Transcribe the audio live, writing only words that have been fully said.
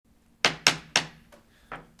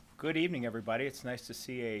Good evening, everybody. It's nice to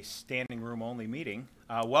see a standing room only meeting.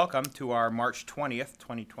 Welcome to our March 20th,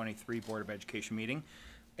 2023 Board of Education meeting.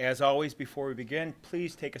 As always, before we begin,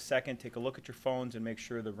 please take a second, take a look at your phones and make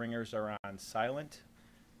sure the ringers are on silent.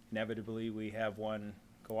 Inevitably, we have one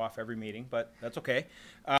go off every meeting, but that's okay.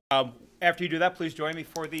 After you do that, please join me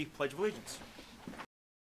for the Pledge of Allegiance.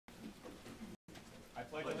 I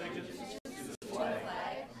pledge allegiance to the flag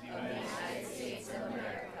of the United States of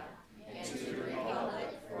America and to the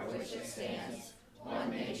republic for which it stands, one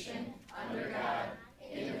nation, under God,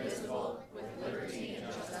 indivisible, with liberty and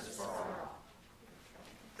justice for all.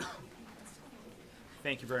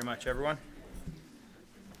 Thank you very much, everyone.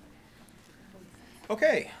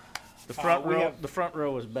 Okay. The front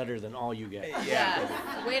row was better than all you guys.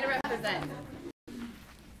 Yeah, way to represent.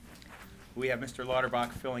 We have Mr.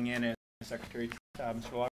 Lauterbach filling in as Secretary.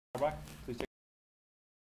 Mr. Lauterbach, please take.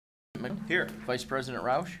 Here. Vice President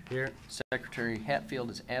Roush. Here. Secretary Hatfield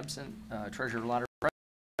is absent. Treasurer Lauterbach.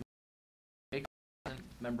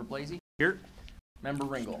 Member Blasey. Here. Member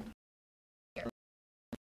Ringgold.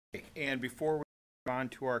 And before we move on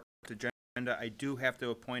to our agenda, I do have to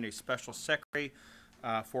appoint a special secretary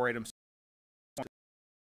for items.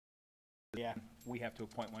 Yeah, we have to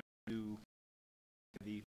appoint one to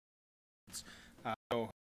the. So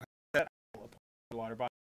that I'll appoint Lauterbach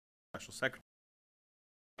special secretary.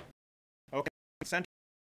 Okay, consent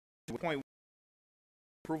to appoint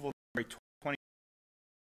approval of 20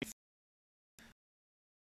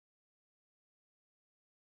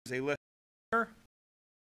 is a list of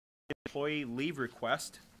employee leave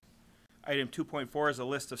request. Item 2.4 is a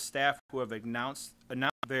list of staff who have announced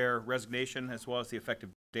their resignation as well as the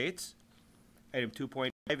effective dates. Item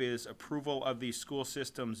 2.5 is approval of the school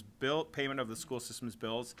system's payment of the school system's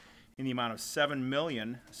bills in the amount of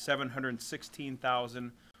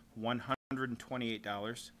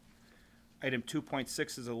 $7,716,128. Item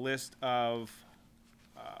 2.6 is a list of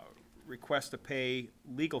requests to pay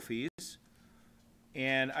legal fees.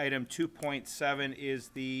 And item 2.7 is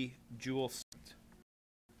the Jewel set.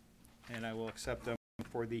 And I will accept them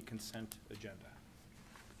for the consent agenda.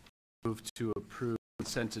 Move to approve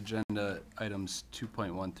consent agenda items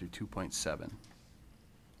 2.1 through 2.7.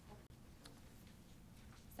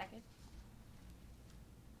 Second.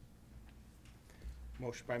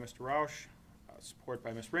 Motion by Mr. Roush, support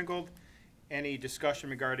by Ms. Ringgold. Any discussion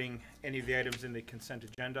regarding any of the items in the consent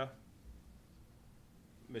agenda?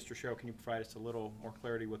 Mr. Sherrill, can you provide us a little more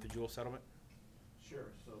clarity with the Jewel settlement? Sure.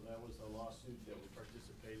 So that was a lawsuit that we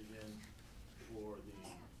participated in for the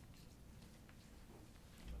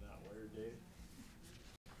Dave.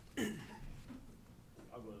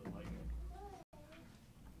 I'll go to the mic.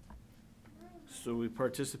 So we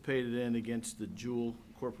participated in against the Jewel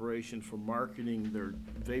Corporation for marketing their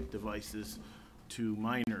vape devices to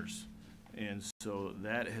minors. And so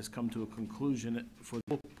that has come to a conclusion for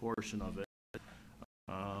the portion of it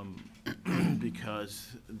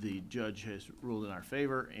because the judge has ruled in our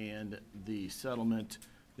favor, and the settlement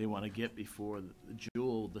they want to get before the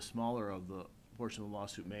Jewel, the smaller of the portion of the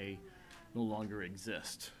lawsuit, may no longer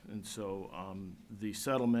exist. And so the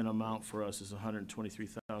settlement amount for us is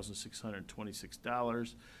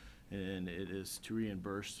 $123,626, and it is to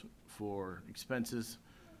reimburse for expenses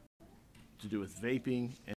to do with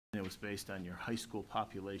vaping, and it was based on your high school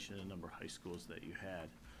population and number of high schools that you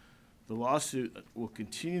had. The lawsuit will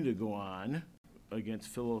continue to go on against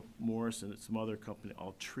Philip Morris and some other company,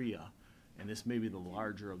 Altria, and this may be the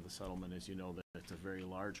larger of the settlement. As you know, that it's a very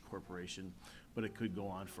large corporation, but it could go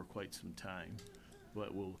on for quite some time.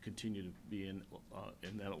 But we'll continue to be in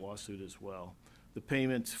that lawsuit as well. The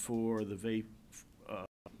payments for the vape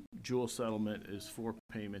Jewel settlement is 4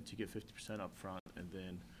 payments. You get 50% up front, and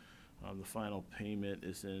then the final payment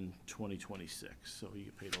is in 2026, so you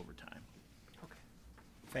get paid over time. Okay.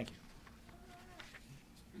 Thank you.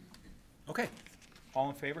 Okay. All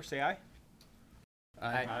in favor, say aye.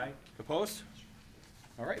 Aye. Aye. Opposed?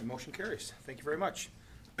 All right, motion carries. Thank you very much.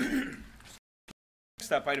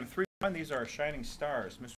 Next up, item 3.1. These are shining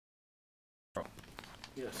stars. Mr.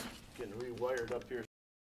 Yes, getting rewired up here.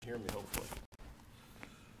 Hear me, hopefully.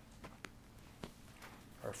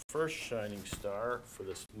 Our first shining star for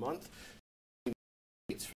this month.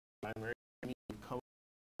 Come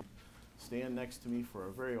stand next to me for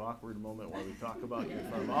a very awkward moment while we talk about you in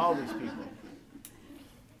front of all these people.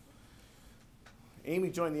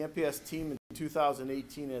 Amy joined the MPS team in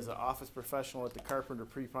 2018 as an office professional at the Carpenter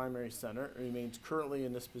Pre-Primary Center and remains currently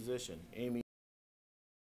in this position. Amy is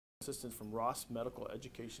an assistant from Ross Medical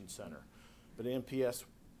Education Center, but in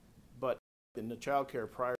the child care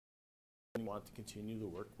prior want to continue to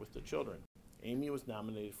work with the children. Amy was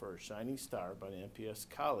nominated for a Shining Star by the MPS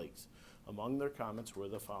colleagues. Among their comments were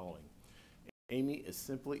the following. Amy is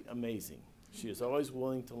simply amazing. She is always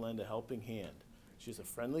willing to lend a helping hand. She has a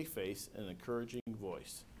friendly face and an encouraging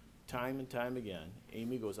voice. Time and time again,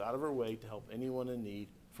 Amy goes out of her way to help anyone in need,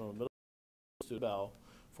 from a middle school to Bell,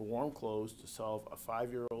 for warm clothes to solve a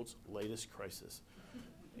 5-year-old's latest crisis.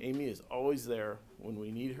 Amy is always there when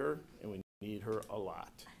we need her, and we need her a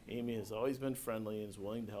lot. Amy has always been friendly and is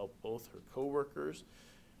willing to help both her coworkers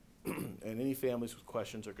and any families with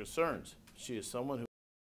questions or concerns. She is someone who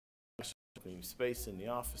has space in the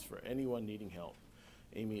office for anyone needing help.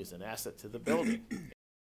 Amy is an asset to the building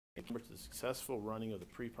and to the successful running of the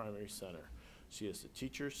pre-primary center. She is the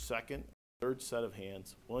teacher's second, third set of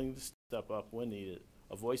hands, willing to step up when needed,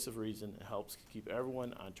 a voice of reason, and helps keep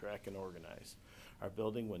everyone on track and organized. Our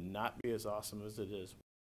building would not be as awesome as it is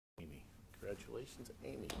with Amy. Congratulations,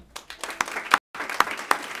 Amy.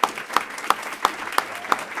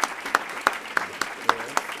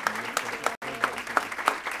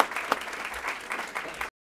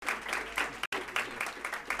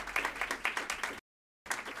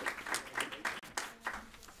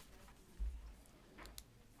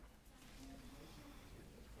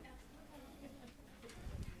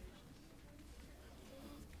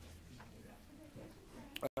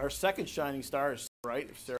 Our second Shining Star is Sarah,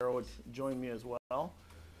 if Sarah would join me as well. I'll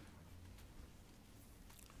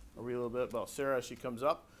read a little bit about Sarah as she comes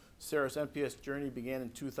up. Sarah's MPS journey began in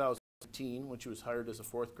 2018 when she was hired as a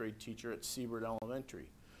 4th grade teacher at Seabird Elementary.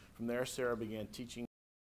 From there, Sarah began teaching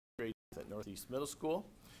grades at Northeast Middle School,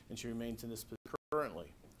 and she remains in this position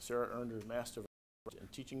currently. Sarah earned her Master of Arts in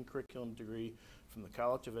Teaching Curriculum degree from the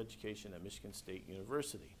College of Education at Michigan State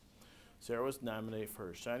University. Sarah was nominated for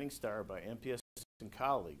her Shining Star by MPS and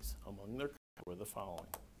colleagues. Among their were the following.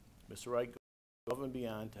 Mr. Wright goes above and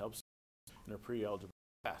beyond to help students in her pre-algebra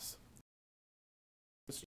class.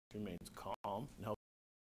 She remains calm and helps.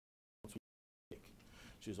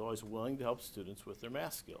 She is always willing to help students with their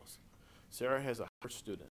math skills. Sarah has a heart for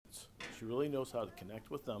students. She really knows how to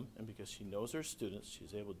connect with them, and because she knows her students, she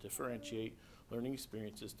is able to differentiate learning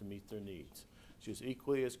experiences to meet their needs. She is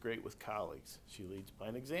equally as great with colleagues. She leads by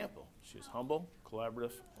an example. She is humble,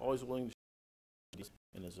 collaborative, always willing to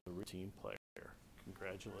and is a routine player.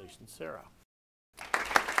 Congratulations, Sarah.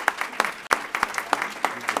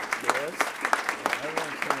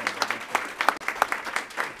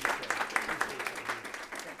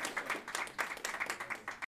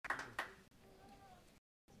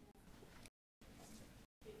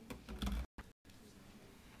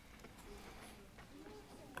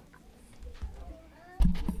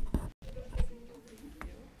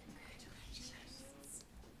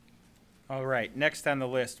 All right, next on the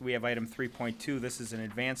list, we have item 3.2. This is an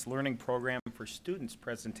advanced learning program for students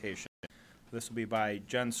presentation. This will be by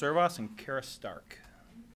Jen Servos and Kara Stark.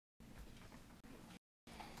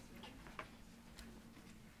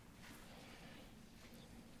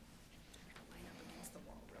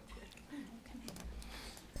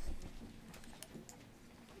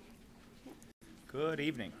 Good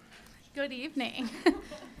evening. Good evening.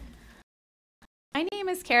 My name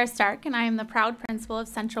is Kara Stark, and I am the proud principal of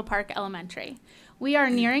Central Park Elementary. We are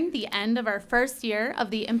nearing the end of our first year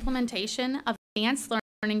of the implementation of the Advanced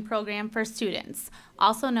Learning Program for Students,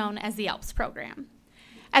 also known as the ALPS program.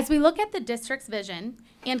 As we look at the district's vision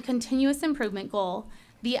and continuous improvement goal,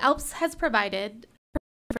 the ALPS has provided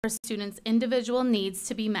for students' individual needs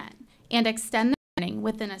to be met and extend their learning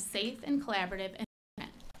within a safe and collaborative environment.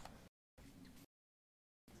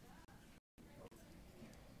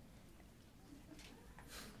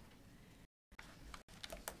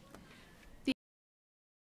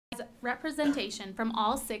 Representation from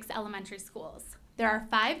all 6 elementary schools. There are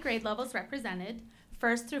 5 grade levels represented,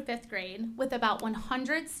 1st through 5th grade, with about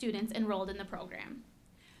 100 students enrolled in the program.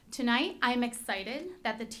 Tonight, I am excited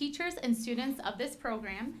that the teachers and students of this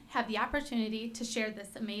program have the opportunity to share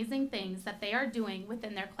this amazing things that they are doing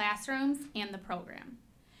within their classrooms and the program.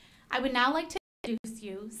 I would now like to introduce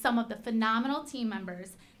you some of the phenomenal team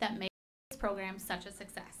members that make this program such a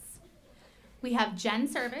success. We have Jen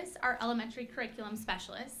Service, our elementary curriculum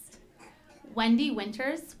specialist, Wendy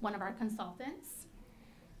Winters, one of our consultants.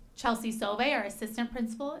 Chelsea Sove, our assistant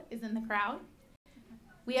principal, is in the crowd.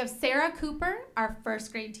 We have Sarah Cooper, our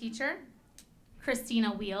 1st grade teacher.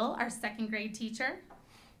 Christina Wheel, our 2nd grade teacher.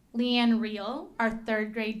 Leanne Reel, our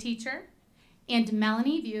 3rd grade teacher. And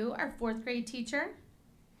Melanie View, our 4th grade teacher.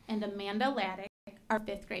 And Amanda Laddick, our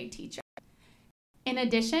 5th grade teacher. In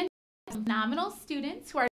addition, phenomenal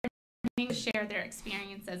students who are going to share their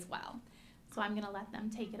experience as well. So I'm going to let them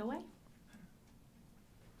take it away.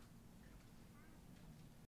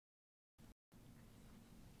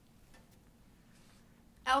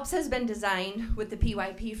 ALPS has been designed with the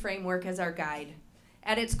PYP framework as our guide.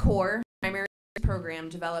 At its core, the primary program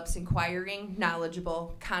develops inquiring,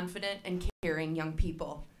 knowledgeable, confident, and caring young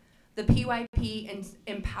people. The PYP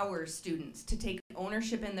empowers students to take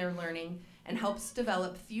ownership in their learning and helps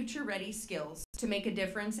develop future-ready skills to make a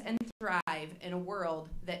difference and thrive in a world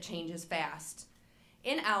that changes fast.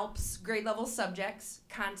 In ALPS, grade-level subjects,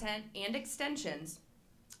 content, and extensions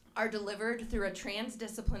are delivered through a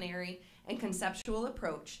transdisciplinary and conceptual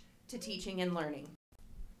approach to teaching and learning.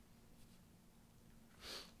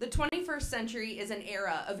 The 21st century is an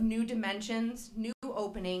era of new dimensions, new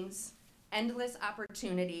openings, endless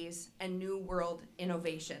opportunities, and new world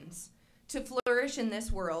innovations. To flourish in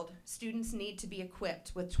this world, students need to be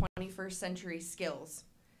equipped with 21st century skills.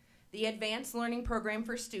 The Advanced Learning Program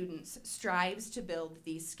for Students strives to build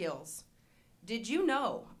these skills. Did you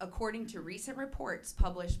know, according to recent reports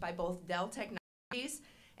published by both Dell Technologies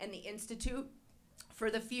and the Institute for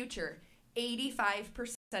the Future,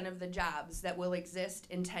 85% of the jobs that will exist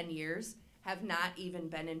in 10 years have not even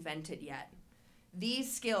been invented yet.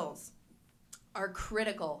 These skills are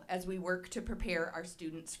critical as we work to prepare our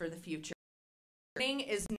students for the future. Learning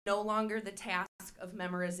is no longer the task of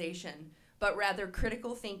memorization, but rather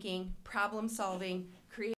critical thinking, problem solving,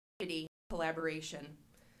 creativity, collaboration.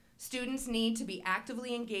 Students need to be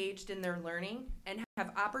actively engaged in their learning and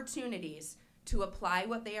have opportunities to apply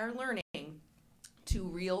what they are learning to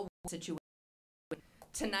real situations.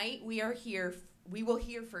 Tonight we will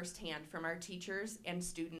hear firsthand from our teachers and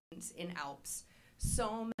students in ALPS.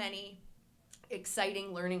 So many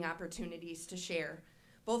exciting learning opportunities to share.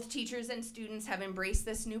 Both teachers and students have embraced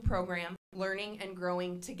this new program, learning and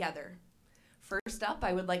growing together. First up,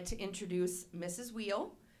 I would like to introduce Mrs.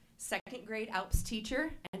 Wheel, second grade ALPS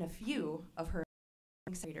teacher, and a few of her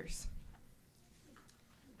graders.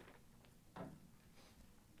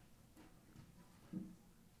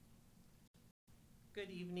 Good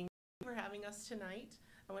evening. Thank you for having us tonight.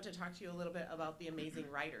 I want to talk to you a little bit about the amazing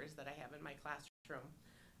writers that I have in my classroom.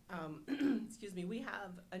 Excuse me, we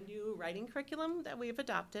have a new writing curriculum that we've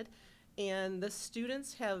adopted, and the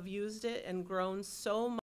students have used it and grown so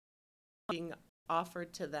much being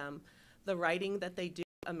offered to them. The writing that they do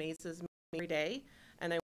amazes me every day,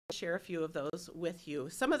 and I want to share a few of those with you.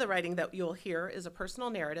 Some of the writing that you'll hear is a personal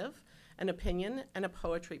narrative, an opinion, and a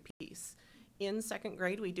poetry piece. In second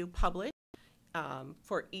grade, we do publish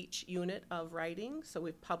for each unit of writing. So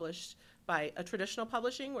we've published by a traditional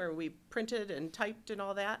publishing where we printed and typed and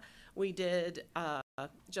all that. We did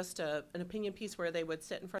just an opinion piece where they would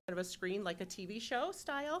sit in front of a screen like a TV show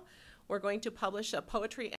style. We're going to publish a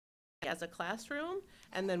poetry as a classroom,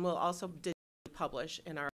 and then we'll also publish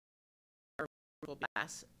in our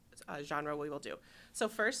class genre we will do. So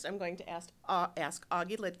first I'm going to ask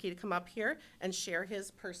Augie Lidke to come up here and share his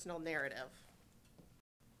personal narrative.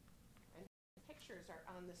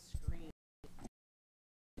 Are on the screen.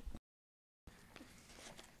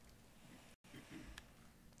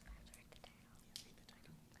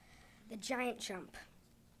 The giant jump.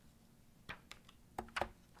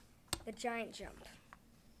 The giant jump.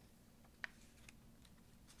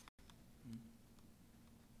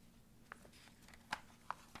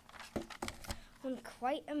 One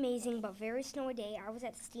quite amazing but very snowy day, I was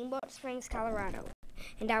at Steamboat Springs, Colorado,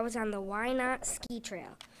 and I was on the Why Not ski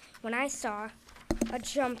trail when I saw a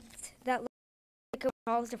jump that looked like it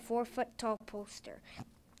was a 4-foot-tall poster.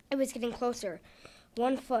 It was getting closer.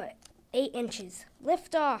 1 foot, 8 inches.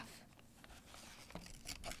 Lift off.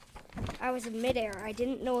 I was in midair. I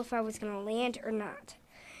didn't know if I was going to land or not.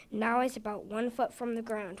 Now I was about 1 foot from the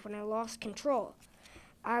ground when I lost control.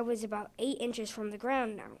 I was about 8 inches from the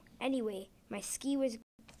ground now. Anyway, my ski was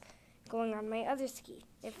going on my other ski.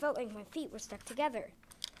 It felt like my feet were stuck together.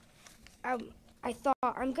 I thought,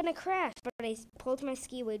 I'm going to crash, but I pulled my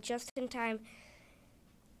ski away just in time.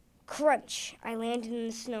 Crunch! I landed in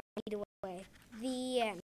the snow and feet away. The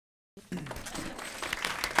end.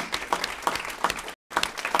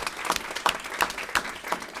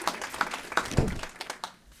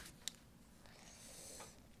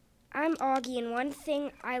 I'm Augie, and one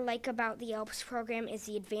thing I like about the ALPS program is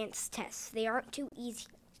the advanced tests. They aren't too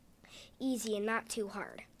easy and not too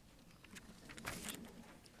hard.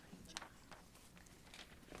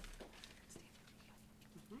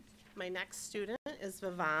 My next student is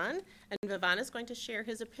Vivan, and Vivan is going to share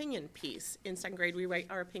his opinion piece. In second grade, we write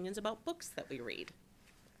our opinions about books that we read.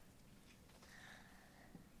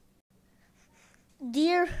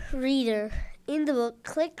 Dear reader, in the book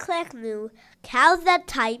Click Clack Moo, Cows That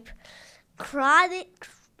Type, Chronic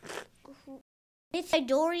by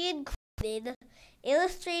Dorian Croonin,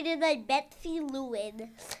 illustrated by Betsy Lewin,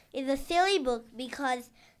 is a silly book because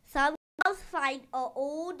some cows find an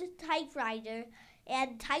old typewriter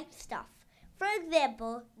and type stuff. For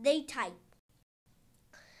example, they type.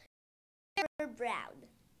 Brown.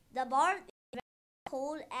 The barn is very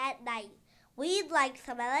cold at night. We'd like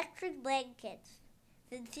some electric blankets.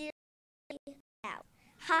 Sincerely, Cal.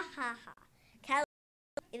 Ha ha ha. Cal,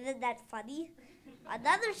 isn't that funny?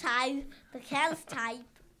 Another time, the cows type.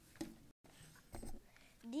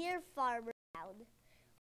 Dear Farmer Brown,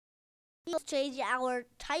 we'll change our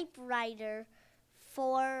typewriter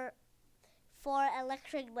for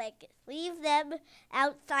electric blankets. Leave them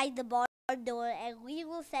outside the barn door and we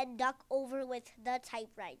will send Duck over with the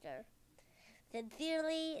typewriter.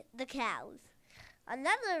 Sincerely, the cows.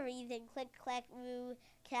 Another reason Click Clack Moo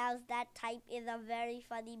Cows That Type is a very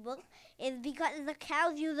funny book is because the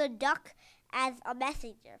cows use a duck as a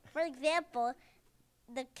messenger. For example,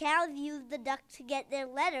 the cows use the duck to get their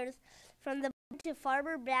letters from the to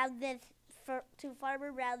Farmer Brown's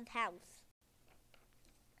house.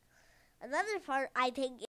 Another part I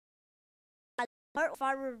think is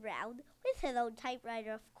Farmer Brown, with his own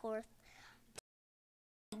typewriter, of course.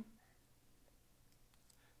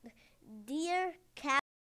 Dear Cow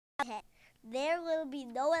Hen, there will be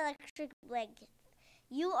no electric blankets.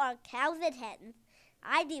 You are cows and hens.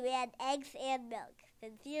 I demand eggs and milk.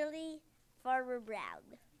 Sincerely, Farmer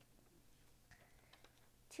Brown.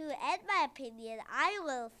 To end my opinion, I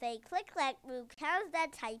will say Click Clack Moo Cows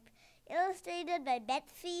That Type, illustrated by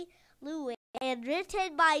Betsy Lewis and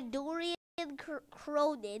written by Dorian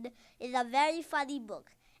Cronin, is a very funny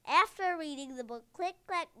book. After reading the book Click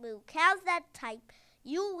Clack Moo Cows That Type,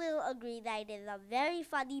 you will agree that it is a very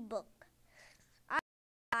funny book.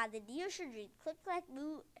 And you should read Click Clack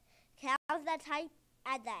Moo Cows That Type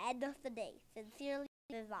at the end of the day. Sincerely,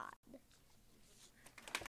 Vivon.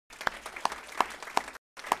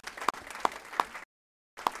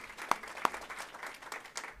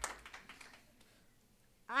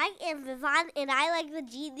 I am Vivon, and I like the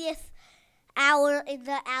Genius Hour in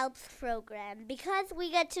the ALPS program because we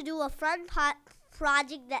get to do a fun project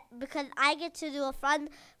because I get to do a fun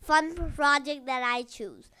project that I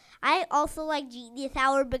choose. I also like Genius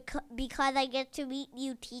Hour because I get to meet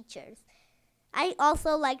new teachers. I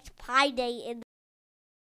also liked Pie Day in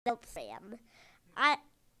the program. I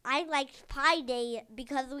liked Pie Day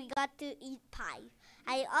because we got to eat pie.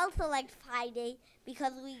 I also liked Pie Day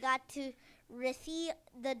because we got to receive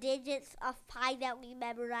the digits of pi that we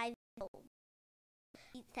memorized.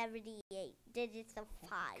 78 digits of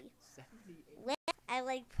pi. 78. I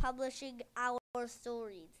like publishing our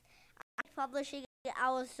stories. I like publishing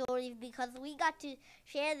our stories because we got to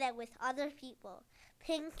share them with other people.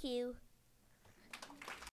 Thank you.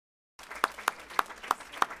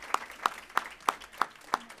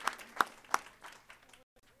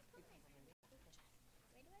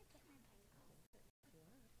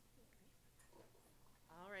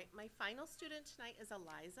 My final student tonight is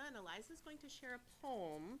Eliza, and Eliza is going to share a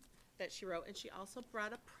poem that she wrote, and she also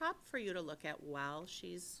brought a prop for you to look at while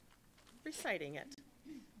she's reciting it.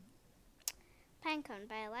 Pinecone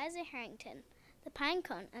by Eliza Harrington. The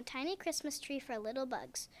pinecone, a tiny Christmas tree for little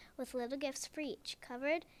bugs, with little gifts for each,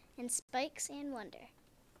 covered in spikes and wonder.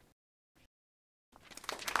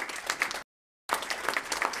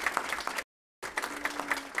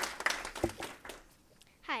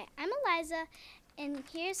 Hi, I'm Eliza, and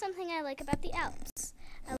here's something I like about the Alps.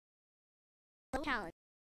 I like challenge.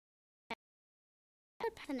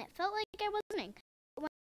 And it felt like I was learning. When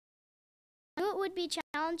I knew it would be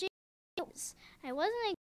challenging, I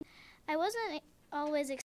wasn't always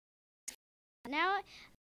excited. Now I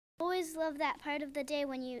always love that part of the day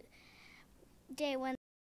when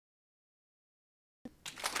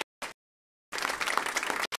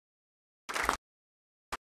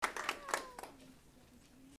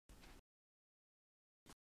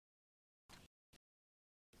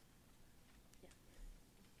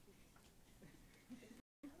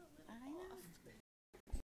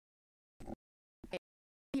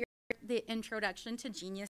the introduction to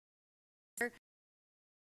Genius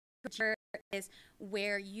is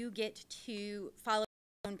where you get to follow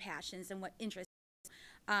your own passions and what interests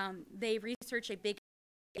you. They research a big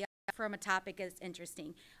area from a topic that's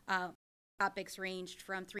interesting. Topics ranged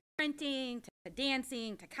from 3D printing to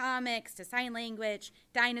dancing to comics to sign language,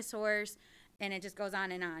 dinosaurs, and it just goes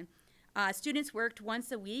on and on. Students worked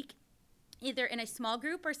once a week, either in a small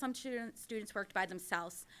group or some students worked by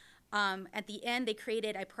themselves. At the end, they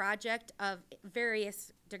created a project of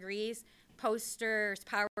various degrees, posters,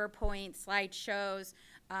 PowerPoint, slideshows.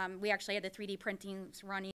 We actually had the 3D printings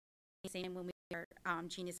running when we were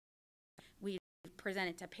Genius. We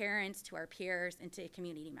presented to parents, to our peers, and to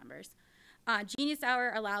community members. Genius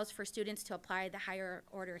Hour allows for students to apply the higher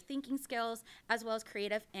order thinking skills as well as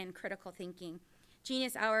creative and critical thinking.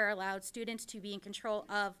 Genius Hour allowed students to be in control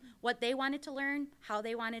of what they wanted to learn, how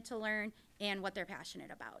they wanted to learn, and what they're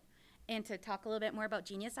passionate about. And to talk a little bit more about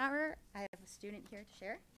Genius Hour, I have a student here to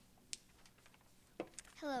share.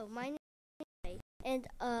 Hello, my name is Ray, and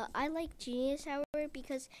I like Genius Hour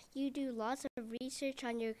because you do lots of research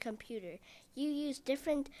on your computer. You use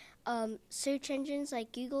different search engines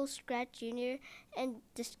like Google, Scratch Junior, and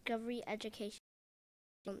Discovery Education.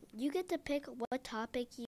 You get to pick what topic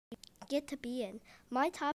you get to be in. My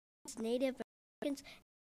topic is Native Americans.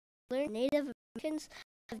 Learn Native Americans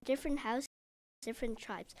of different houses, different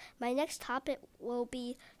tribes. My next topic will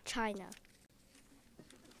be China.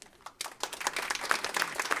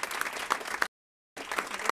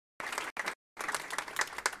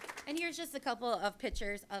 And here's just a couple of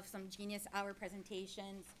pictures of some Genius Hour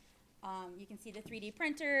presentations. You can see the 3D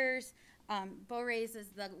printers. Beaurays is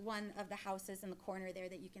the one of the houses in the corner there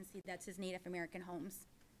that you can see. That's his Native American homes.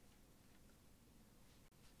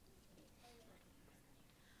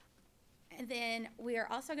 And then we are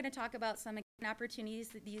also going to talk about some opportunities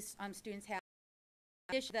that these students have.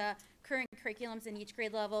 The current curriculums in each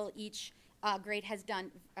grade level, each grade has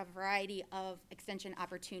done a variety of extension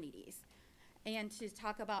opportunities. And to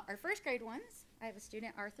talk about our first grade ones, I have a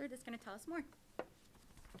student, Arthur, that's going to tell us more.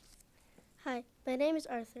 Hi, my name is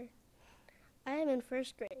Arthur. I am in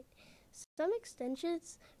first grade. Some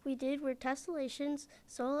extensions we did were tessellations,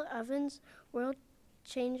 solar ovens, world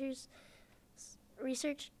changers,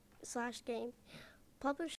 research/game,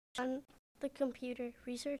 published on the computer,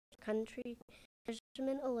 research country,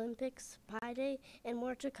 measurement Olympics, Pi Day, and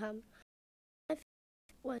more to come.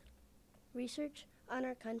 What research on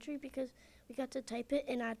our country because we got to type it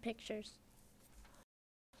and add pictures.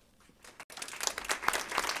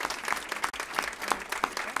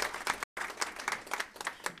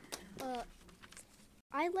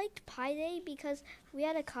 I liked Pi Day because we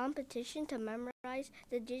had a competition to memorize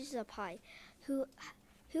the digits of pi. Who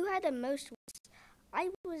had the most words? I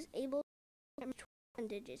was able to remember 21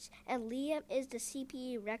 digits, and Liam is the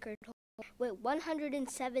CPE record holder with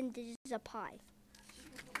 107 digits of pi.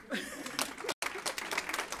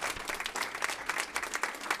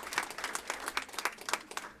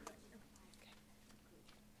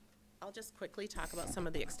 I'll just quickly talk about some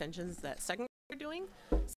of the extensions that second grade are doing.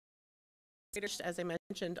 As I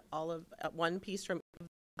mentioned, all of one piece from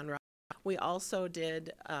genre. We also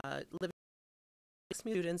did living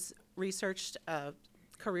students researched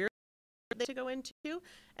careers to go into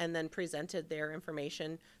and then presented their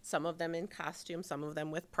information, some of them in costume, some of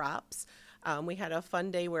them with props. We had a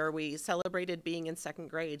fun day where we celebrated being in second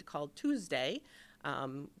grade called Tuesday.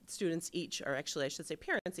 Students each, or actually I should say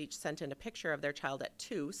parents each, sent in a picture of their child at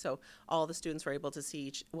 2, so all the students were able to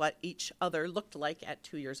see what each other looked like at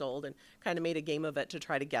 2 years old, and kind of made a game of it to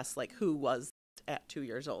try to guess like who was at 2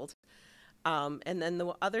 years old. And then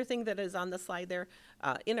the other thing that is on the slide there,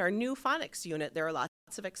 in our new phonics unit, there are lots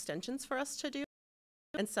of extensions for us to do,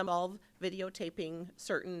 and some involve videotaping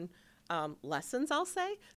certain lessons, I'll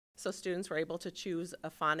say. So students were able to choose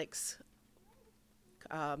a phonics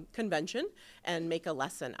convention and make a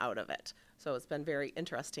lesson out of it. So it's been very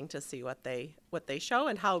interesting to see what they show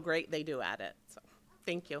and how great they do at it. So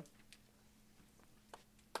thank you.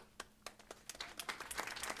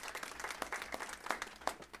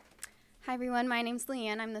 Hi everyone, my name's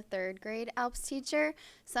Leanne. I'm the third grade ALPS teacher.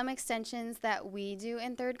 Some extensions that we do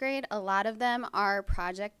in third grade, a lot of them are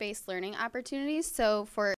project-based learning opportunities. So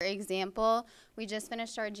for example, we just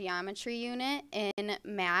finished our geometry unit in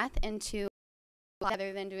math, and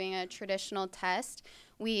rather than doing a traditional test,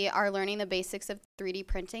 we are learning the basics of 3D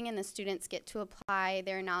printing, and the students get to apply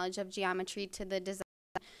their knowledge of geometry to the design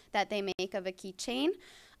that they make of a keychain.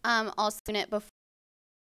 Also unit before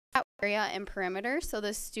area and perimeter, so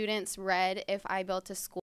the students read If I Built a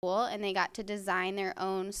School, and they got to design their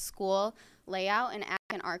own school layout and ask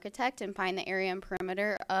an architect and find the area and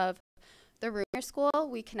perimeter of the room or school.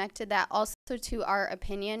 We connected that also to our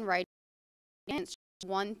opinion writing. It's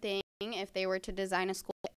one thing if they were to design a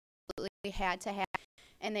school they absolutely had to have,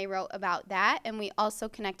 and they wrote about that. And we also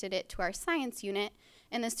connected it to our science unit,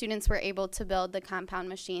 and the students were able to build the compound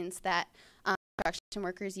machines that construction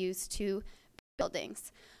workers use to build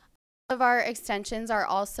buildings. All of our extensions are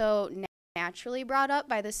also naturally brought up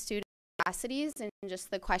by the student curiosities and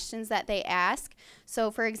just the questions that they ask.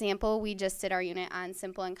 So for example, we just did our unit on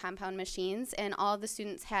simple and compound machines, and all of the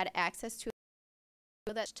students had access to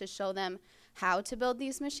that to show them how to build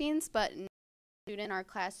these machines, but no student in our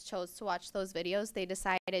class chose to watch those videos. They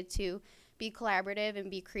decided to be collaborative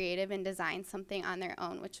and be creative and design something on their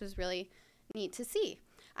own, which was really neat to see.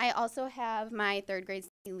 I also have my third grade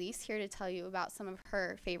Elise here to tell you about some of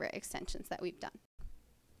her favorite extensions that we've done.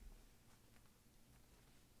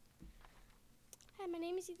 Hi, my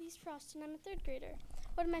name is Elise Frost, and I'm a third grader.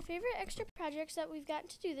 One of my favorite extra projects that we've gotten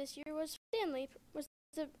to do this year was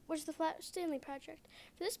the Flat Stanley project.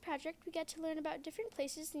 For this project, we got to learn about different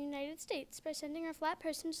places in the United States by sending our flat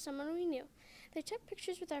person to someone we knew. They took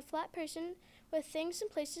pictures with our flat person with things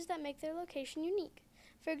and places that make their location unique.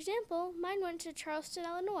 For example, mine went to Charleston,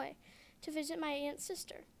 Illinois, to visit my aunt's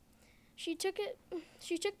sister. She took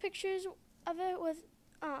pictures of it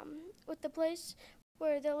with the place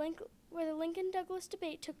where the Lincoln-Douglas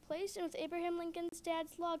debate took place, and with Abraham Lincoln's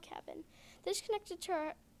dad's log cabin. This connected to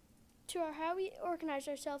our How We Organize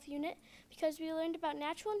Ourselves unit because we learned about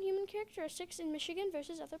natural and human characteristics in Michigan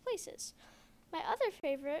versus other places. My other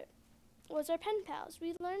favorite was our pen pals.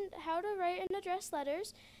 We learned how to write and address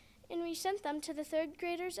letters, and we sent them to the third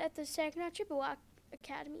graders at the Saginaw Chippewa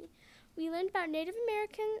Academy. We learned about Native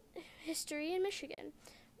American history in Michigan,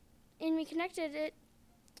 and we connected to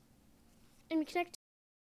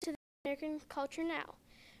the American culture now.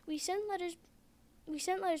 We sent letters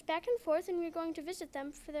back and forth, and we're going to visit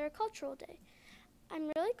them for their cultural day. I'm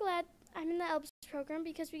really glad I'm in the ELBS program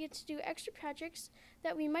because we get to do extra projects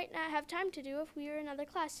that we might not have time to do if we were in other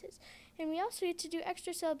classes. And we also get to do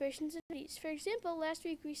extra celebrations and activities. For example, last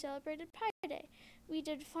week we celebrated Pi Day. We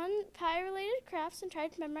did fun pie-related crafts and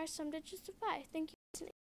tried to memorize some digits of pi. Thank you for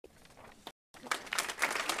listening.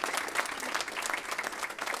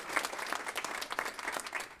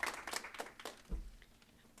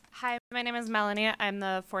 Hi, my name is Melanie. I'm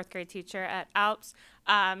the fourth grade teacher at ALPS.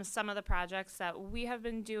 Some of the projects that we have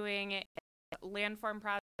been doing, landform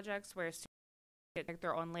projects where students get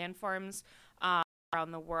their own landforms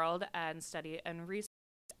around the world and study and research,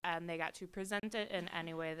 and they got to present it in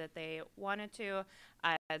any way that they wanted to.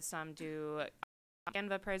 I had some do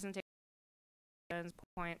Canva presentations,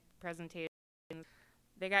 point presentations.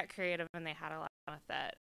 They got creative and they had a lot of fun with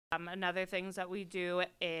it. Another things that we do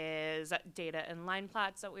is data and line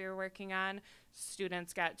plots that we were working on.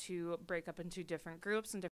 Students got to break up into different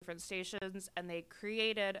groups and different stations, and they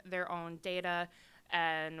created their own data,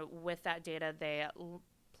 and with that data they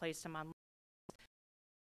placed them on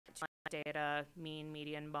data, mean,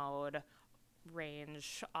 median, mode,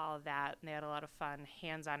 range, all of that, and they had a lot of fun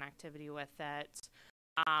hands-on activity with it.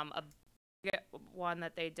 A big one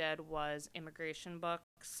that they did was immigration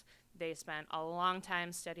books. They spent a long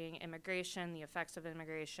time studying immigration, the effects of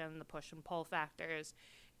immigration, the push and pull factors,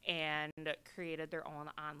 and created their own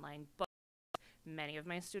online book. Many of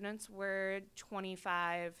my students were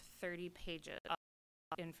 25, 30 pages of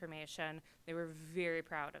information. They were very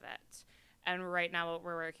proud of it. And right now what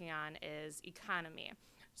we're working on is economy.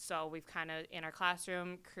 So we've kind of, in our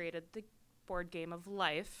classroom, created the board game of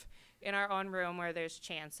life in our own room where there's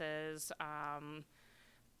chances.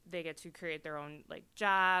 They get to create their own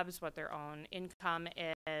jobs, what their own income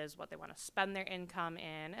is, what they want to spend their income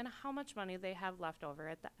in, and how much money they have left over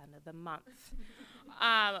at the end of the month.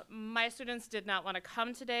 My students did not want to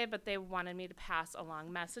come today, but they wanted me to pass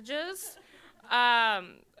along messages.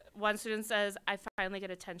 One student says, I finally get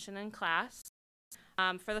attention in class.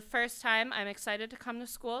 For the first time, I'm excited to come to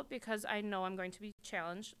school because I know I'm going to be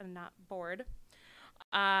challenged and not bored.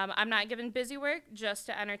 I'm not given busy work just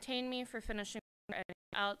to entertain me for finishing or anything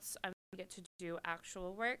else. I'm going to get to do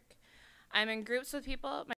actual work. I'm in groups with people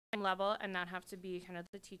at my same level and not have to be kind of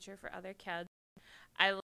the teacher for other kids.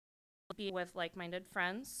 I love being with like-minded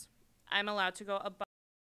friends. I'm allowed to go above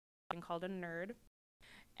being called a nerd.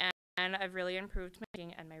 And I've really improved my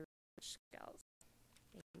thinking and my research skills.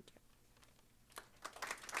 Thank you.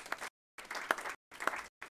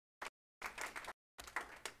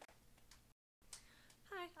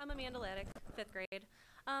 Hi, I'm Amanda Laddick, 5th grade.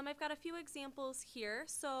 I've got a few examples here.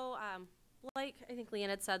 So like I think Leanne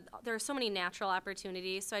had said, there are so many natural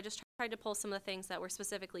opportunities, so I just tried to pull some of the things that were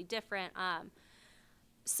specifically different.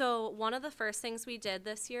 So one of the first things we did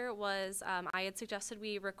this year was I had suggested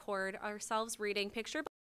we record ourselves reading picture books.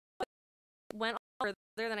 Went further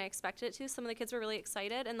than I expected it to. Some of the kids were really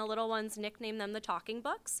excited, and the little ones nicknamed them the talking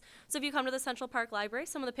books. So if you come to the Central Park Library,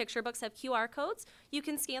 some of the picture books have QR codes. You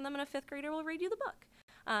can scan them, and a 5th grader will read you the book.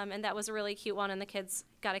 And that was a really cute one, and the kids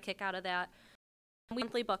got a kick out of that.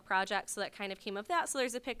 Monthly book project, so that kind of came of that. So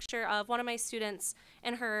there's a picture of one of my students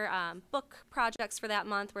and her book projects for that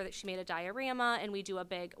month where she made a diorama, and we do a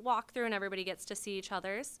big walkthrough, and everybody gets to see each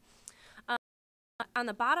other's. On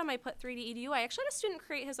the bottom, I put 3D EDU. I actually had a student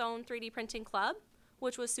create his own 3D printing club,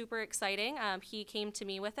 which was super exciting. He came to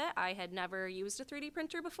me with it. I had never used a 3D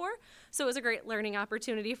printer before, so it was a great learning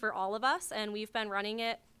opportunity for all of us, and we've been running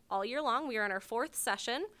it all year long. We are in our 4th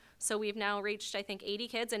session, So we've now reached, I think, 80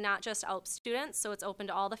 kids, and not just ALP students, so it's open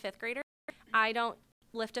to all the 5th graders. I don't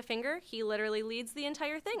lift a finger. He literally leads the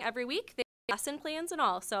entire thing every week. They have lesson plans and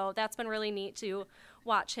all, so that's been really neat to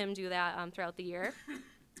watch him do that throughout the year.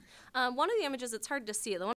 One of the images, it's hard to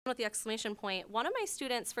see, the one with the exclamation point, one of my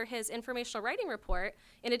students for his informational writing report,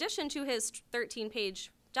 in addition to his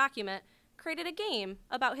 13-page document, created a game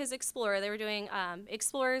about his explorer. They were doing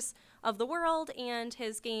explorers of the world, and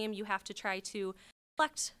his game, you have to try to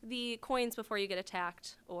collect the coins before you get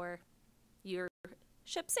attacked, or your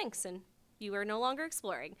ship sinks and you are no longer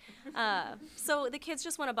exploring. So the kids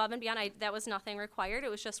just went above and beyond. That was nothing required. It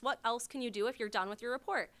was just, what else can you do if you're done with your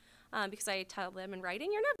report? Because I tell them in writing,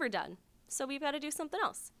 you're never done. So we've got to do something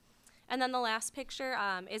else. And then the last picture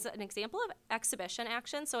is an example of exhibition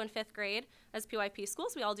action. So in 5th grade, as PYP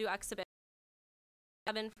schools, we all do exhibition.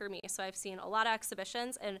 7 for me. So I've seen a lot of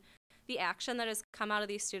exhibitions, and the action that has come out of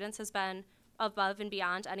these students has been above and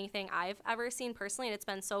beyond anything I've ever seen personally, and it's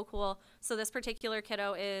been so cool. So this particular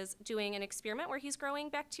kiddo is doing an experiment where he's growing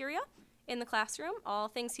bacteria in the classroom, all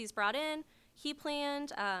things he's brought in, he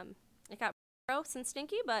planned. It got gross and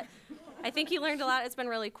stinky, but I think he learned a lot. It's been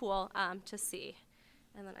really cool to see.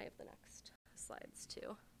 And then I have the next slides too.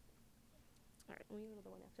 All right, let me go to the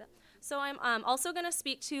one after that. So I'm also going to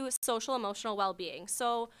speak to social emotional well-being.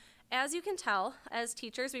 So as you can tell, as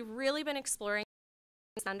teachers, we've really been exploring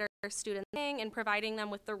our students and providing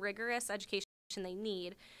them with the rigorous education they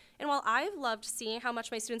need. And while I've loved seeing how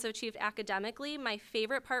much my students have achieved academically, my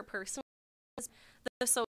favorite part personally is the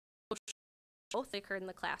social growth that occurred in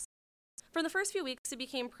the class. For the first few weeks, it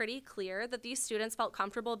became pretty clear that these students felt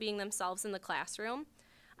comfortable being themselves in the classroom.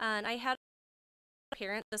 And I had a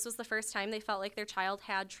parent, this was the first time they felt like their child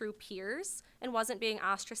had true peers and wasn't being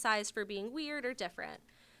ostracized for being weird or different.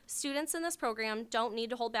 Students in this program don't need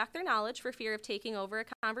to hold back their knowledge for fear of taking over a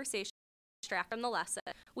conversation or distract from the lesson.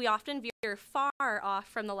 We often veer far off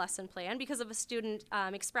from the lesson plan because of a student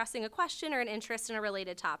expressing a question or an interest in a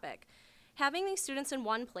related topic. Having these students in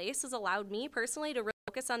one place has allowed me personally to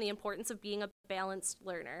focus on the importance of being a balanced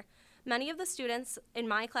learner. Many of the students in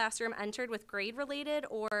my classroom entered with grade-related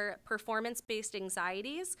or performance-based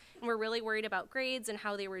anxieties and were really worried about grades and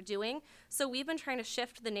how they were doing. So we've been trying to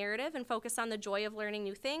shift the narrative and focus on the joy of learning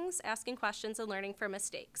new things, asking questions, and learning from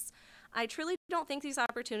mistakes. I truly don't think these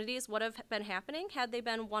opportunities would have been happening had they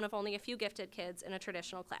been one of only a few gifted kids in a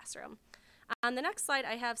traditional classroom. On the next slide,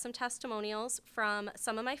 I have some testimonials from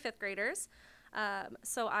some of my 5th graders.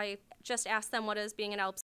 So I just asked them, what is being an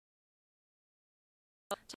ALPS?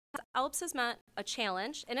 ALPS has meant a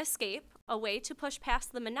challenge, an escape, a way to push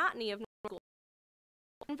past the monotony of school.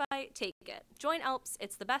 Invite, take it. Join ALPS,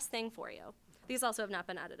 it's the best thing for you. These also have not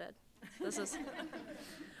been edited. This is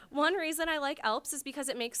one reason I like ALPS is because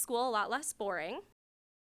it makes school a lot less boring.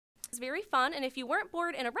 It's very fun, and if you weren't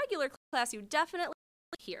bored in a regular class, you definitely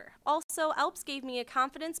here. Also, ALPS gave me a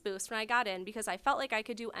confidence boost when I got in because I felt like I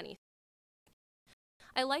could do anything.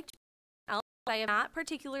 I liked ALPS, but I have not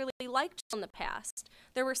particularly liked in the past.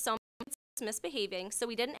 There were some misbehaving, so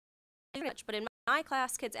we didn't much, but in my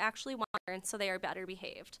class, kids actually want to learn, so they are better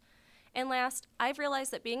behaved. And last, I've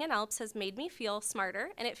realized that being in ALPS has made me feel smarter,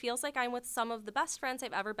 and it feels like I'm with some of the best friends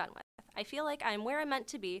I've ever been with. I feel like I'm where I'm meant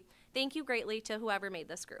to be. Thank you greatly to whoever made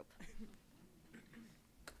this group.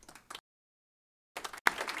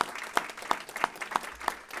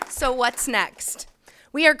 So what's next?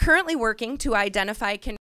 We are currently working to identify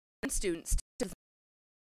students to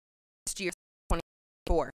next year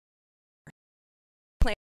 2024.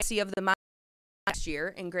 Plan of the next year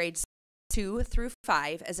in grades 2 through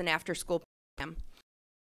 5 as an after-school program.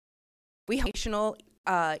 We had a national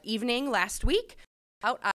evening last week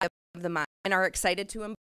out of the mind and are excited to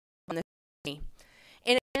embark on this journey.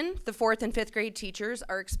 In addition, the 4th and 5th grade teachers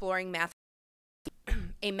are exploring math,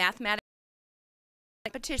 a mathematics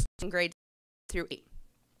competition in grades 6 through 8.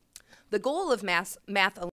 The goal of math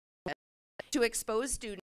Olympiad is to expose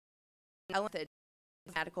students to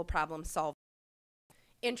mathematical problem solving.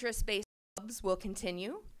 Interest-based clubs will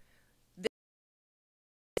continue. This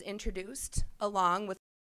is introduced along with,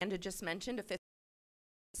 Amanda just mentioned, a 5th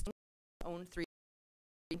own 3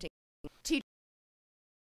 teachers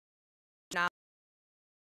now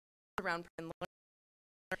around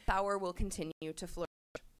power will continue to flourish.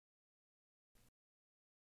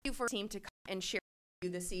 Thank you for the team to come and share with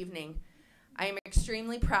you this evening. I am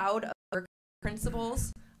extremely proud of our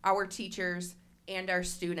principals, our teachers, and our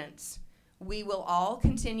students. We will all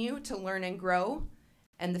continue to learn and grow,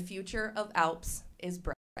 and the future of ALPS is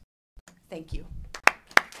bright. Thank you.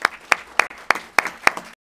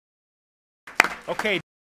 Okay.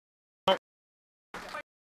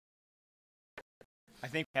 I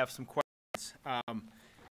think we have some questions.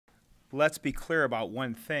 let's be clear about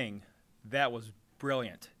one thing. That was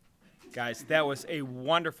brilliant. Guys, that was a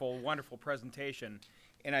wonderful, wonderful presentation.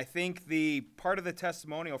 And I think the part of the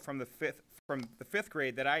testimonial from the fifth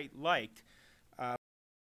grade that I liked was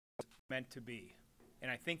meant to be.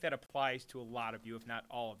 And I think that applies to a lot of you, if not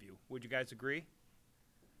all of you. Would you guys agree?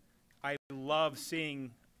 I love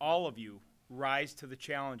seeing all of you rise to the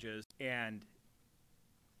challenges and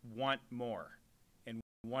want more, and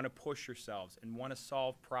want to push yourselves, and want to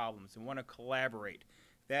solve problems, and want to collaborate.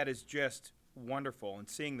 That is just wonderful. And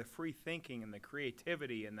seeing the free thinking and the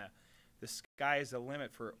creativity and the sky is the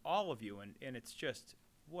limit for all of you, and it's just,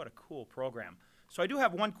 what a cool program. So I do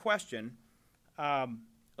have one question.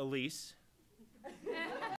 Elise,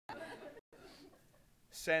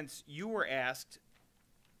 since you were asked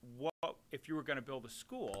what if you were going to build a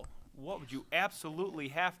school, what would you absolutely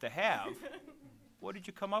have to have? What did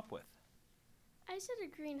you come up with? I said a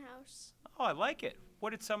greenhouse. Oh, I like it. What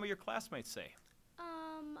did some of your classmates say?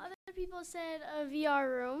 Other people said a VR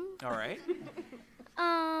room. All right.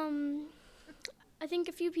 I think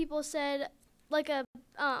a few people said like a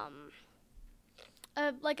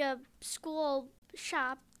school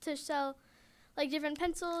shop to sell like different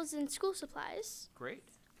pencils and school supplies. Great.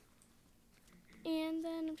 And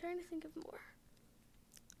then I'm trying to think of more.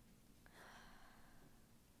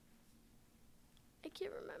 I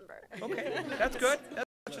can't remember. Okay, that's good.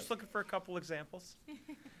 That's just looking for a couple examples.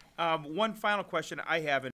 One final question I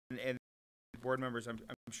have, and board members, I'm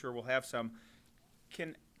sure will have some.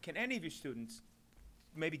 Can any of you students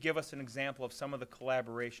maybe give us an example of some of the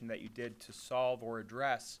collaboration that you did to solve or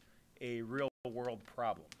address a real-world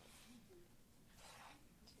problem?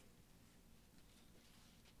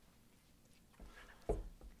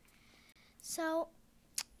 So,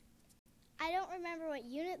 I don't remember what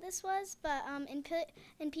unit this was, but in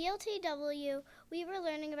PLTW, we were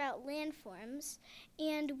learning about landforms,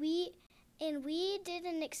 and we did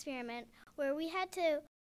an experiment where we had to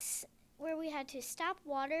stop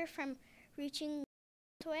water from reaching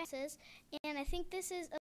oases, and I think this is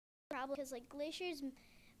a problem because glaciers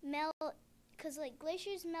melt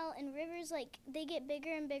and rivers they get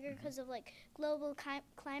bigger and bigger because of global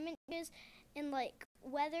climate changes, and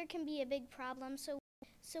weather can be a big problem. So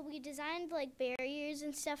we designed barriers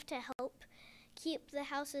and stuff to help keep the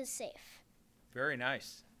houses safe. Very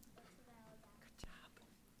nice. Good job.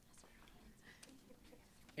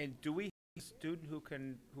 And do we have a student who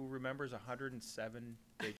remembers 107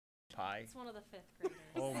 digit pi? It's one of the fifth graders.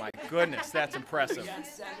 Oh my goodness, that's impressive.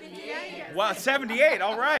 78. Wow, 78.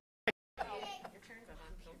 All right.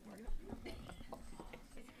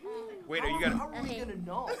 Wait, are you gonna? How are we gonna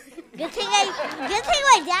know? Good thing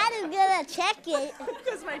my dad is gonna check it.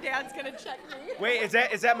 Because my dad's gonna check me. Wait, is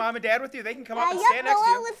that mom and dad with you? They can come up and Yep, stand next to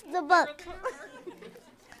you. with the book. All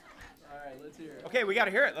right, let's hear it. Okay, we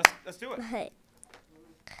gotta hear it. Let's do it. Okay.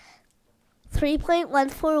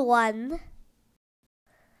 3.141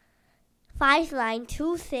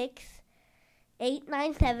 5926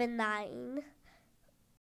 8979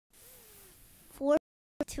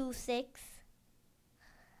 426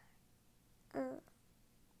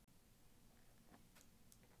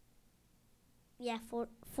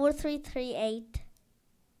 4338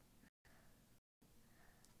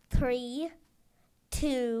 3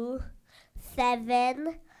 2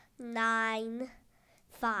 7 9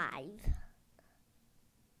 5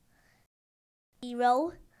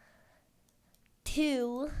 0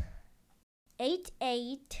 2 8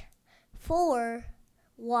 8 4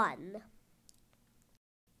 1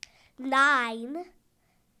 9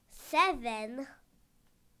 7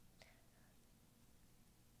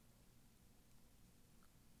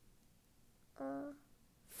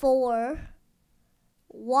 4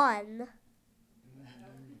 1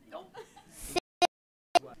 6.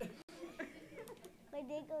 Wait,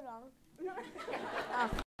 did it go wrong? Oh,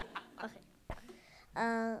 okay.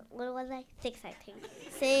 What was I? 6, I think.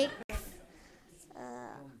 6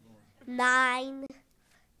 9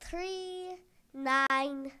 3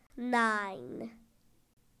 9 9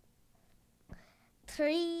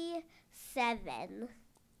 3 7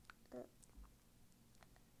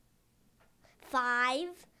 5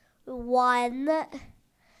 1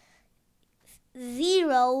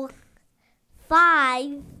 0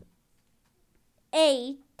 5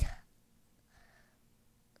 8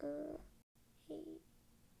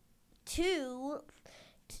 2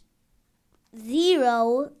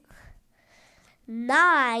 0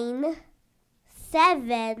 9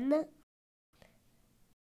 7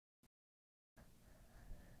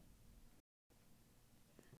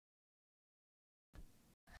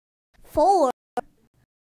 4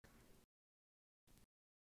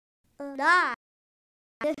 9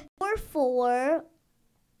 4 4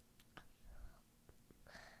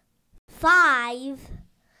 5,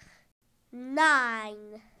 9,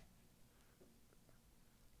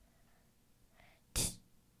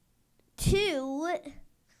 2,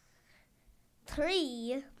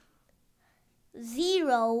 3,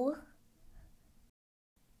 0,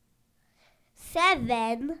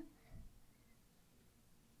 7,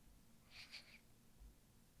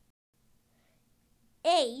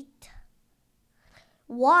 8,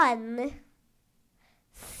 1,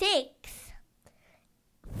 6,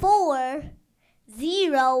 4,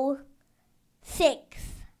 0, 6.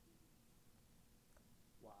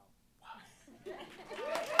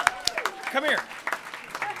 Come here.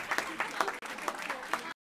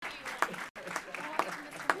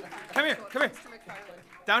 Come here, come here.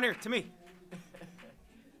 Down here, to me.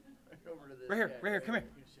 Right here, come here.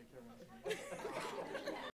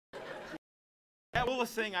 That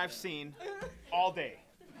coolest thing I've seen all day.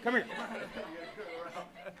 Come here.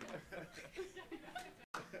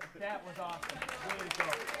 That was awesome. Way to go.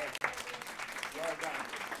 Well done.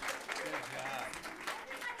 Good job.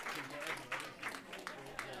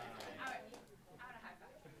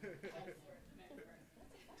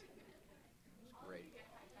 Great.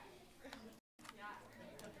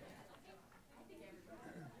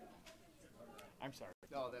 I'm sorry.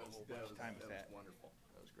 No, that was time was that? wonderful.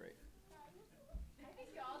 That was great.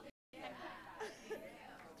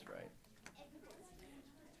 That's right.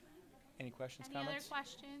 Any questions, Any other comments?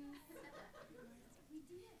 questions?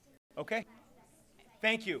 Okay.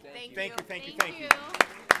 Thank you. Thank you.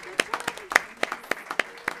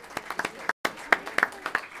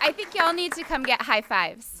 I think y'all need to come get high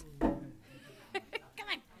fives. Come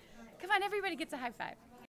on, everybody gets a high five.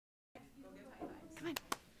 Come on.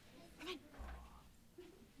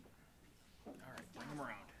 All right, bring them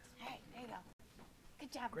around. All right, there you go.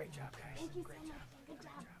 Good job. Great job, guys. Thank you Great so job. much. Good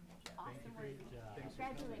job. Thank you. Awesome work.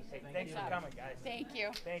 Congratulations. Hey, thanks for coming, guys. Thank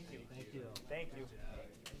you. Thank you. Thank you.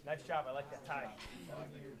 Nice job. I like that tie. Good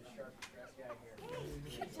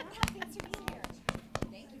job. Thanks for being here.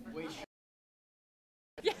 Thank you.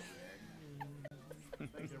 Yeah.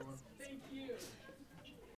 Thank you.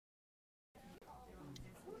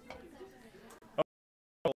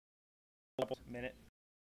 Minute.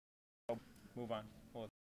 Move on. We'll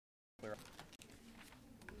clear up.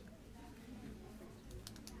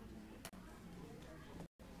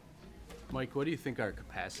 Mike, what do you think our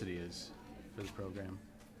capacity is for the program?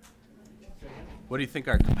 What do you think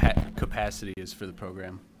our capacity is for the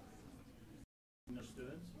program? No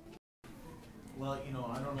students? Well, I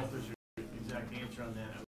don't know if there's an exact answer on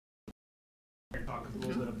that. Talk a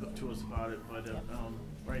little bit to us about it, but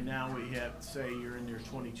right now we have, say you're in your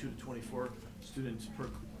 22 to 24 students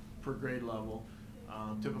per grade level.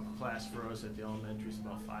 Typical class for us at the elementary is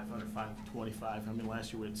about 500, 525. I mean,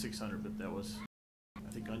 last year we had 600, but that was,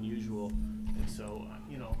 I think, unusual. And so, I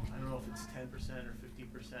don't know if it's 10% or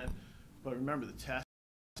 50%, but remember the test,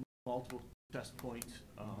 multiple test points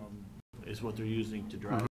is what they're using to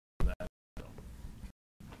drive that. So.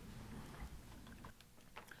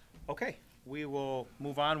 Okay, we will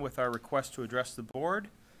move on with our request to address the board.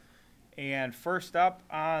 And first up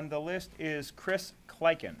on the list is Chris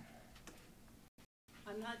Kleiken.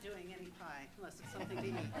 I'm not doing any pie unless it's something to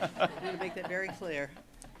eat. I want to make that very clear.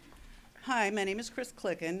 Hi, my name is Chris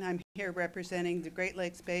Kleiken. I'm here representing the Great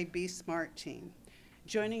Lakes Bay Be Smart team.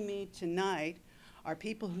 Joining me tonight are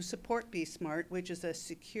people who support Be Smart, which is a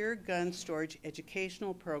secure gun storage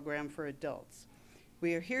educational program for adults.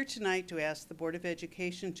 We are here tonight to ask the Board of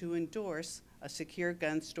Education to endorse a secure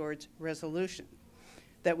gun storage resolution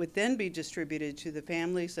that would then be distributed to the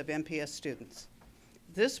families of MPS students.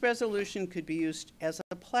 This resolution could be used as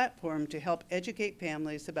a platform to help educate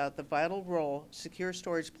families about the vital role secure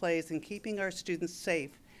storage plays in keeping our students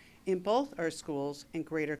safe in both our schools and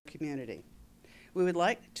greater community. We would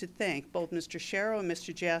like to thank both Mr. Sharrow and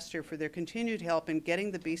Mr. Jaster for their continued help in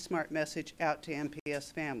getting the Be Smart message out to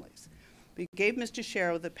MPS families. We gave Mr.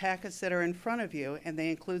 Sharrow the packets that are in front of you, and they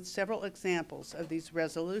include several examples of these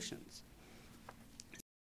resolutions.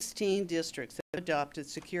 16 districts have adopted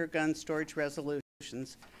secure gun storage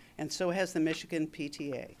resolutions, and so has the Michigan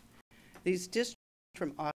PTA. These districts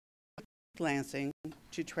from Lansing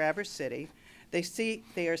to Traverse City,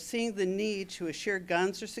 they are seeing the need to assure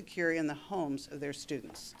guns are secure in the homes of their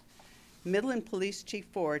students. Midland Police Chief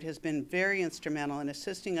Ford has been very instrumental in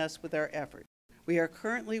assisting us with our efforts. We are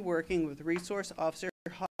currently working with Resource Officer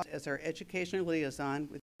Haas as our educational liaison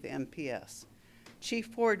with the MPS. Chief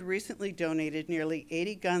Ford recently donated nearly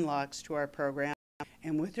 80 gun locks to our program,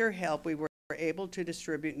 and with her help, we were able to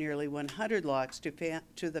distribute nearly 100 locks to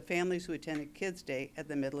the families who attended Kids Day at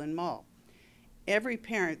the Midland Mall. Every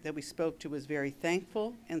parent that we spoke to was very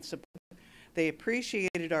thankful and supportive. They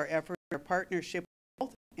appreciated our efforts our partnership with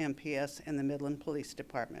both MPS and the Midland Police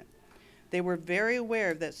Department. They were very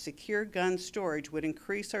aware that secure gun storage would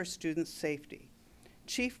increase our students' safety.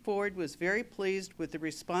 Chief Ford was very pleased with the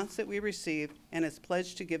response that we received and has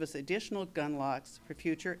pledged to give us additional gun locks for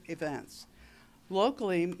future events.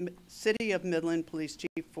 Locally, City of Midland Police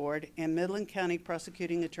Chief Ford and Midland County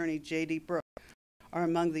Prosecuting Attorney J.D. Brooks are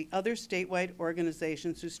among the other statewide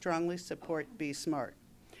organizations who strongly support Be Smart.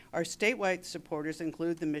 Our statewide supporters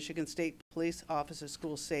include the Michigan State Police Office of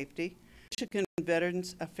School Safety, Michigan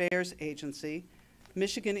Veterans Affairs Agency,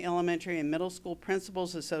 Michigan Elementary and Middle School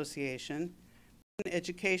Principals Association, Michigan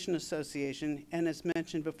Education Association, and as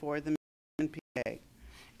mentioned before, the MPA.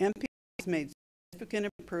 MPA has made significant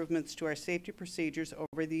improvements to our safety procedures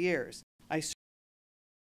over the years. I served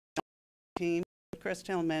on the team at Crest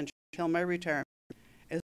Elementary until my retirement.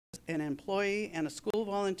 As an employee and a school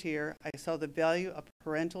volunteer, I saw the value of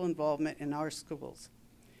parental involvement in our schools.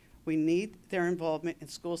 We need their involvement in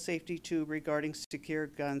school safety too regarding secure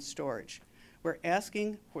gun storage. We're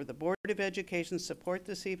asking for the Board of Education support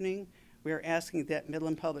this evening. We are asking that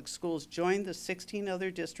Midland Public Schools join the 16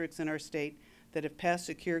 other districts in our state that have passed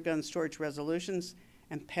secure gun storage resolutions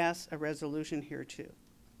and pass a resolution here too.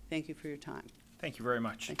 Thank you for your time. Thank you very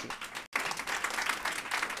much. Thank you.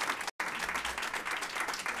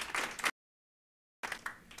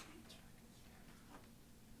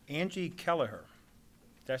 Angie Kelleher.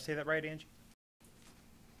 Did I say that right, Angie?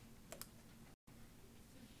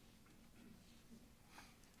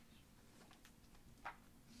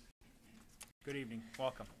 Good evening.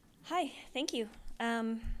 Welcome. Hi, thank you.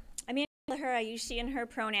 I'm Angie Kelleher. I use she and her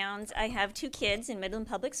pronouns. I have 2 kids in Midland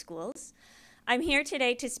Public Schools. I'm here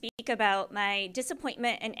today to speak about my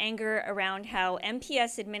disappointment and anger around how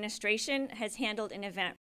MPS administration has handled an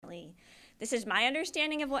event recently. This is my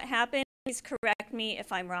understanding of what happened. Please correct me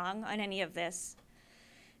if I'm wrong on any of this.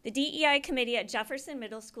 The DEI committee at Jefferson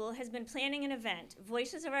Middle School has been planning an event,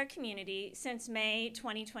 Voices of Our Community, since May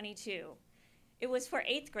 2022. It was for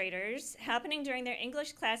 8th graders, happening during their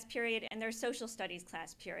English class period and their social studies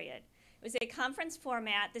class period. It was a conference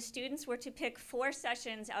format. The students were to pick 4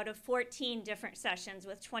 sessions out of 14 different sessions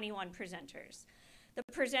with 21 presenters. The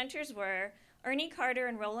presenters were Ernie Carter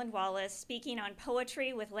and Roland Wallace speaking on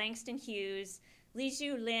poetry with Langston Hughes,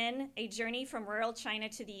 Liju Lin, A Journey from Rural China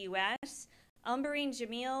to the U.S., Umbereen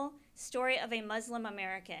Jamil, Story of a Muslim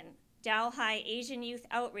American, Dao Hai Asian Youth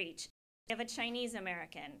Outreach, of a Chinese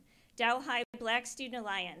American, Dao Hai Black Student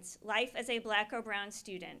Alliance, Life as a Black or Brown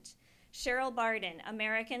Student, Cheryl Barden,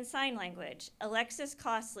 American Sign Language, Alexis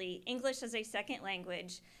Costley, English as a Second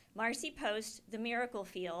Language, Marcy Post, The Miracle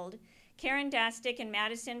Field, Karen Dastick and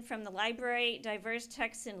Madison from the Library, Diverse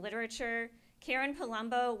Texts and Literature, Karen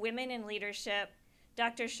Palumbo, Women in Leadership,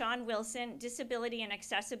 Dr. Sean Wilson, Disability and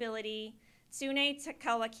Accessibility, Tsune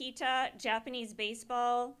Kawakita, Japanese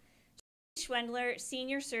Baseball, Schwendler,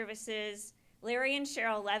 Senior Services, Larry and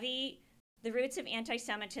Cheryl Levy, The Roots of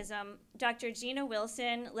Anti-Semitism, Dr. Gina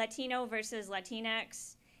Wilson, Latino versus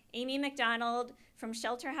Latinx, Amy McDonald from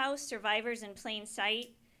Shelter House, Survivors in Plain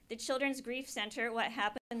Sight, the Children's Grief Center, What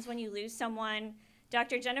Happens When You Lose Someone,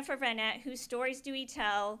 Dr. Jennifer Vanette, Whose Stories Do We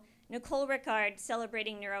Tell, Nicole Rickard,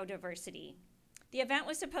 Celebrating Neurodiversity. The event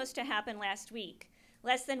was supposed to happen last week.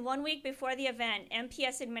 Less than 1 week before the event,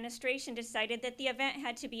 MPS administration decided that the event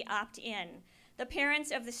had to be opt-in. The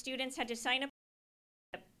parents of the students had to sign up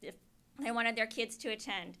if they wanted their kids to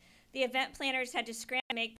attend. The event planners had to scramble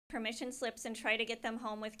to make permission slips and try to get them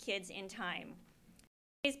home with kids in time.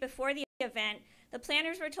 Days before the event, the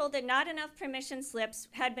planners were told that not enough permission slips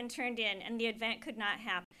had been turned in and the event could not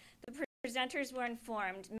happen. The presenters were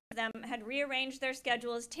informed. Many of them had rearranged their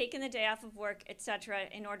schedules, taken the day off of work, etc.,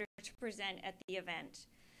 in order to present at the event.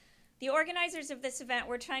 The organizers of this event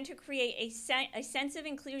were trying to create a sense of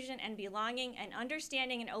inclusion and belonging and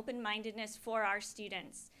understanding and open-mindedness for our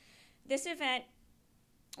students. This event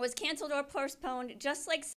was canceled or postponed, just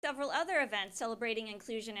like several other events celebrating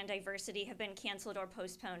inclusion and diversity have been canceled or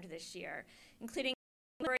postponed this year, including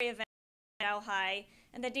the library event at Dow High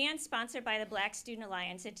and the dance sponsored by the Black Student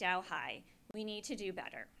Alliance at Dow High. We need to do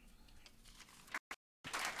better.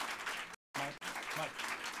 Mike.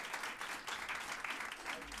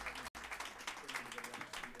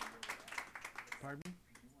 Pardon me?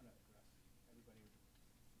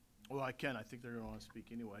 Well, I can. I think they're going to want to speak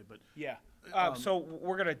anyway, but yeah. So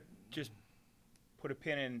we're going to just put a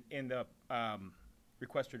pin in the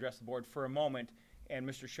request to address the board for a moment, and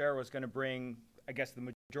Mr. Scherer was going to bring, I guess,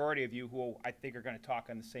 the majority of you who I think are going to talk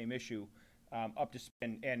on the same issue up to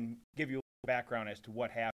speed and give you a background as to what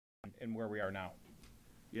happened and where we are now.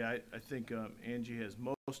 Yeah, I think Angie has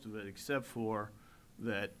most of it, except for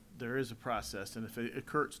that there is a process, and if it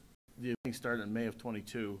occurs the thing started in May of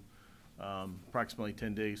 22. Approximately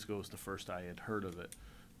 10 days ago was the first I had heard of it.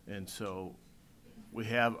 And so we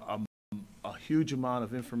have a huge amount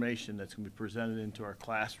of information that's going to be presented into our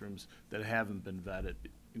classrooms that haven't been vetted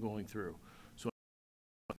going through. So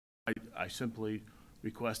I simply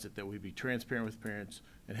requested that we be transparent with parents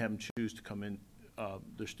and have them choose to come in,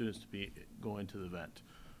 their students to go into the event.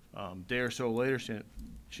 Day or so later,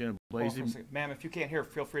 Shannon Blasey. Ma'am, if you can't hear,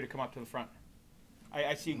 feel free to come up to the front.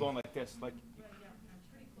 I see you going like this, like.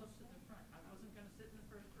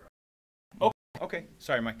 Oh, okay.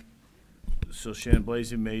 Sorry, Mike. So Shannon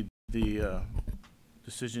Blasey made the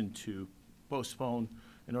decision to postpone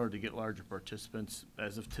in order to get larger participants.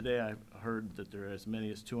 As of today, I've heard that there are as many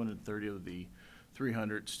as 230 of the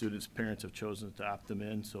 300 students' parents have chosen to opt them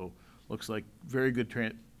in. So looks like very good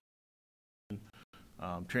transparency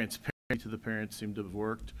to the parents seem to have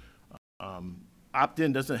worked.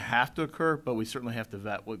 Opt-in doesn't have to occur, but we certainly have to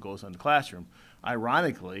vet what goes on in the classroom.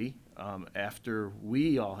 Ironically, after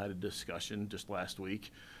we all had a discussion just last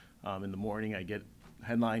week, in the morning I get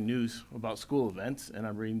headline news about school events, and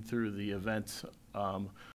I'm reading through the events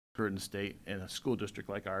occurred in the state, and a school district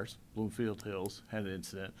like ours, Bloomfield Hills, had an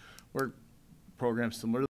incident where programs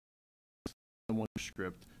similar to one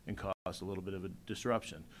script and caused a little bit of a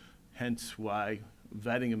disruption. Hence why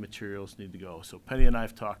vetting of materials need to go. So Penny and I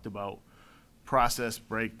have talked about process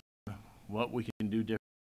breakdown, what we can do different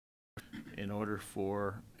in order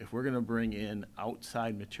for, if we're going to bring in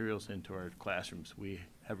outside materials into our classrooms, we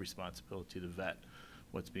have responsibility to vet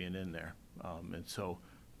what's being in there. And so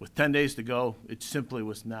with 10 days to go, it simply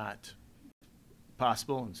was not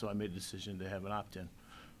possible, and so I made a decision to have an opt-in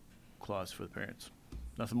clause for the parents.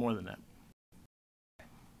 Nothing more than that.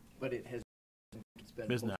 But it has been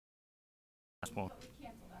Business.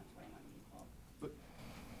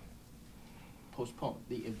 Postponed.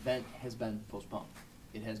 The event has been postponed.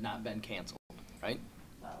 It has not been canceled, right?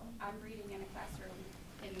 Well, I'm reading in a classroom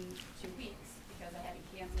in 2 weeks because I had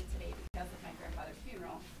to cancel today because of my grandfather's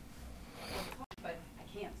funeral. But I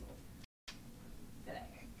canceled today.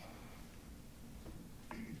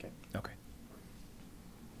 Okay. Okay.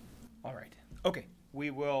 All right. Okay. We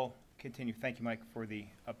will continue. Thank you, Mike, for the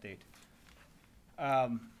update.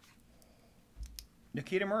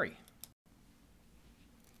 Nikita Murray.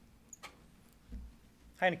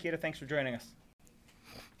 Hi, Nikita. Thanks for joining us.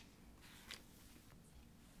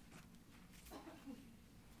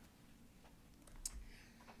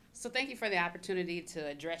 So thank you for the opportunity to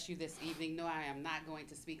address you this evening. No, I am not going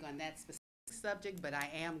to speak on that specific subject, but I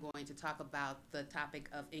am going to talk about the topic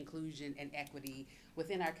of inclusion and equity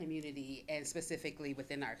within our community and specifically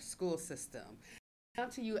within our school system. I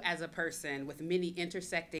come to you as a person with many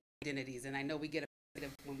intersecting identities, and I know we get a bit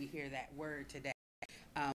of when we hear that word today,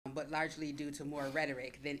 but largely due to more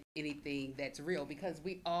rhetoric than anything that's real, because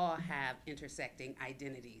we all have intersecting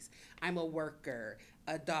identities. I'm a worker,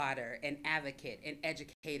 a daughter, an advocate, an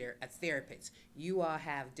educator, a therapist. You all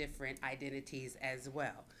have different identities as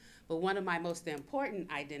well. But one of my most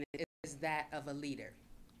important identities is that of a leader.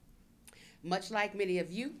 Much like many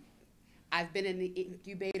of you, I've been in the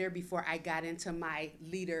incubator before I got into my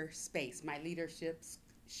leader space, my leadership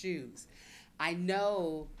shoes. I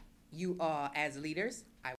know you all as leaders.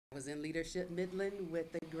 I was in Leadership Midland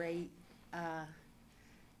with the great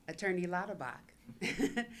Attorney Lauterbach.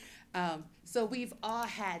 So we've all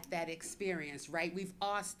had that experience, right? We've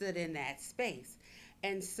all stood in that space.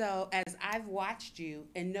 And so as I've watched you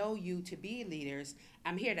and know you to be leaders,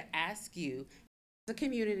 I'm here to ask you, as a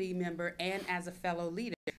community member and as a fellow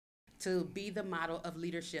leader, to be the model of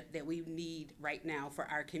leadership that we need right now for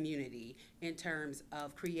our community in terms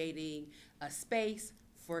of creating a space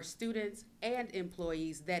for students and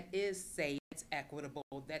employees that is safe, that's equitable,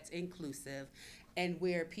 that's inclusive, and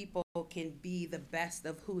where people can be the best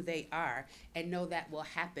of who they are and know that will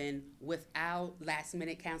happen without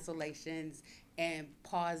last-minute cancellations and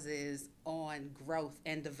pauses on growth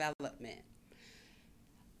and development.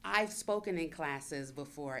 I've spoken in classes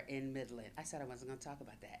before in Midland. I said I wasn't going to talk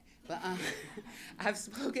about that, but I've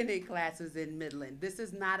spoken in classes in Midland. This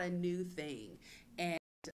is not a new thing, and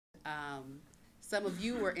some of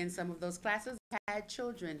you were in some of those classes, had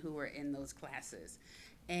children who were in those classes,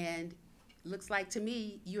 and looks like to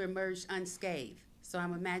me you emerged unscathed. So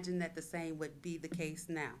I'm imagining that the same would be the case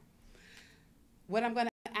now. What I'm going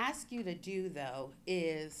to ask you to do, though,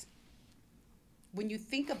 is when you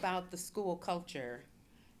think about the school culture,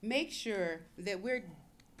 make sure that we're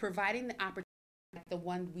providing the opportunity like the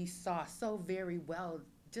one we saw so very well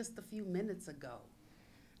just a few minutes ago.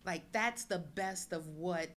 Like, that's the best of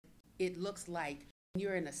what it looks like when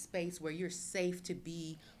you're in a space where you're safe to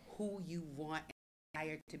be who you want and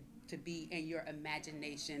desire to be, and your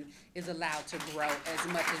imagination is allowed to grow as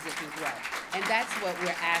much as it can grow. And that's what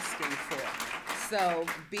we're asking for. So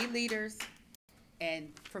be leaders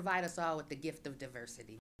and provide us all with the gift of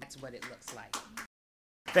diversity. That's what it looks like.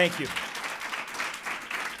 Thank you.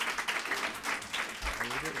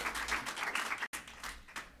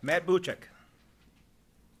 Matt Buchek.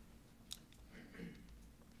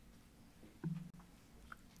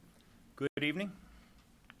 Good evening.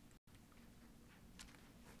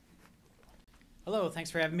 Hello, thanks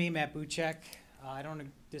for having me, Matt Buchek. I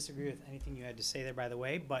don't disagree with anything you had to say there, by the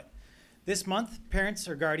way, but this month, parents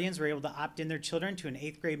or guardians were able to opt in their children to an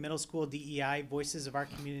 8th grade middle school DEI Voices of Our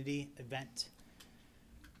Community event.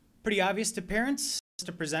 Pretty obvious to parents,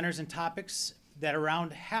 to presenters and topics, that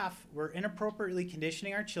around half were inappropriately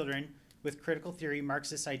conditioning our children with critical theory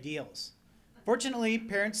Marxist ideals. Fortunately,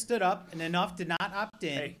 parents stood up and enough did not opt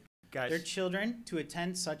in their children to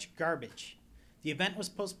attend such garbage. The event was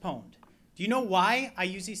postponed. Do you know why I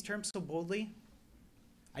use these terms so boldly?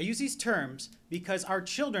 I use these terms because our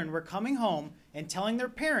children were coming home and telling their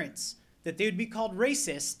parents that they would be called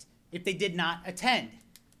racist if they did not attend.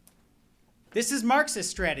 This is Marxist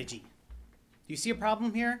strategy. Do you see a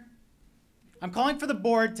problem here? I'm calling for the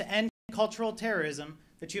board to end cultural terrorism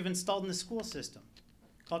that you've installed in the school system.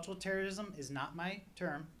 Cultural terrorism is not my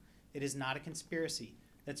term. It is not a conspiracy.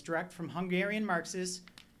 That's direct from Hungarian Marxist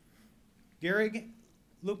Georg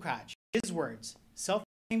Lukács. His words,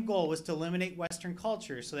 self-proclaimed goal was to eliminate Western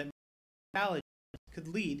culture so that knowledge could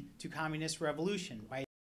lead to communist revolution. By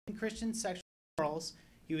attacking Christian sexual morals,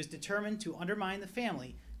 he was determined to undermine the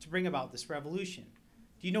family to bring about this revolution.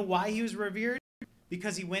 Do you know why he was revered?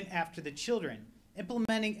 Because he went after the children,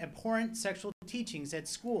 implementing abhorrent sexual teachings at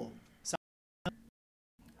school,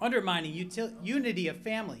 undermining unity of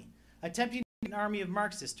family, attempting an army of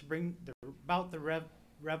Marxists to bring about the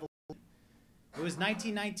revolution. It was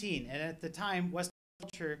 1919, and at the time, Western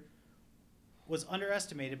culture was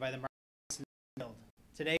underestimated by the Marxists in the field.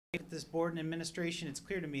 Today, with this board and administration, it's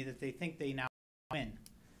clear to me that they think they now win.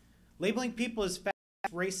 Labeling people as fat,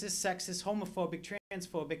 racist, sexist, homophobic,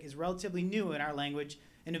 transphobic is relatively new in our language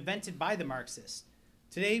and invented by the Marxists.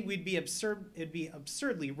 Today, it'd be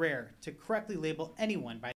absurdly rare to correctly label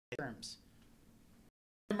anyone by these terms.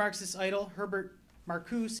 The Marxist idol, Herbert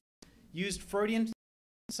Marcuse, used Freudian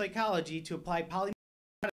psychology to apply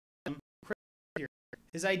polymorphism.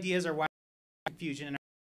 His ideas are widely confusion and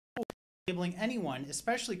are labeling anyone,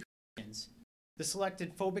 especially Christians, the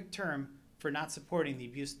selected phobic term for not supporting the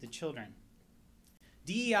abuse of the children.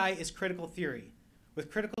 DEI is critical theory. With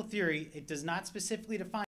critical theory, it does not specifically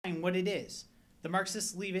define what it is. The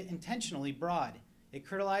Marxists leave it intentionally broad. It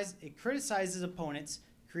criticizes opponents,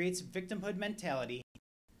 creates victimhood mentality,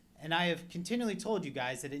 and I have continually told you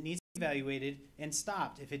guys that it needs to be evaluated and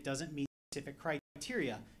stopped if it doesn't meet specific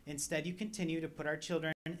criteria. Instead, you continue to put our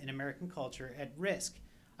children and American culture at risk.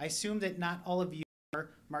 I assume that not all of you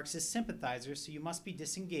are Marxist sympathizers, so you must be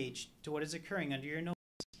disengaged to what is occurring under your nose,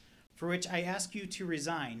 for which I ask you to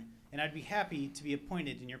resign, and I'd be happy to be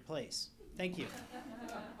appointed in your place. Thank you.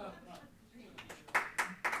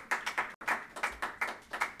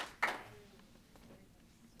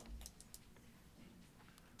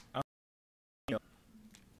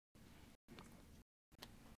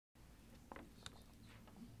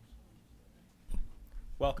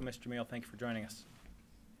 Welcome, Mr. Meal. Thank you for joining us.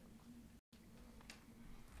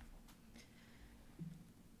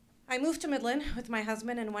 I moved to Midland with my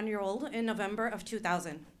husband and 1-year-old in November of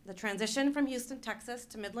 2000. The transition from Houston, Texas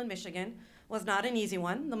to Midland, Michigan was not an easy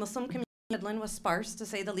one. The Muslim community in Midland was sparse, to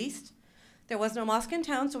say the least. There was no mosque in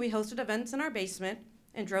town, so we hosted events in our basement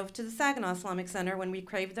and drove to the Saginaw Islamic Center when we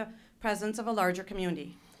craved the presence of a larger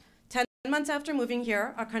community. 10 months after moving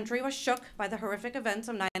here, our country was shook by the horrific events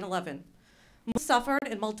of 9/11. Muslims suffered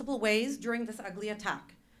in multiple ways during this ugly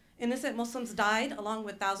attack. Innocent Muslims died along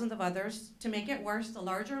with thousands of others. To make it worse, the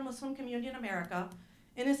larger Muslim community in America,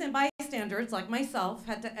 innocent bystanders like myself,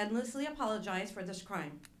 had to endlessly apologize for this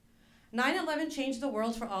crime. 9/11 changed the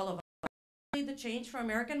world for all of us. The change for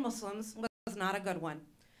American Muslims was not a good one.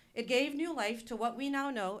 It gave new life to what we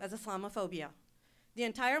now know as Islamophobia. The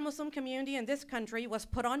entire Muslim community in this country was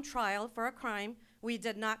put on trial for a crime we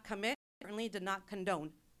did not commit, certainly did not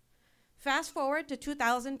condone. Fast forward to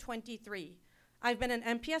 2023. I've been an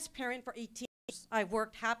MPS parent for 18 years. I've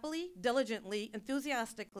worked happily, diligently,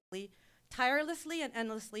 enthusiastically, tirelessly, and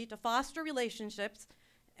endlessly to foster relationships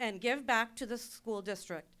and give back to the school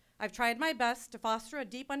district. I've tried my best to foster a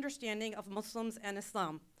deep understanding of Muslims and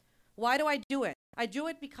Islam. Why do I do it? I do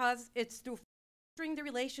it because it's through fostering the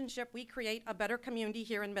relationship we create a better community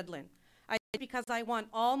here in Midland. I do it because I want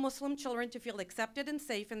all Muslim children to feel accepted and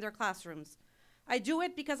safe in their classrooms. I do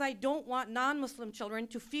it because I don't want non-Muslim children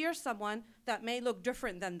to fear someone that may look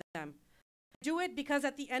different than them. I do it because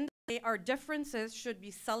at the end of the day, our differences should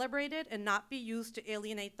be celebrated and not be used to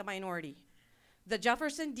alienate the minority. The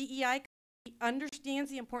Jefferson DEI committee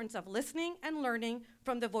understands the importance of listening and learning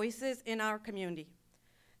from the voices in our community.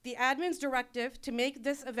 The admin's directive to make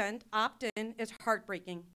this event opt-in is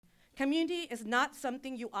heartbreaking. Community is not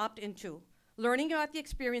something you opt into. Learning about the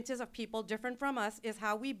experiences of people different from us is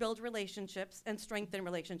how we build relationships and strengthen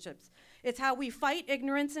relationships. It's how we fight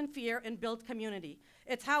ignorance and fear and build community.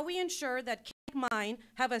 It's how we ensure that kids like mine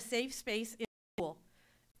have a safe space in school.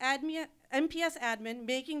 MPS admin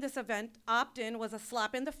making this event opt-in was a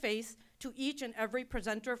slap in the face to each and every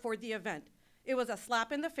presenter for the event. It was a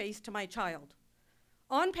slap in the face to my child.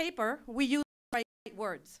 On paper, we use the right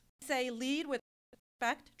words. We say lead with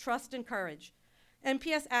respect, trust, and courage.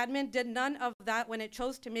 MPS admin did none of that when it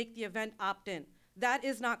chose to make the event opt-in. That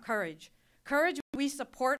is not courage. Courage, we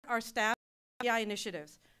support our staff DEI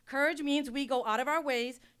initiatives. Courage means we go out of our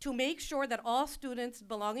ways to make sure that all students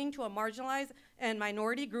belonging to a marginalized and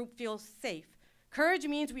minority group feel safe. Courage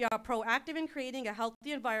means we are proactive in creating a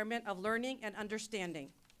healthy environment of learning and understanding.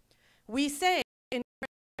 We say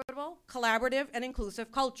equitable, collaborative, and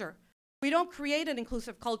inclusive culture. We don't create an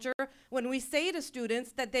inclusive culture when we say to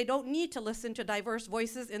students that they don't need to listen to diverse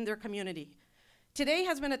voices in their community. Today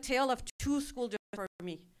has been a tale of two school districts for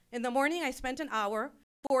me. In the morning, I spent an hour,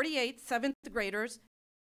 48 seventh graders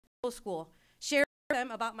in school, sharing with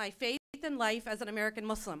them about my faith and life as an American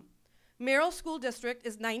Muslim. Merrill School District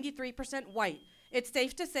is 93% white. It's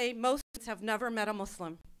safe to say most students have never met a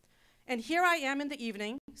Muslim. And here I am in the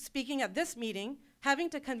evening, speaking at this meeting, having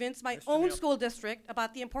to convince my own school district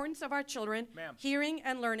about the importance of our children hearing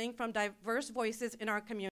and learning from diverse voices in our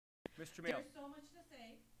community. Mr. Mail. There's so much to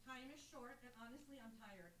say. Time is short, and honestly, I'm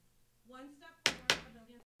tired. One step forward, a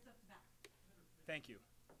million steps back. Thank you.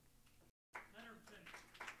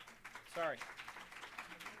 Sorry.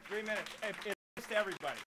 3 minutes. It's to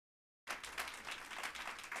everybody.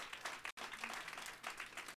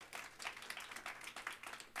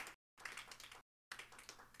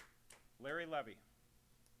 Larry Levy.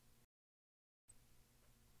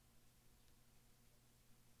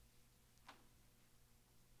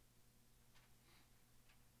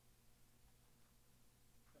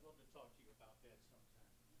 I'd love to talk to you about that sometime.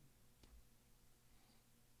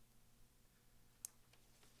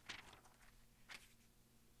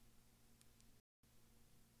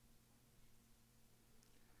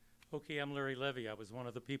 Okay, I'm Larry Levy. I was one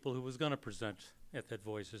of the people who was going to present at that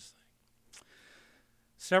Voices thing.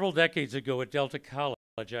 Several decades ago at Delta College,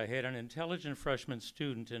 I had an intelligent freshman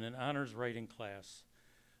student in an honors writing class,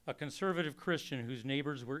 a conservative Christian whose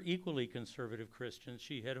neighbors were equally conservative Christians.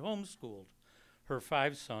 She had homeschooled her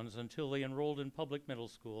 5 sons until they enrolled in public middle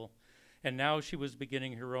school, and now she was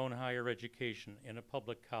beginning her own higher education in a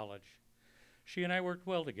public college. She and I worked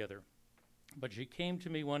well together, but she came to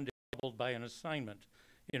me one day troubled by an assignment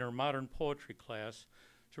in her modern poetry class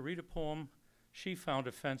to read a poem she found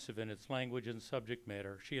offensive in its language and subject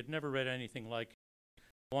matter. She had never read anything like it.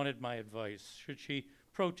 Wanted my advice. Should she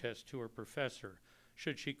protest to her professor?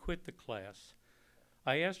 Should she quit the class?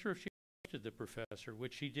 I asked her if she trusted the professor,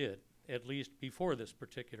 which she did, at least before this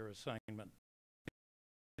particular assignment.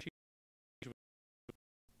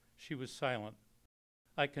 She was silent.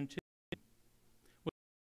 I continued. Was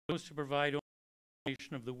it supposed to provide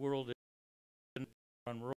information of the world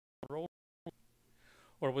on roll?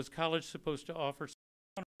 Or was college supposed to offer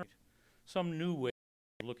some new way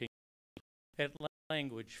of looking at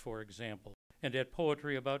language, for example, and at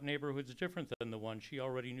poetry about neighborhoods different than the one she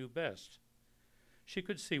already knew best? She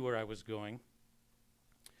could see where I was going.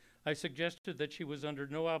 I suggested that she was under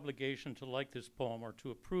no obligation to like this poem or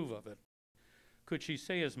to approve of it. Could she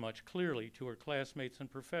say as much clearly to her classmates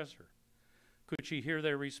and professor? Could she hear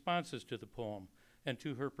their responses to the poem and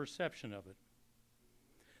to her perception of it?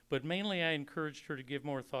 But mainly I encouraged her to give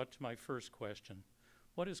more thought to my first question.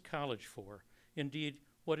 What is college for? Indeed,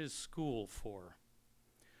 what is school for?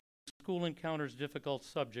 School encounters difficult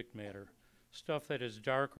subject matter, stuff that is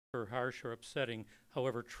dark or harsh or upsetting,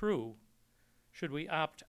 however true. Should we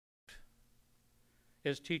opt out?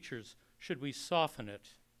 As teachers, should we soften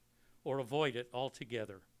it or avoid it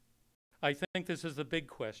altogether? I think this is the big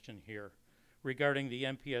question here regarding the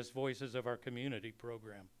MPS Voices of Our Community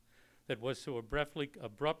program that was so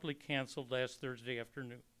abruptly canceled last Thursday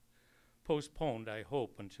afternoon. Postponed, I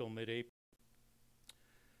hope, until mid-April.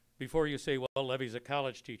 Before you say, well, Levy's a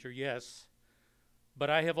college teacher, yes, but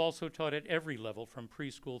I have also taught at every level from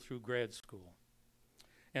preschool through grad school.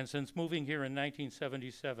 And since moving here in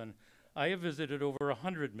 1977, I have visited over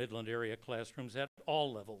 100 Midland area classrooms at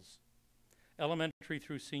all levels. elementary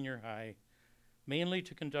through senior high, mainly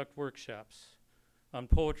to conduct workshops on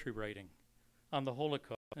poetry writing, on the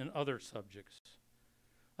Holocaust, and other subjects.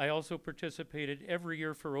 I also participated every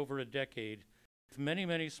year for over a decade with many,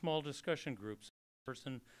 many small discussion groups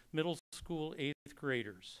in middle school 8th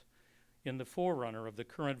graders in the forerunner of the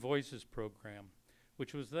Current Voices program,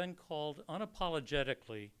 which was then called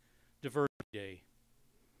unapologetically Diversity Day.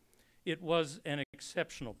 It was an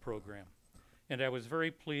exceptional program, and I was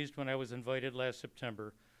very pleased when I was invited last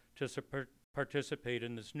September to participate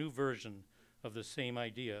in this new version of the same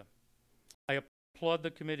idea. I applaud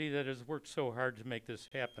the committee that has worked so hard to make this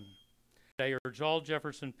happen. I urge all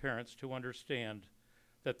Jefferson parents to understand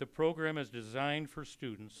that the program is designed for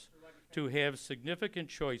students to have significant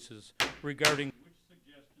choices regarding which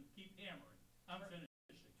suggestion. Keep hammering. I'm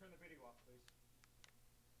finishing. Turn the video off, please.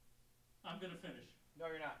 I'm going to finish. No,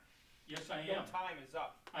 you're not. Yes, I Your am. time is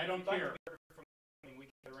up. I don't If you'd like care. to be heard from the meeting, we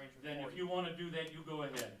can arrange it Then for if you want to do that, you go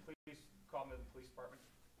ahead. Please call me to the police department.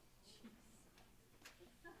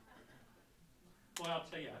 Well, I'll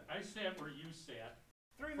tell you, I sat where you sat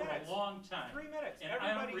 3 for minutes. a long time. 3 minutes. And I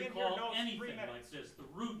don't Everybody in here recall knows 3 anything minutes. like this, the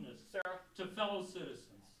rudeness Sarah, to fellow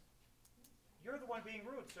citizens. you're the one being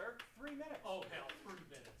rude, sir. 3 minutes. Oh, hell, 3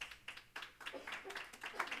 minutes.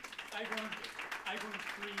 I've earned it. I've earned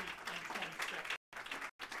 3 and 20 seconds.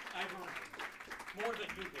 I've earned it. More than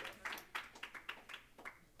you did.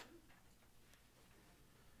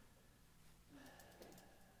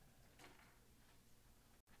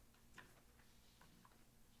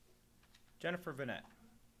 Jennifer Vanette.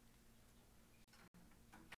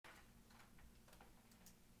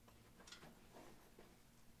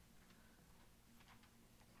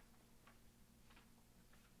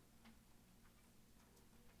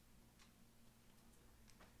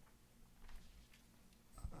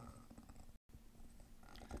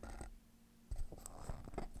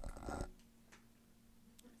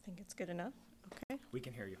 I think it's good enough. Okay. We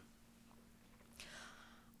can hear you.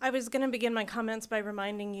 I was going to begin my comments by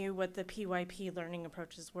reminding you what the PYP learning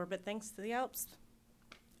approaches were, but thanks to the ALPS,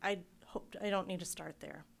 I don't need to start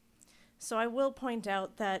there. So I will point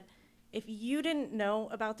out that if you didn't know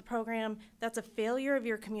about the program, that's a failure of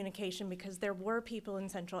your communication because there were people in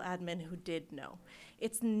central admin who did know.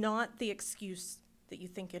 It's not the excuse that you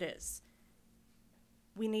think it is.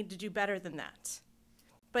 We need to do better than that.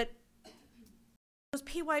 But those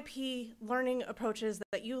PYP learning approaches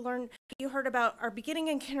that you heard about are beginning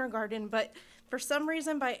in kindergarten, but for some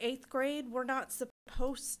reason by 8th grade, we're not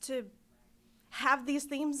supposed to have these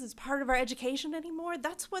themes as part of our education anymore.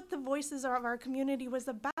 That's what the Voices of Our Community was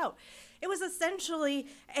about. It was essentially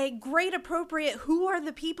a grade appropriate, who are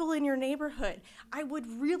the people in your neighborhood? I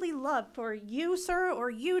would really love for you, sir, or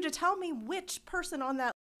you to tell me which person on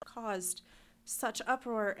that caused such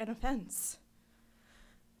uproar and offense.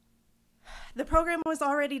 The program was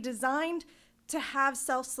already designed to have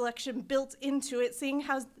self-selection built into it, seeing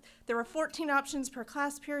how there were 14 options per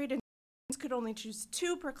class period and students could only choose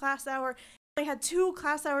 2 per class hour. They had 2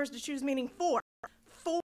 class hours to choose, meaning 4.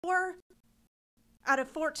 4 out of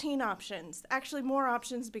 14 options. Actually, more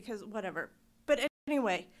options because whatever. But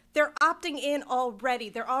anyway, they're opting in already.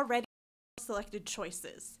 They're already selected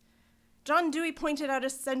choices. John Dewey pointed out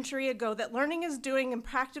a century ago that learning is doing and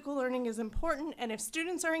practical learning is important, and if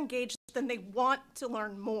students are engaged, then they want to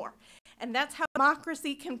learn more. And that's how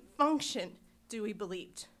democracy can function, Dewey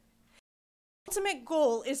believed. The ultimate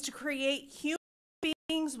goal is to create human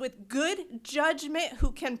beings with good judgment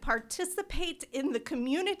who can participate in the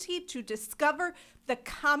community to discover the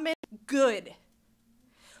common good.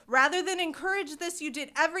 Rather than encourage this, you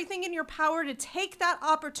did everything in your power to take that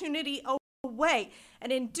opportunity away.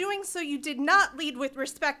 And in doing so, you did not lead with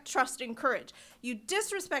respect, trust, and courage. You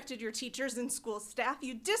disrespected your teachers and school staff.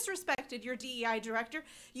 You disrespected your DEI director.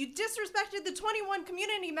 You disrespected the 21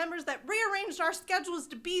 community members that rearranged our schedules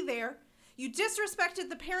to be there. You disrespected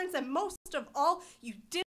the parents, and most of all, you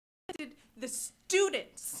disrespected the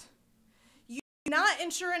students. You did not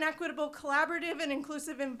ensure an equitable, collaborative, and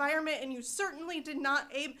inclusive environment, and you certainly did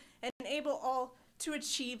not enable all to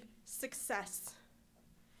achieve success.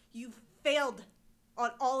 You failed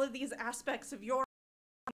on all of these aspects of your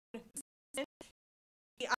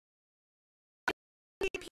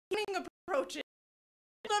approaches.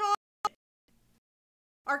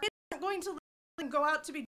 Our kids aren't going to go out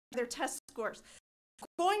to be their test scores.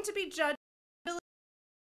 They're going to be judged in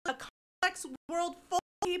a complex world full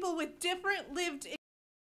of people with different lived experiences.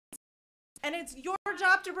 And it's your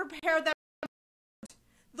job to prepare them.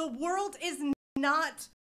 The world is not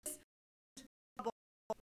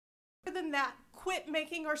more than that. Quit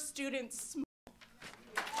making our students small.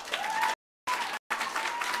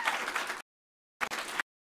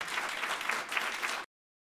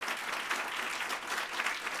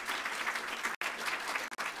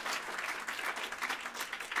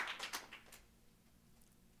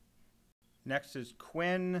 Next is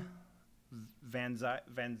Quinn Van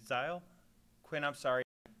Zyl. Quinn, I'm sorry,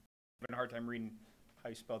 I'm having a hard time reading how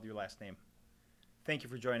you spelled your last name. Thank you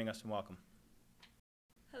for joining us and welcome.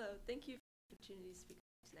 Hello, thank you for the opportunity to speak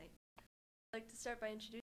tonight. I'd like to start by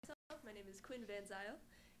introducing myself. My name is Quinn Van Zyl,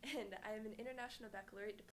 and I am an International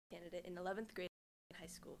Baccalaureate Diploma candidate in 11th grade in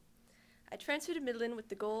high school. I transferred to Midland with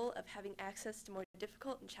the goal of having access to more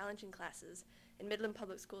difficult and challenging classes, and Midland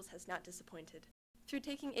Public Schools has not disappointed. Through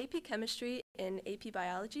taking AP Chemistry and AP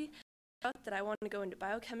Biology, I thought that I wanted to go into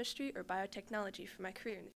biochemistry or biotechnology for my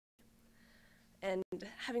career in the future. And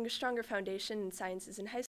having a stronger foundation in sciences in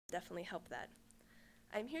high school definitely helped that.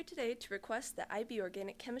 I'm here today to request that IB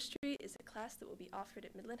Organic Chemistry is a class that will be offered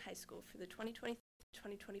at Midland High School for the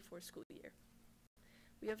 2023-2024 school year.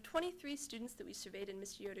 We have 23 students that we surveyed in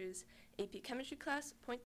Mr. Yoder's AP Chemistry class,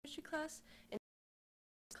 Point Chemistry class, and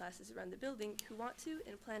classes around the building who want to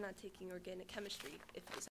and plan on taking organic chemistry if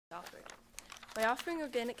it is offered. By offering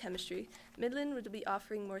organic chemistry, Midland would be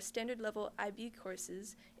offering more standard level IB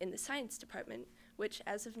courses in the science department, which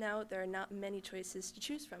as of now there are not many choices to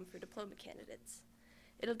choose from for diploma candidates.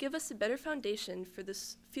 It'll give us a better foundation for the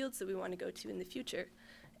fields that we want to go to in the future.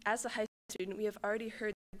 As a high school student, we have already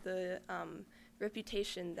heard the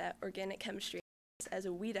reputation that organic chemistry as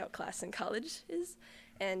a weed out class in college is,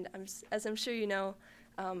 and as I'm sure you know,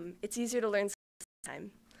 it's easier to learn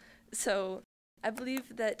time. So I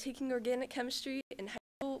believe that taking organic chemistry in high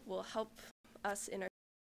school will help us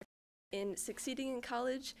in succeeding in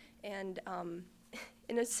college, and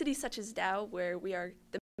in a city such as Dow, where we are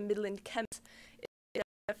the Midland chemists, it would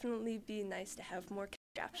definitely be nice to have more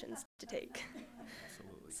options to take.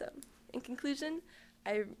 Absolutely. So, in conclusion,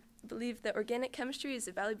 I believe that organic chemistry is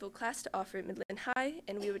a valuable class to offer at Midland High,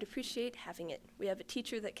 and we would appreciate having it. We have a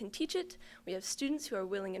teacher that can teach it, we have students who are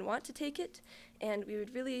willing and want to take it, and we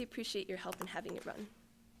would really appreciate your help in having it run.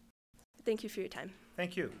 Thank you for your time.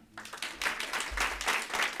 Thank you.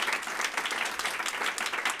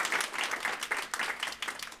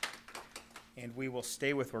 And we will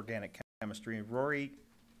stay with organic chemistry. Rory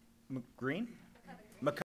Green?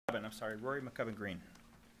 McCubbin, I'm sorry, Rory McCubbin Green.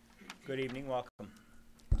 Good evening, welcome.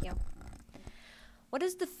 Thank you. What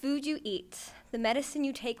does the food you eat, the medicine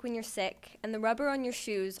you take when you're sick, and the rubber on your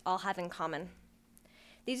shoes all have in common?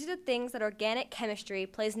 These are the things that organic chemistry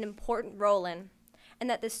plays an important role in, and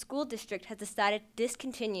that the school district has decided to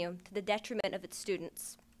discontinue to the detriment of its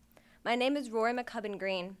students. My name is Rory McCubbin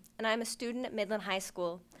Green, and I am a student at Midland High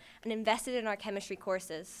School and invested in our chemistry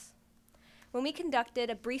courses. When we conducted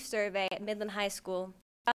a brief survey at Midland High School,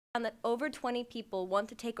 we found that over 20 people want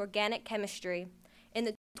to take organic chemistry in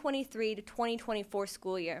the 2023 to 2024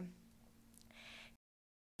 school year.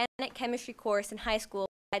 The organic chemistry course in high school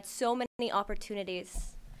had so many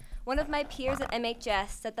opportunities. One of my peers at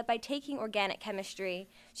MHS said that by taking organic chemistry,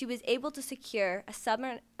 she was able to secure a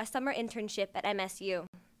summer internship at MSU.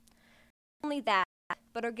 Not only that,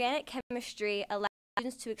 but organic chemistry allows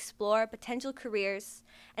students to explore potential careers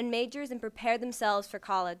and majors and prepare themselves for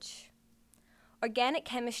college. Organic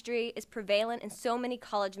chemistry is prevalent in so many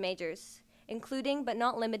college majors, including but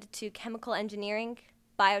not limited to chemical engineering,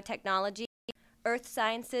 biotechnology, earth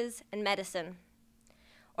sciences, and medicine.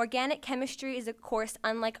 Organic chemistry is a course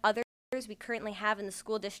unlike others we currently have in the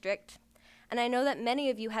school district, and I know that many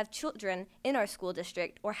of you have children in our school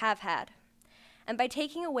district or have had. And by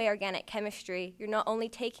taking away organic chemistry, you're not only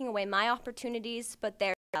taking away my opportunities, but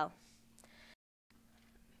theirs as well.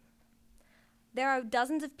 There are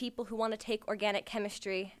dozens of people who want to take organic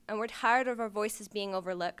chemistry, and we're tired of our voices being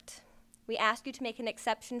overlooked. We ask you to make an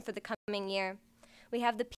exception for the coming year. We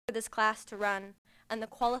have the people of this class to run, and the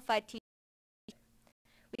qualified teachers.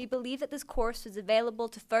 We believe that this course is available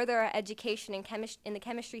to further our education in the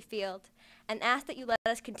chemistry field, and ask that you let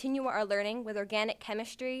us continue our learning with organic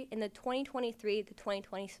chemistry in the 2023 to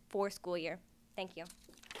 2024 school year. Thank you.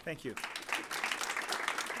 Thank you.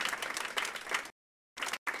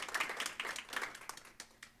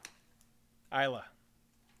 Isla.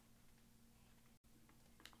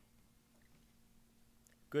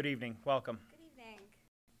 Good evening. Welcome. Good evening.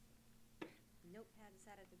 Notepad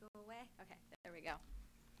decided to go away. Okay, there we go.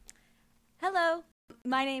 Hello,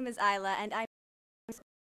 my name is Isla, and I'm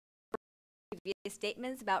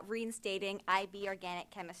statements about reinstating IB organic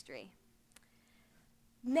chemistry.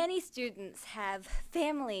 Many students have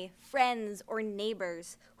family, friends, or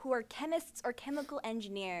neighbors who are chemists or chemical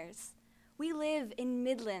engineers. We live in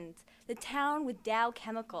Midland, the town with Dow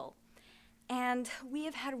Chemical, and we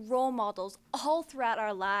have had role models all throughout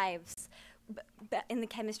our lives in the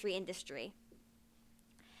chemistry industry.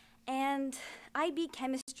 And IB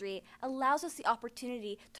chemistry allows us the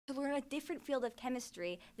opportunity to learn a different field of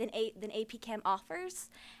chemistry than AP Chem offers,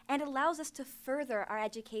 and allows us to further our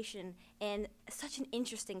education in such an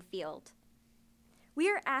interesting field. We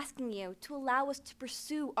are asking you to allow us to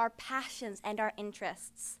pursue our passions and our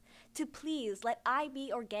interests, to please let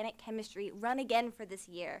IB Organic Chemistry run again for this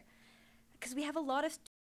year, because we have a lot of students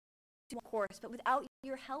in the course, but without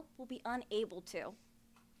your help, we'll be unable to.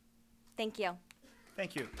 Thank you.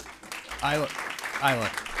 Thank you. Isla. Isla.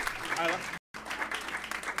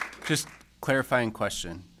 Just clarifying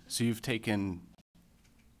question. So you've taken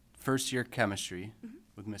first year chemistry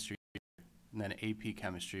with Mr. and then AP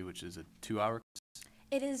chemistry, which is a 2-hour class?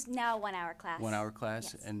 It is now 1 hour class. 1 hour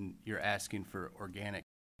class, Yes. and you're asking for organic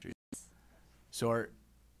chemistry. So are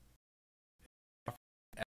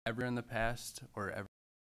ever in the past or ever?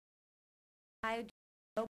 I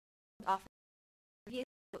offer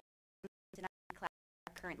class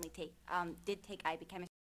currently did take IB chemistry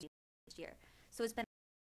this year, so it's been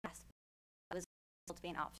a class that was able to be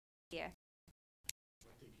an option this year.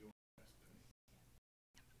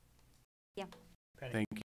 Yeah. Thank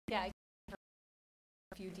you. Yeah, I have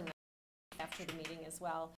a few details after the meeting as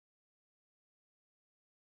well.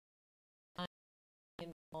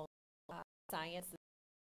 Science,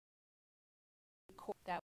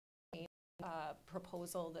 that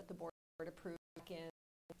proposal that the board approved in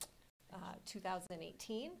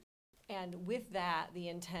 2018, and with that, the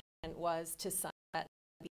intent was to sunset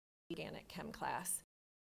the organic chem class.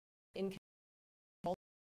 In multiple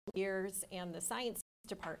years, and the science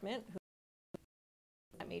department, who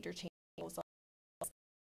that major change proposal,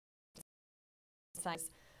 science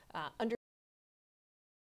under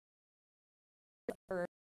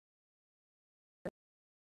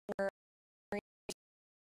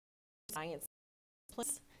science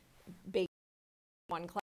based on one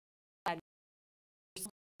class,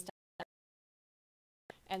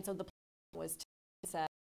 and so the plan was to set.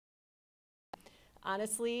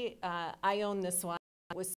 Honestly, I own this one.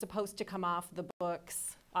 It was supposed to come off the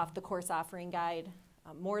books, off the course offering guide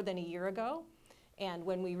more than a year ago, and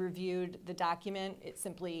when we reviewed the document, it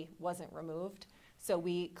simply wasn't removed. So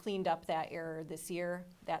we cleaned up that error this year.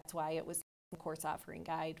 That's why it was the course offering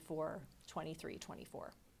guide for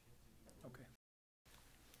 23-24. Okay.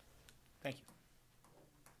 Thank you.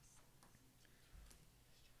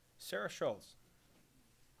 Sarah Schultz.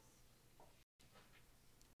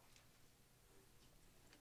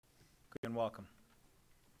 Good and welcome.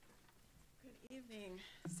 Good evening.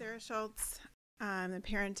 Sarah Schultz. I'm the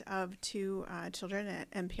parent of 2 children at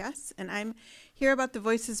MPS, and I'm here about the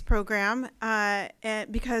Voices program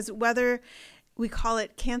and because whether we call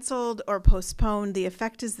it canceled or postponed, the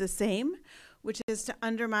effect is the same, which is to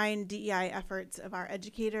undermine DEI efforts of our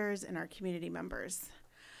educators and our community members.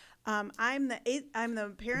 I'm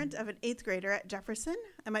the parent of an 8th grader at Jefferson.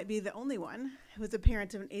 I might be the only one who's a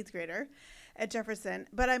parent of an 8th grader at Jefferson,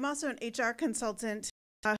 but I'm also an HR consultant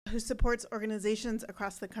who supports organizations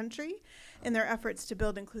across the country in their efforts to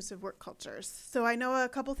build inclusive work cultures. So I know a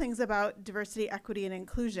couple things about diversity, equity, and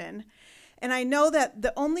inclusion, and I know that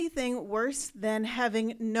the only thing worse than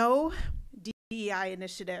having no DEI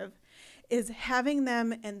initiative is having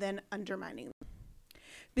them and then undermining them.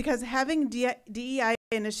 Because having DEI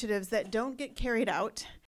initiatives that don't get carried out,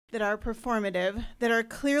 that are performative, that are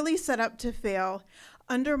clearly set up to fail,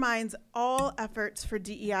 undermines all efforts for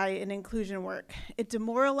DEI and inclusion work. It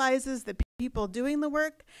demoralizes the people doing the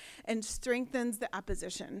work and strengthens the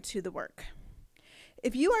opposition to the work.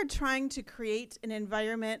 If you are trying to create an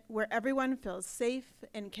environment where everyone feels safe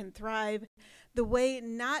and can thrive, the way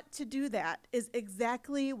not to do that is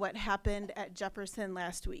exactly what happened at Jefferson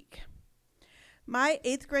last week. My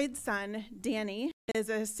 8th grade son, Danny, is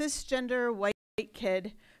a cisgender white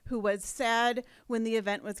kid who was sad when the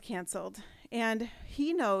event was canceled. And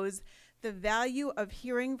he knows the value of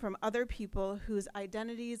hearing from other people whose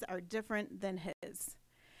identities are different than his.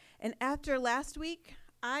 And after last week,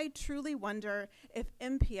 I truly wonder if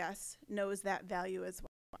MPS knows that value as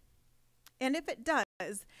well. And if it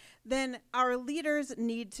does, then our leaders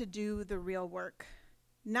need to do the real work,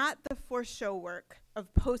 not the for show work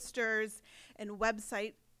of posters and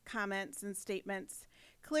website comments and statements.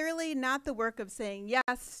 Clearly not the work of saying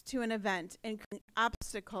yes to an event and creating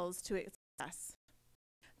obstacles to its success.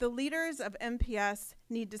 The leaders of MPS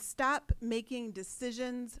need to stop making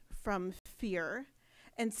decisions from fear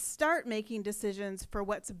and start making decisions for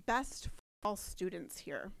what's best for all students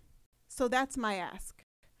here. So that's my ask.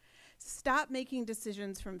 Stop making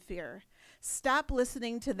decisions from fear. Stop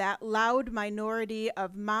listening to that loud minority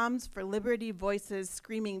of moms for liberty voices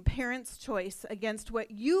screaming parents' choice against what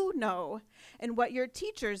you know and what your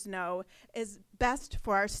teachers know is best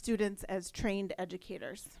for our students as trained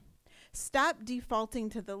educators. Stop defaulting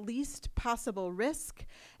to the least possible risk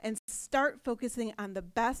and start focusing on the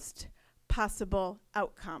best possible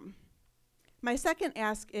outcome. My second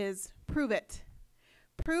ask is prove it.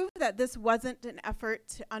 Prove that this wasn't an effort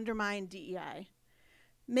to undermine DEI.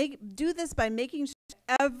 Do this by making sure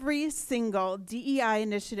every single DEI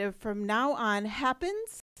initiative from now on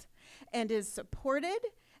happens and is supported,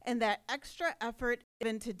 and that extra effort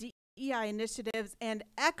given to DEI initiatives and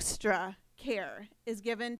extra care is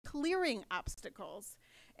given clearing obstacles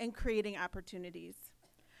and creating opportunities.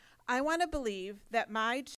 I want to believe that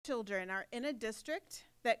my children are in a district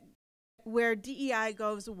where DEI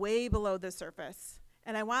goes way below the surface,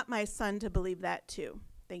 and I want my son to believe that too.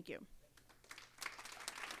 Thank you.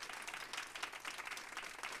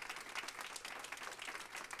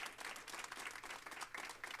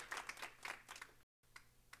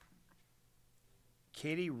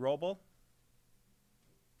 Katie Robel.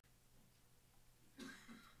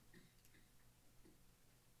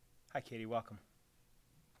 Hi, Katie. Welcome.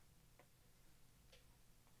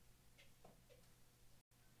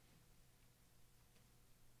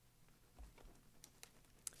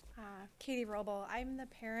 Katie Robel. I'm the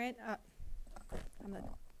parent. I'm the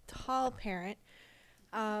tall parent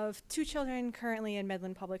of 2 children currently in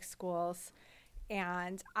Midland Public Schools,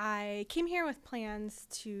 and I came here with plans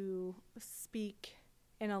to speak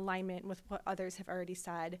in alignment with what others have already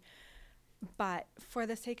said. But for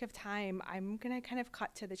the sake of time, I'm going to kind of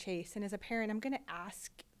cut to the chase. And as a parent, I'm going to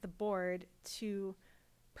ask the board to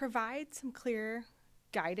provide some clear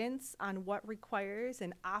guidance on what requires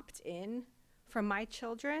an opt-in from my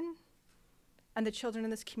children and the children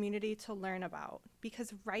in this community to learn about.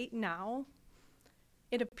 Because right now,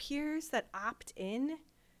 it appears that opt-in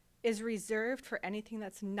is reserved for anything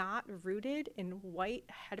that's not rooted in white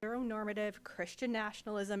heteronormative Christian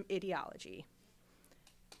nationalism ideology.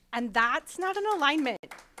 And that's not in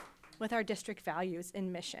alignment with our district values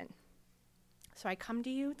and mission. So I come to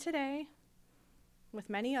you today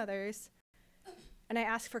with many others, and I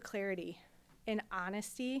ask for clarity and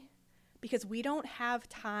honesty, because we don't have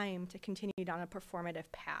time to continue down a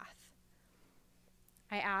performative path.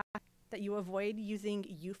 I ask that you avoid using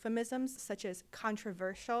euphemisms such as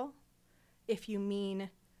controversial if you mean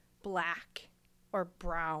black or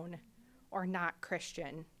brown or not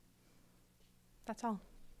Christian. That's all.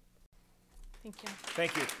 Thank you.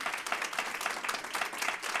 Thank you.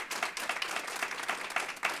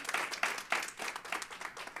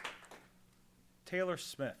 Taylor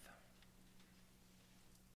Smith.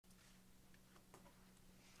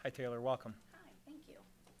 Hi, Taylor. Welcome. Hi, thank you.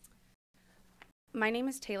 My name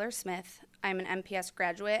is Taylor Smith. I'm an MPS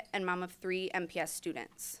graduate and mom of 3 MPS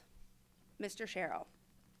students. Mr. Sherrill,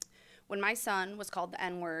 when my son was called the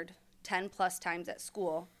N-word 10 plus times at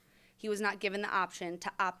school, he was not given the option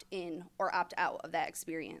to opt in or opt out of that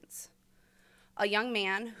experience. A young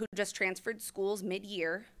man who just transferred schools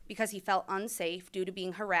mid-year because he felt unsafe due to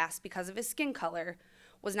being harassed because of his skin color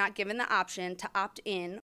was not given the option to opt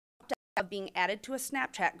in or opt out of being added to a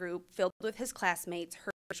Snapchat group filled with his classmates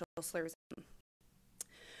heard racial slurs.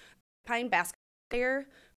 Pine basketball player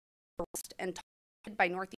harassed and taunted by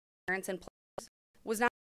Northeast parents and players was not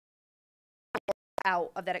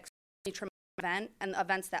out of that extremely traumatic event and the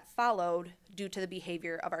events that followed due to the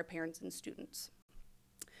behavior of our parents and students.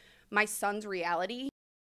 My son's reality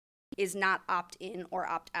is not opt in or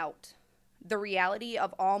opt out. The reality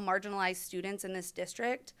of all marginalized students in this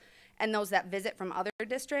district and those that visit from other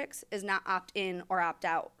districts is not opt in or opt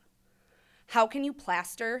out. How can you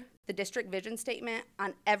plaster the district vision statement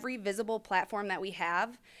on every visible platform that we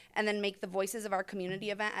have and then make the Voices of Our Community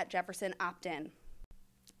event at Jefferson opt in?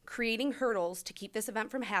 Creating hurdles to keep this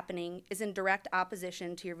event from happening is in direct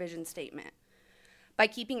opposition to your vision statement. By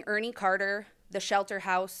keeping Ernie Carter, the Shelter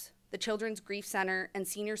House, the Children's Grief Center, and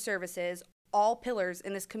Senior Services, all pillars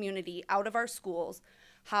in this community, out of our schools,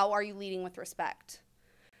 how are you leading with respect?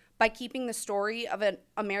 By keeping the story of an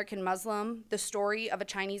American Muslim, the story of a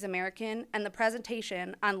Chinese American, and the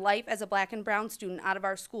presentation on life as a Black and brown student out of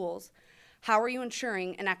our schools, how are you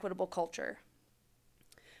ensuring an equitable culture?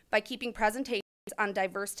 By keeping presentations on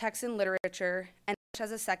diverse texts and literature and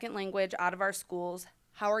English as a second language out of our schools,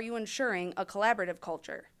 how are you ensuring a collaborative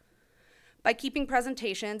culture? By keeping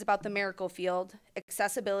presentations about the miracle field,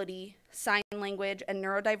 accessibility, sign language, and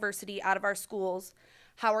neurodiversity out of our schools,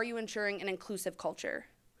 how are you ensuring an inclusive culture?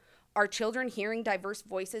 Our children hearing diverse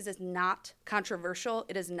voices is not controversial,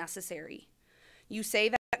 it is necessary. You say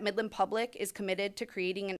that Midland Public is committed to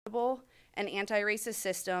creating an equitable An anti-racist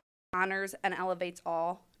system honors and elevates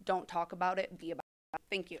all. Don't talk about it, be about it.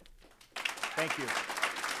 Thank you. Thank you.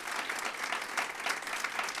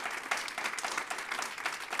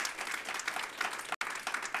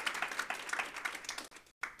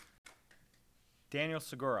 Daniel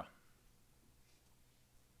Segura.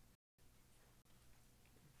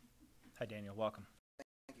 Hi, Daniel. Welcome.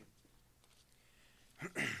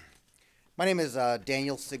 My name is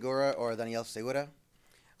Daniel Segura, or Daniel Segura.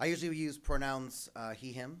 I usually use pronouns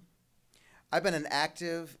he, him. I've been an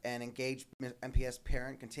active and engaged MPS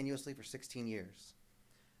parent continuously for 16 years.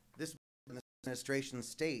 This administration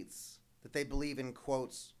states that they believe in,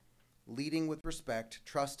 quotes, leading with respect,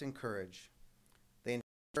 trust, and courage. They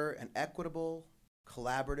ensure an equitable,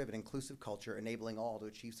 collaborative, and inclusive culture enabling all to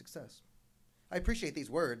achieve success. I appreciate these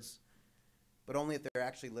words, but only if they're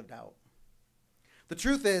actually lived out. The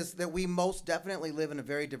truth is that we most definitely live in a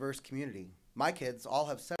very diverse community. My kids all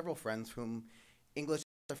have several friends whom English is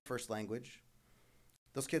their first language.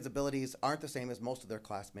 Those kids' abilities aren't the same as most of their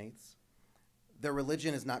classmates. Their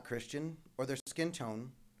religion is not Christian, or their skin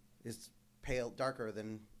tone is darker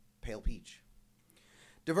than pale peach.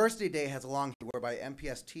 Diversity Day has a long history whereby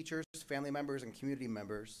MPS teachers, family members, and community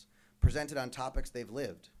members presented on topics they've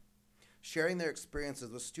lived, sharing their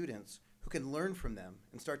experiences with students who can learn from them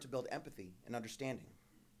and start to build empathy and understanding.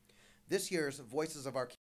 This year's Voices of Our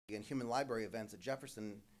Community and Human Library events at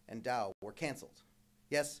Jefferson and Dow were canceled.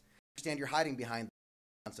 Yes, I understand you're hiding behind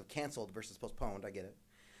the concept of canceled versus postponed, I get it.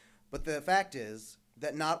 But the fact is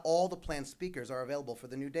that not all the planned speakers are available for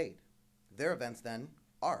the new date. Their events then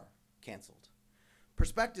are canceled.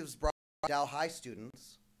 Perspectives brought by Dow High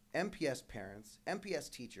students, MPS parents,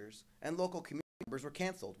 MPS teachers, and local community members were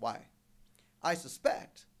canceled. Why? I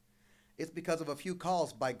suspect it's because of a few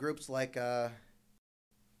calls by groups like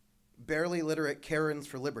Barely Literate Karens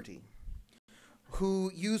for Liberty,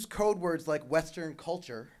 who use code words like Western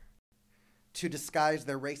culture to disguise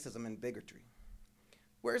their racism and bigotry.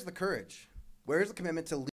 Where's the courage? Where's the commitment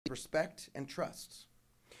to lead, respect, and trust?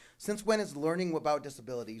 Since when is learning about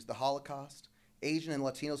disabilities, the Holocaust, Asian and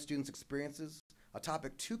Latino students' experiences, a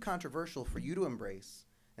topic too controversial for you to embrace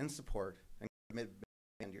and support and commit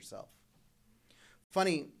yourself?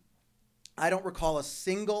 Funny, I don't recall a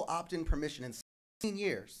single opt-in permission in 16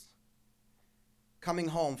 years coming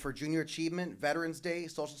home for junior achievement, Veterans Day,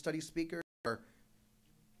 social studies speakers, or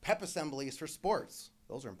pep assemblies for sports.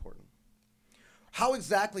 Those are important. How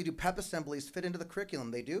exactly do pep assemblies fit into the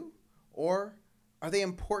curriculum? They do? Or are they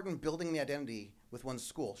important building the identity with one's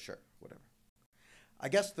school? Sure, whatever. I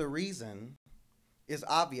guess the reason is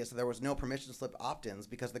obvious that there was no permission slip opt-ins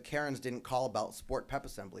because the Karens didn't call about sport pep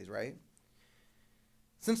assemblies, right?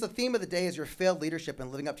 Since the theme of the day is your failed leadership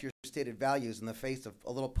and living up to your stated values in the face of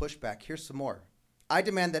a little pushback, here's some more. I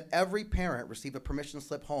demand that every parent receive a permission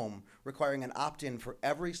slip home requiring an opt-in for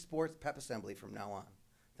every sports pep assembly from now on.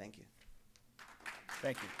 Thank you.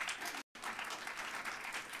 Thank you.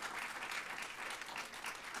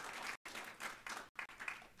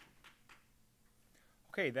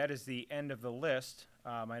 Okay, that is the end of the list.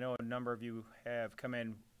 I know a number of you have come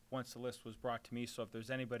in once the list was brought to me, so if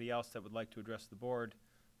there's anybody else that would like to address the board,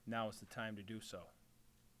 now is the time to do so.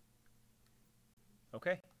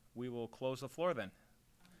 Okay, we will close the floor then.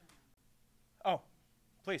 Oh,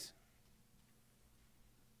 please.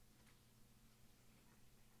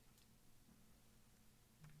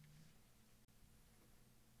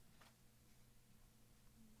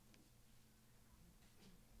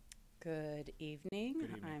 Good evening. Good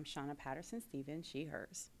evening. I'm Shauna Patterson Stevens, she,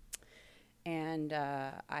 hers. And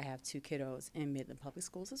I have two kiddos in Midland Public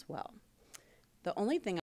Schools as well. The only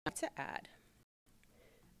thing I'd like to add,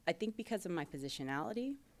 I think because of my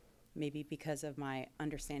positionality, maybe because of my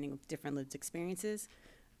understanding of different lived experiences,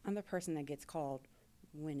 I'm the person that gets called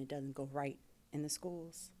when it doesn't go right in the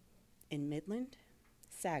schools in Midland,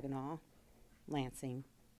 Saginaw, Lansing,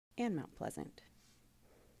 and Mount Pleasant.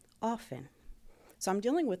 Often. So I'm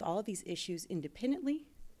dealing with all of these issues independently.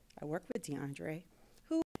 I work with DeAndre,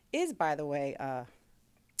 who is, by the way,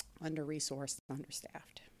 under-resourced,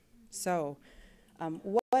 understaffed. So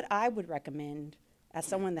what I would recommend as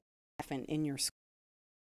someone that's often in your school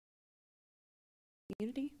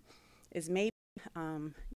community is maybe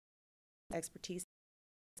expertise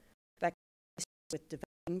that with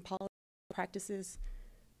developing policy practices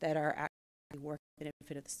that are actually working for the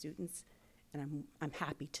benefit of the students, and I'm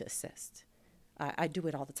happy to assist. I do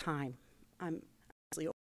it all the time. I'm actually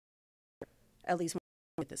at least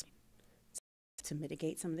with this to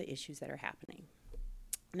mitigate some of the issues that are happening.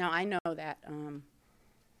 Now I know that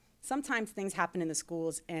sometimes things happen in the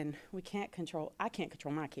schools and I can't control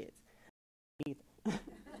my kids either.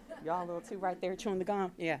 Y'all a little too right there chewing the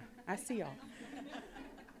gum. Yeah, I see y'all.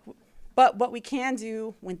 But what we can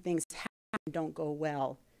do when things don't go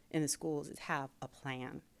well in the schools is have a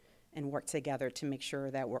plan and work together to make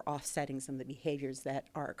sure that we're offsetting some of the behaviors that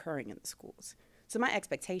are occurring in the schools. So my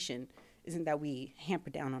expectation isn't that we hamper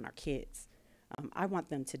down on our kids. I want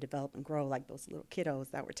them to develop and grow like those little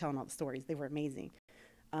kiddos that were telling all the stories. They were amazing.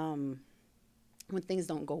 When things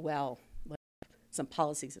don't go well, some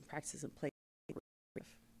policies and practices in place.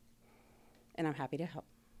 And I'm happy to help.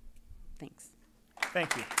 Thanks.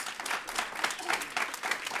 Thank you.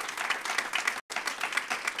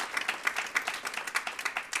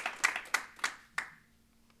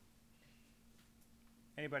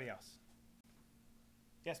 Anybody else?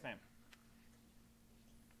 Yes, ma'am.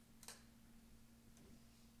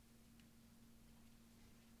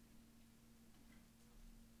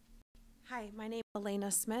 Hi, my name is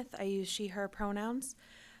Elena Smith. I use she, her pronouns.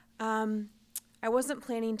 I wasn't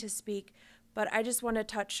planning to speak, but I just want to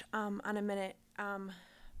touch on a minute.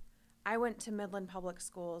 I went to Midland Public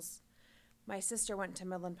Schools. My sister went to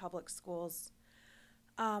Midland Public Schools.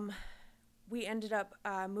 We ended up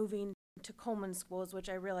moving to Coleman Schools, which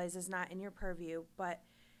I realize is not in your purview, but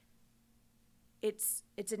it's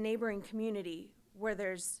a neighboring community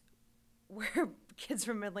where kids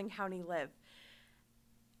from Midland County live.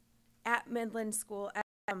 At Midland School,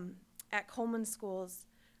 at Coleman Schools,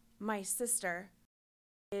 my sister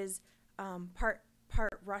is part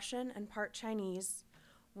Russian and part Chinese,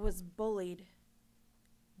 was bullied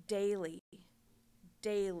daily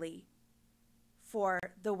for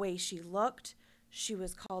the way she looked. She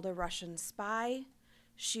was called a Russian spy.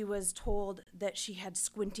 She was told that she had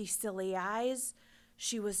squinty, silly eyes.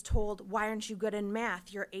 She was told, why aren't you good in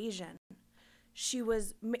math? You're Asian. She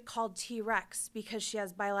was called T-Rex because she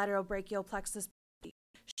has bilateral brachial plexus.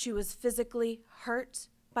 She was physically hurt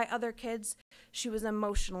by other kids. She was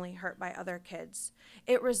emotionally hurt by other kids.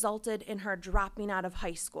 It resulted in her dropping out of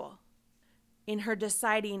high school, in her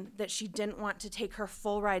deciding that she didn't want to take her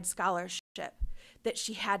full ride scholarship, that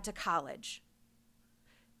she had to college.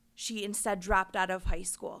 She instead dropped out of high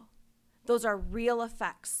school. Those are real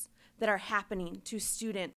effects that are happening to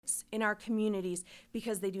students in our communities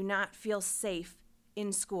because they do not feel safe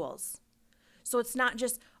in schools. So it's not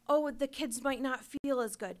just, oh, the kids might not feel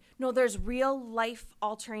as good. No, there's real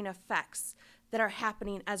life-altering effects that are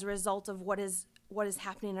happening as a result of what is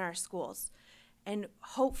happening in our schools. And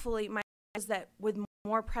hopefully, my hope is that with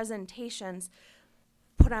more presentations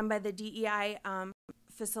put on by the DEI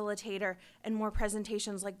facilitator and more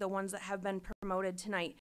presentations like the ones that have been promoted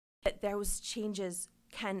tonight, that those changes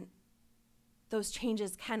can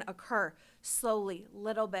occur slowly,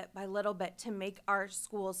 little bit by little bit, to make our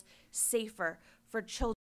schools safer for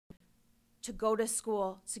children to go to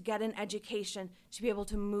school, to get an education, to be able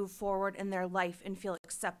to move forward in their life and feel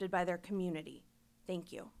accepted by their community.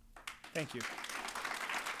 Thank you. Thank you.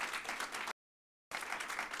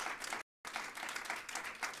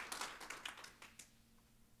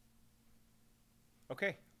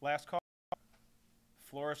 Okay, last call.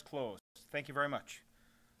 Floor is closed. Thank you very much.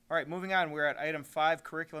 All right, moving on, we're at item 5,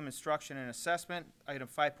 curriculum instruction and assessment. Item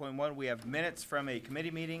 5.1, we have minutes from a committee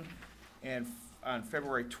meeting and on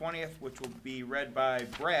February 20th, which will be read by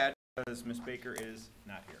Brad because Ms. Baker is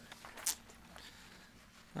not here.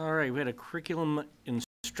 All right, we had a curriculum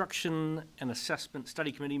instruction and assessment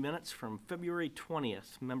study committee minutes from February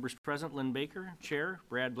 20th. Members present, Lynn Baker, Chair,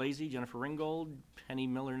 Brad Blasey, Jennifer Ringold, Penny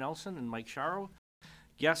Miller-Nelson, and Mike Sharrow.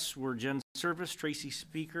 Guests were Jen Service, Tracy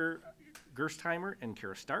Speaker, Gerstheimer, and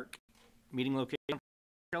Kara Stark. Meeting location,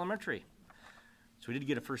 Elementary. So we did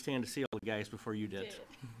get a first-hand to see all the guys before you did.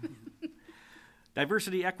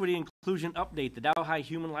 Diversity, Equity, Inclusion Update. The Dow High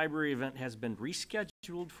Human Library event has been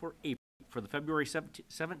rescheduled for April for the February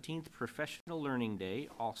 17th Professional Learning Day.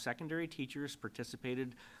 All secondary teachers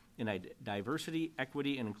participated in a Diversity,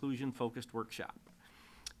 Equity, and Inclusion-focused workshop.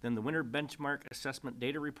 Then the Winter Benchmark Assessment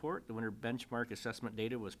Data Report. The Winter Benchmark Assessment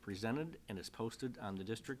Data was presented and is posted on the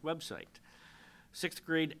district website. 6th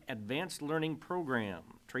grade Advanced Learning Program.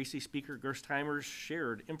 Tracy Speaker Gerstheimer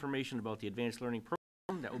shared information about the Advanced Learning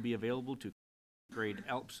Program that will be available to grade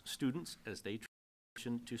ALPS students as they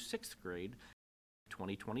transition to 6th grade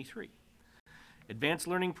 2023. Advanced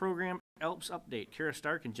Learning Program ALPS Update. Kara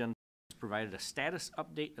Stark and Jen provided a status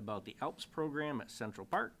update about the ALPS program at Central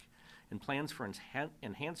Park and plans for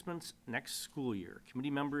enhancements next school year.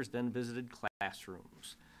 Committee members then visited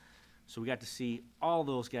classrooms. So we got to see all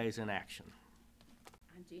those guys in action.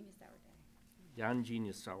 On Genius Hour Day. On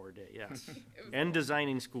Genius Hour Day, yes. And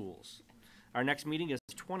designing schools. Our next meeting is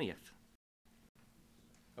 20th.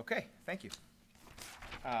 Okay, thank you.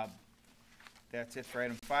 That's it for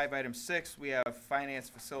item 5. Item 6, we have finance,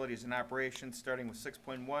 facilities, and operations, starting with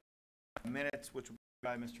 6.1 minutes, which will be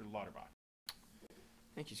by Mr. Lauterbach.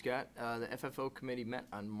 Thank you, Scott. The FFO committee met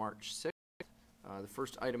on March 6th. The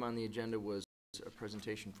first item on the agenda was a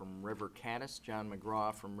presentation from River Caddis. John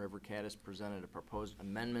McGraw from River Caddis presented a proposed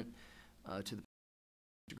amendment to the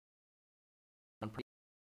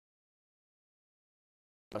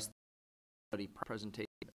study presentation.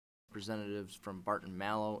 Representatives from Barton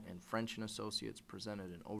Mallow and French and Associates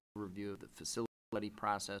presented an overview of the facility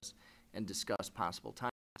process and discussed possible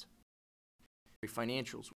timelines.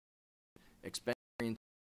 Financials expenses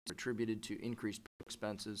attributed to increased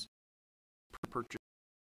expenses purchase.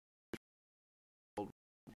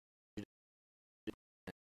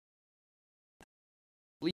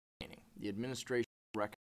 The administration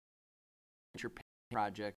recommends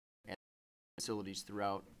project and facilities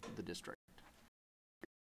throughout the district.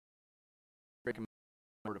 Recommend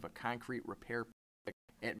of a concrete repair project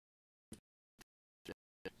at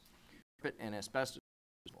and asbestos.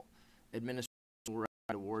 Administration will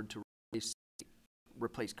recommend award to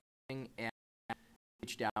replace cutting at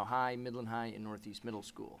Dow High, Midland High, and Northeast Middle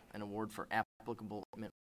School. An award for applicable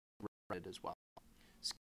equipment as well.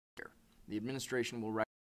 The administration will recommend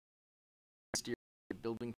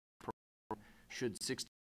building program should 60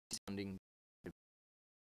 funding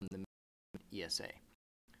from the ESA.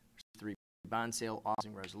 3 bond sale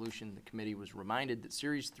authorizing resolution. The committee was reminded that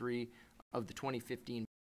Series 3 of the 2015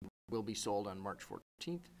 will be sold on March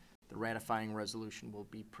 14th. The ratifying resolution will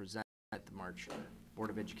be presented at the March Board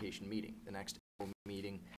of Education meeting. The next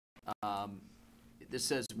meeting, this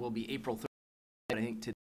says will be April 3rd. I think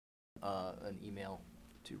to an email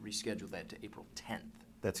to reschedule that to April 10th.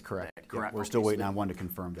 That's correct. That correct? Yeah, we're still waiting on one to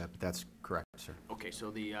confirm that, but that's correct, sir. Okay,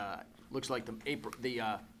 so the looks like the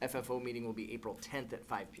FFO meeting will be April 10th at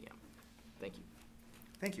 5 p.m. Thank you.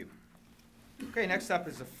 Thank you. Okay, next up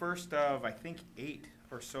is the first of, I think, 8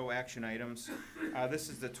 or so action items. This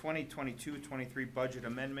is the 2022-23 budget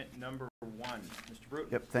amendment number 1. Mr. Bruton.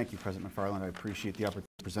 Yep, thank you, President McFarland. I appreciate the opportunity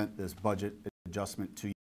to present this budget adjustment to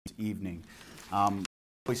you this evening.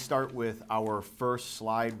 We start with our first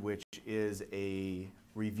slide, which is a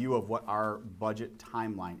review of what our budget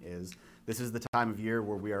timeline is. This is the time of year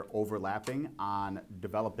where we are overlapping on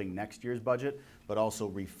developing next year's budget, but also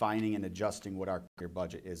refining and adjusting what our year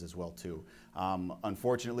budget is as well too.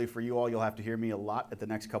 Unfortunately for you all, you'll have to hear me a lot at the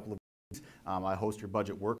next couple of weeks. I host your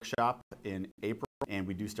budget workshop in April, and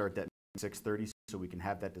we do start that at 6:30 so we can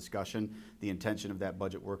have that discussion. The intention of that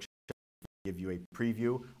budget workshop is to give you a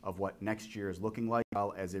preview of what next year is looking like, as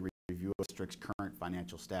well as a review of the district's current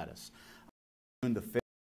financial status. June the 5th,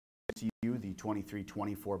 to you the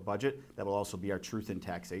 23-24 budget. That will also be our truth in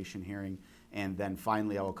taxation hearing. And then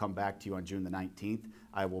finally, I will come back to you on June the 19th.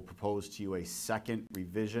 I will propose to you a second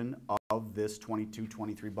revision of this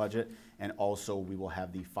 22-23 budget, and also we will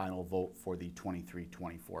have the final vote for the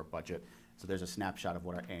 23-24 budget. So there's a snapshot of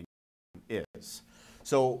what our annual is.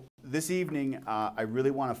 So this evening, I really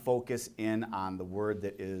want to focus in on the word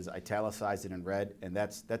that is italicized and in red, and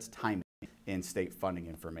that's timing in state funding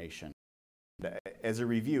information. As a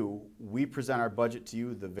review, we present our budget to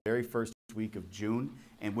you the very first week of June,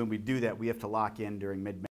 and when we do that, we have to lock in during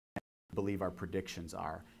mid-May to believe our predictions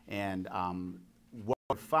are. And what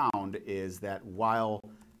we found is that while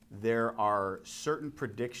there are certain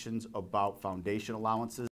predictions about foundation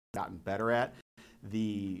allowances we've gotten better at,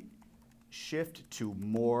 the shift to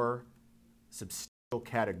more substantial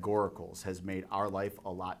categoricals has made our life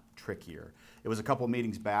a lot trickier. It was a couple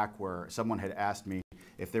meetings back where someone had asked me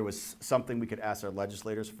if there was something we could ask our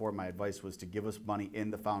legislators for. My advice was to give us money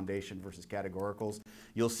in the foundation versus categoricals.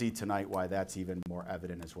 You'll see tonight why that's even more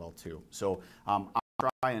evident as well too. So I'll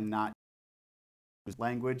try and not use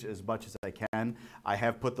language as much as I can. I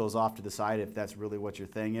have put those off to the side if that's really what your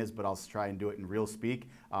thing is, but I'll try and do it in real speak,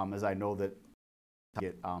 as I know that I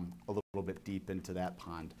get a little bit deep into that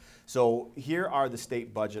pond. So here are the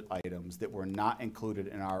state budget items that were not included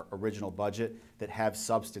in our original budget that have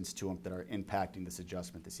substance to them that are impacting this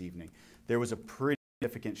adjustment this evening. There was a pretty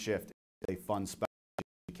significant shift in they fund special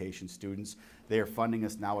education students. They are funding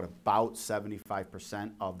us now at about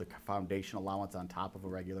 75% of the foundation allowance on top of a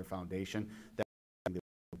regular foundation. That's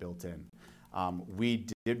built in. We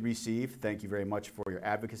did receive, thank you very much for your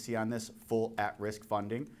advocacy on this, full at-risk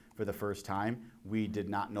funding for the first time. We did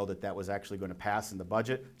not know that that was actually going to pass in the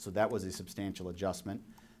budget, so that was a substantial adjustment.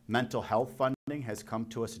 Mental health funding has come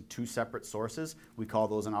to us in 2 separate sources. We call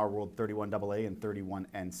those in our world 31AA and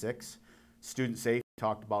 31N6. Student safety,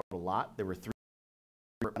 talked about a lot. There were 3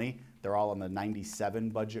 money. They're all on the 97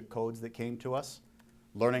 budget codes that came to us.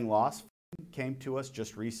 Learning loss came to us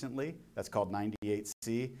just recently. That's called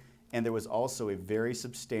 98C. and there was also a very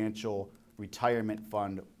substantial retirement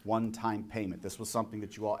fund one-time payment. This was something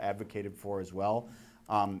that you all advocated for as well.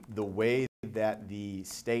 The way that the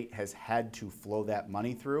state has had to flow that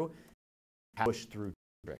money through, push through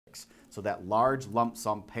districts. So that large lump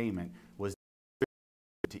sum payment was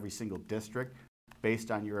to every single district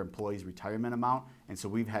based on your employee's retirement amount. And so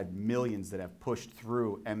we've had millions that have pushed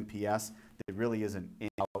through MPS that really is an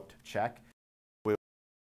in-out check. We'll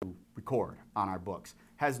record on our books.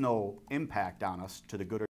 Has no impact on us to the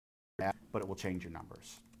good or bad, but it will change your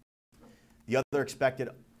numbers. The other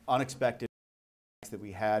unexpected that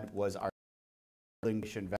we had was our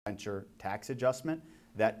venture tax adjustment.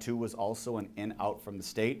 That too was also an in-out from the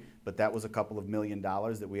state, but that was a couple of $1 million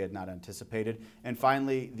that we had not anticipated. And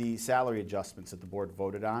finally, the salary adjustments that the board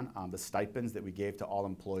voted on, the stipends that we gave to all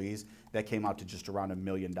employees, that came out to just around $1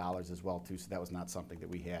 million as well too, so that was not something that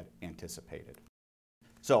we had anticipated.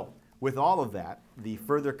 So with all of that, the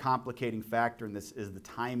further complicating factor in this is the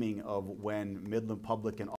timing of when Midland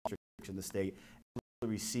Public and all districts in the state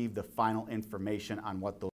receive the final information on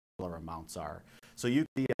what those dollar amounts are. So you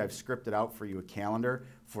can see I've scripted out for you a calendar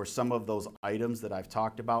for some of those items that I've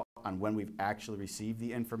talked about on when we've actually received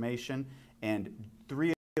the information, and 3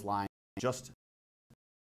 of the lines just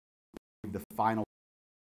the final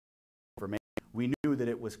information. We knew that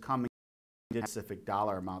it was coming in specific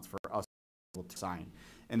dollar amounts for us to sign.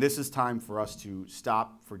 And this is time for us to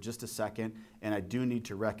stop for just a second, and I do need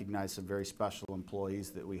to recognize some very special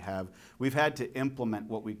employees that we have. We've had to implement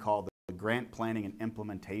what we call the grant planning and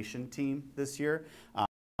implementation team this year.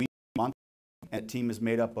 That team is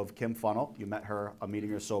made up of Kim Funnel, you met her a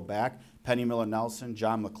meeting or so back, Penny Miller Nelson,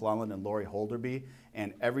 John McClellan, and Lori Holderby.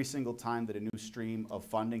 And every single time that a new stream of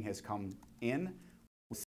funding has come in,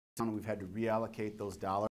 we've had to reallocate those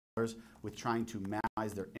dollars with trying to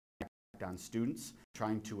maximize their impact on students,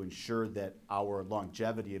 trying to ensure that our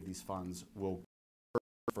longevity of these funds will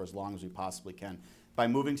for as long as we possibly can. By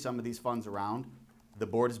moving some of these funds around, the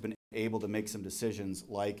board has been able to make some decisions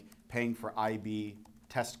like paying for IB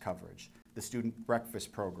test coverage, the student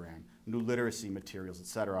breakfast program, new literacy materials,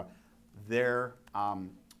 etc. Their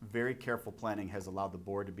very careful planning has allowed the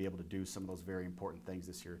board to be able to do some of those very important things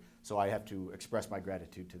this year. So I have to express my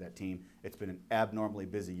gratitude to that team. It's been an abnormally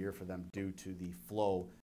busy year for them due to the flow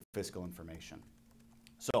of fiscal information.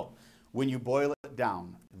 So when you boil it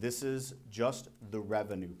down, this is just the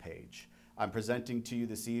revenue page. I'm presenting to you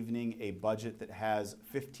this evening a budget that has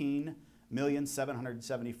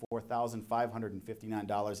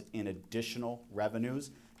 $15,774,559 in additional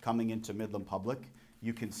revenues coming into Midland Public.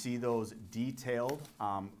 You can see those detailed.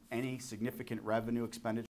 Any significant revenue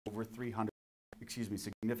expenditure over significant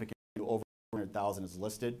over 400,000 is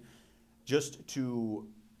listed. Just to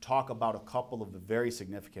talk about a couple of the very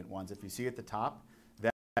significant ones, if you see at the top,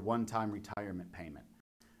 that one-time retirement payment.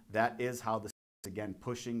 That is how the again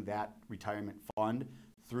pushing that retirement fund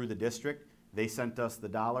through the district. They sent us the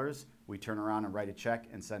dollars, we turn around and write a check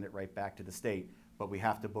and send it right back to the state, but we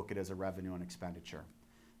have to book it as a revenue and expenditure.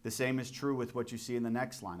 The same is true with what you see in the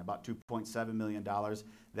next line, about $2.7 million.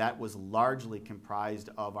 That was largely comprised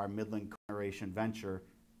of our Midland Cogeneration Venture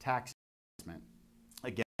tax assessment.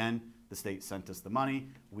 Again, the state sent us the money,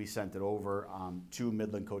 we sent it over to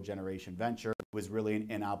Midland Cogeneration Venture. It was really an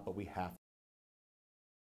in-out, but we have.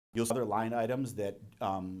 You'll see other line items that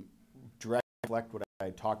directly reflect what I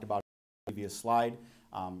talked about in the previous slide.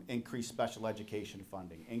 Increased special education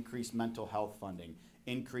funding, increased mental health funding,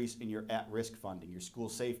 increase in your at-risk funding, your school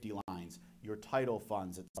safety lines, your title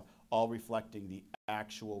funds, it's all reflecting the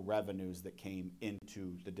actual revenues that came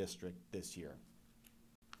into the district this year.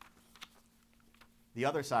 The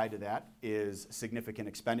other side of that is significant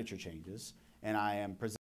expenditure changes, and I am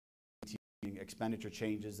presenting expenditure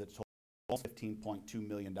changes that total $15.2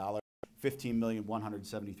 million,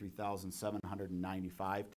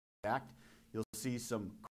 $15,173,795 to act. You'll see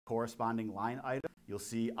some corresponding line items. You'll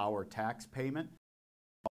see our tax payment,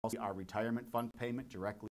 also our retirement fund payment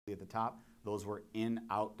directly at the top. Those were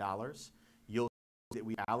in-out dollars. You'll see that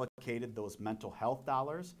we allocated those mental health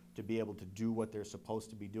dollars to be able to do what they're supposed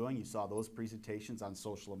to be doing. You saw those presentations on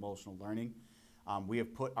social emotional learning. We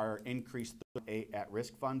have put our increased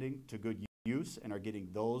at-risk funding to good use and are getting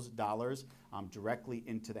those dollars directly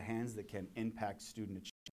into the hands that can impact student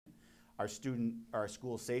achievement. Our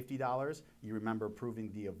school safety dollars, you remember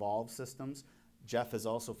approving the Evolve systems. Jeff has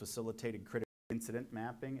also facilitated critical incident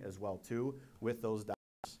mapping as well too with those dollars.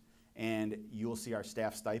 And you'll see our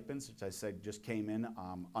staff stipends, which I said just came in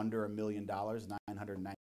under $1 million,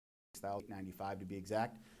 $996,095 to be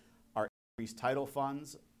exact. Our increased title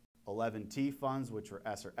funds, 11T funds, which were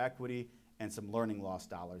ESSER equity, and some learning loss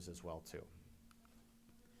dollars as well too.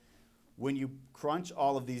 When you crunch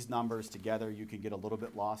all of these numbers together, you can get a little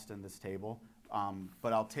bit lost in this table,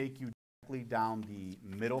 but I'll take you directly down the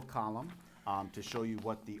middle column to show you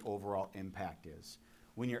what the overall impact is.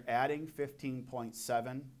 When you're adding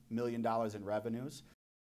 $15.7 million in revenues,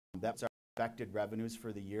 that's our expected revenues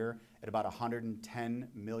for the year at about $110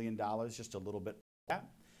 million, just a little bit like that.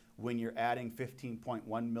 When you're adding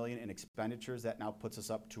 $15.1 million in expenditures, that now puts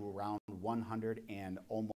us up to around $100 and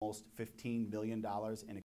almost $15 million in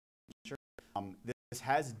expenditure. This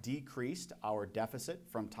has decreased our deficit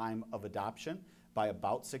from time of adoption by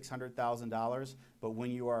about $600,000, but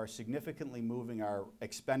when you are significantly moving our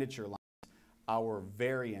expenditure lines, our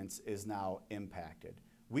variance is now impacted.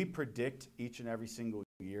 We predict each and every single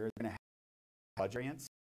year we're going to have budget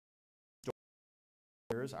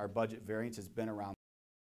variance. Our budget variance has been around.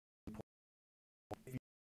 If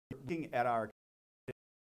you're looking at our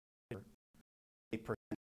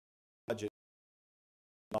budget,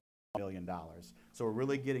 $1 million. So we're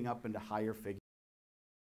really getting up into higher figures.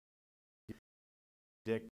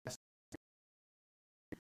 That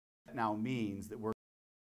now means that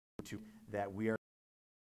we are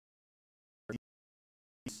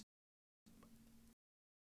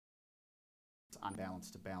on balance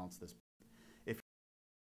to balance this. If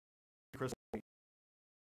Chris,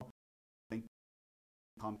 think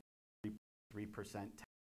 3%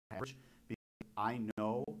 average, I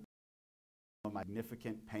know my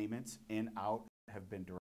significant payments in out have been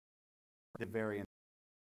direct. The variance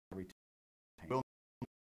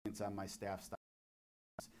on my staff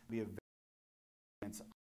be a variance.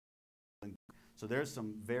 So there's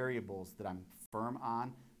some variables that I'm firm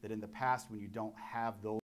on that in the past, when you don't have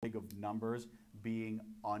those big of numbers being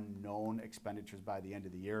unknown expenditures by the end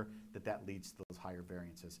of the year, that leads to those higher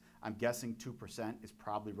variances. I'm guessing 2% is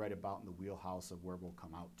probably right about in the wheelhouse of where we'll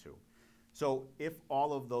come out to. So if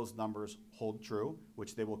all of those numbers hold true,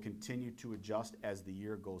 which they will continue to adjust as the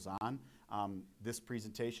year goes on, this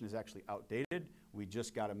presentation is actually outdated. We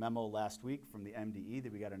just got a memo last week from the MDE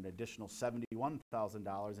that we got an additional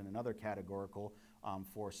 $71,000 in another categorical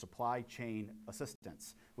for supply chain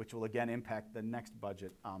assistance, which will again impact the next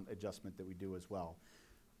budget adjustment that we do as well.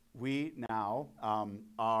 We now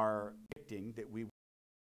are predicting that we will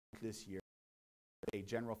this year a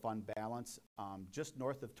general fund balance just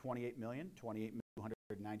north of $28 million,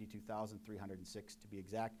 $28,292,306 to be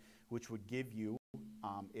exact, which would give you,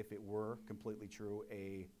 if it were completely true,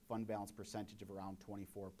 a fund balance percentage of around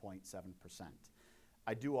 24.7%.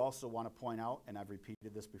 I do also want to point out, and I've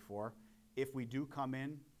repeated this before, if we do come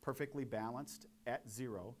in perfectly balanced at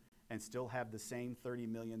zero and still have the same $30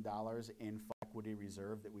 million in equity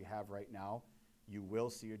reserve that we have right now, you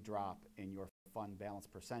will see a drop in your fund balance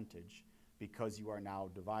percentage because you are now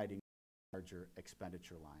dividing a larger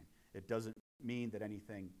expenditure line. It doesn't mean that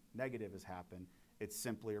anything negative has happened. It's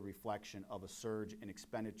simply a reflection of a surge in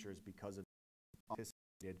expenditures because of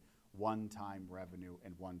anticipated one-time revenue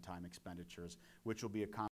and one-time expenditures, which will be a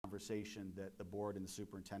conversation that the board and the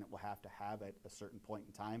superintendent will have to have at a certain point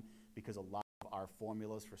in time, because a lot of our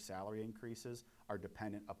formulas for salary increases are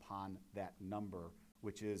dependent upon that number,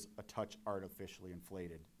 which is a touch artificially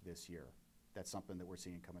inflated this year. That's something that we're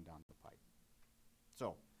seeing coming down the pipe.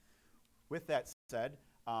 So, with that said,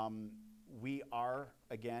 we are,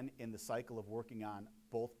 again, in the cycle of working on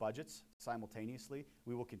both budgets simultaneously.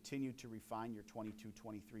 We will continue to refine your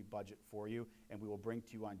 22-23 budget for you, and we will bring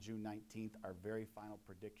to you on June 19th our very final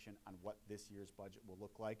prediction on what this year's budget will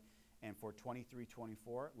look like. And for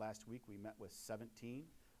 23-24, last week we met with 17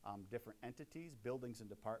 different entities, buildings, and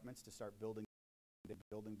departments to start building the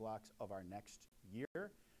building blocks of our next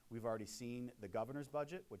year. We've already seen the governor's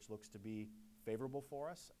budget, which looks to be favorable for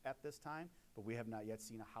us at this time, but we have not yet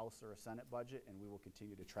seen a House or a Senate budget, and we will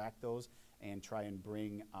continue to track those and try and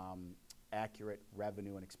bring accurate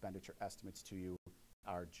revenue and expenditure estimates to you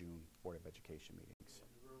our June Board of Education meetings.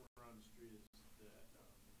 The rumor on the street is that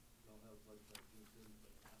they'll have budget by June 30,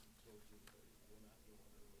 but not until June 30. We'll not do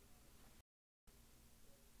one early.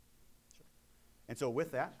 Sure. And so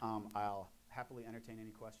with that, I'll happily entertain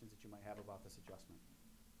any questions that you might have about this adjustment.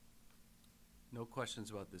 No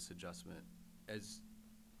questions about this adjustment. As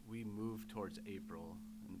we move towards April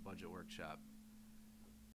in the budget workshop,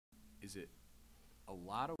 is it a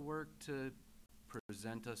lot of work to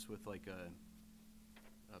present us with like a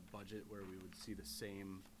budget where we would see the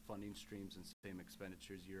same funding streams and same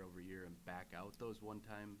expenditures year over year and back out those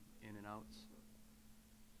one-time in and outs?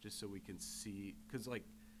 Just so we can see, because like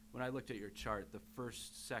when I looked at your chart, the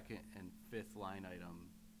first, second, and fifth line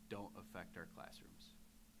item don't affect our classrooms,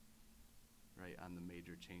 right, on the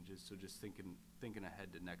major changes. So just thinking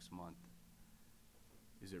ahead to next month,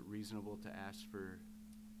 is it reasonable to ask for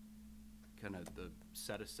kind of the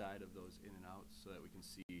set aside of those in and outs so that we can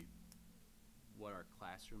see what our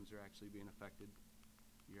classrooms are actually being affected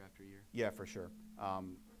year after year? Yeah, for sure.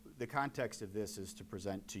 The context of this is to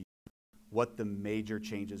present to you what the major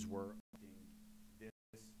changes were in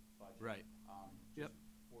this budget. Right. Just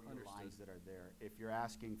for your lines that are there. If you're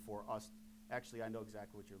asking for us, actually, I know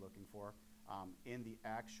exactly what you're looking for. In the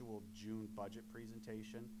actual June budget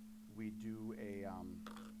presentation, we do a,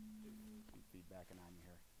 feedbacking on you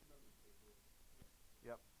here.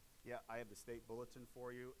 Yep. Yeah, I have the state bulletin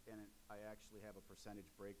for you, and I actually have a percentage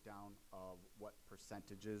breakdown of what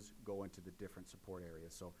percentages go into the different support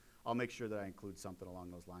areas. So I'll make sure that I include something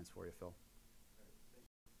along those lines for you, Phil.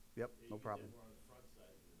 Yep, no problem.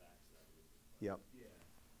 Yep.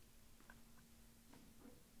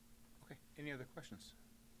 Okay, any other questions?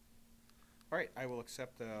 All right, I will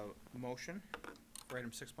accept a motion for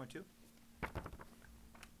item 6.2.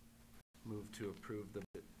 Move to approve the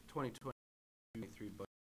 2023 budget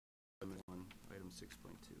amendment on item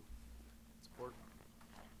 6.2. Support.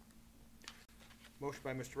 Motion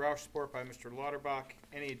by Mr. Roush, support by Mr. Lauterbach.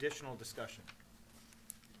 Any additional discussion?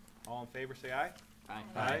 All in favor, say aye. Aye.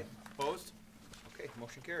 Aye. Opposed? Okay,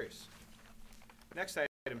 motion carries. Next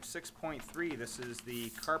item, 6.3. This is the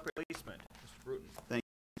carpet replacement. Mr. Bruton. Thank you.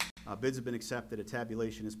 Bids have been accepted. A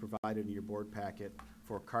tabulation is provided in your board packet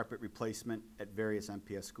for carpet replacement at various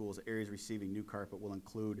MPS schools. Areas receiving new carpet will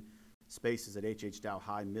include spaces at H.H. Dow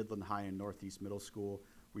High, Midland High, and Northeast Middle School.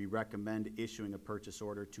 We recommend issuing a purchase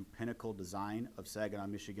order to Pinnacle Design of Saginaw,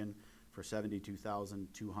 Michigan for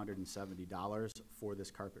 $72,270 for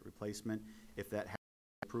this carpet replacement. If that has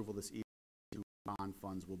approval this evening, bond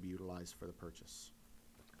funds will be utilized for the purchase.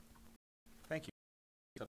 Thank you.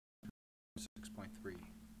 6.3.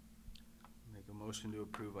 Make a motion to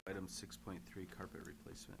approve item 6.3 carpet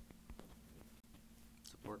replacement.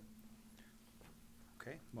 Support.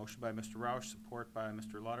 Okay, motion by Mr. Roush, support by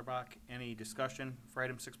Mr. Lauterbach. Any discussion for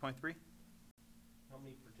item 6.3? How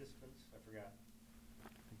many participants? I forgot. I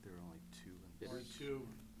think there are only two. Only two.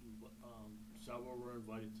 Several were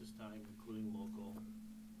invited this time, including local,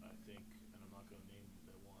 I think, and I'm not gonna name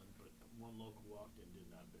that one, but one local walked in, did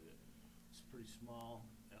not bid it. It's pretty small.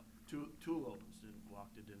 Yep. Two locals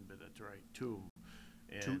didn't bid it, that's right, two.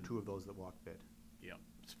 And Two of those that walked bid. yeah,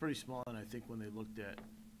 it's pretty small, and I think when they looked at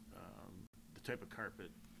the type of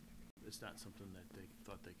carpet, it's not something that they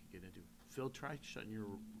thought they could get into. Phil, try shutting your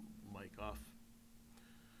mic off.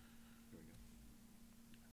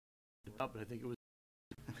 But I think it was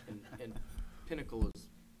And Pinnacle is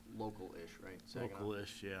local-ish, right? Saginaw.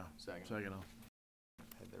 local-ish, yeah. Saginaw.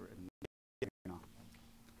 Had that written.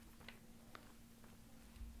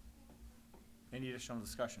 Any additional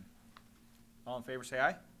discussion? All in favor, say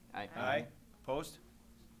aye. Aye. Aye. Opposed?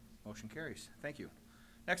 Motion carries. Thank you.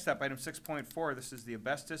 Next up, item 6.4. This is the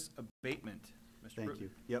asbestos abatement. Mr. Thank Bruton.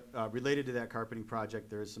 you. Yep, related to that carpeting project,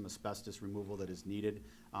 there is some asbestos removal that is needed,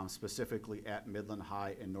 specifically at Midland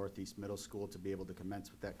High and Northeast Middle School to be able to commence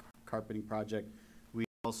with that carpeting project. We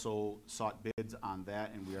also sought bids on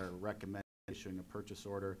that, and we are recommending issuing a purchase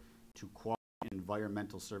order to Quality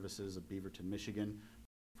Environmental Services of Beaverton, Michigan,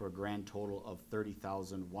 for a grand total of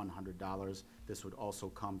 $30,100. This would also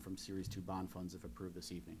come from Series 2 bond funds if approved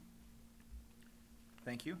this evening.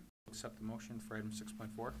 Thank you. Accept the motion for item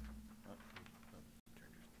 6.4.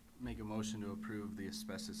 Make a motion to approve the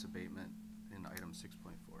asbestos abatement in item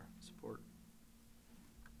 6.4. Support.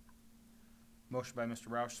 Motion by Mr.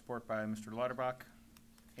 Roush, support by Mr. Lauterbach.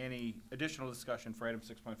 Any additional discussion for item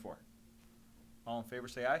 6.4? All in favor,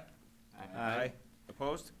 say aye. Aye.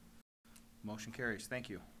 Opposed? Motion carries. Thank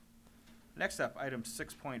you. Next up, item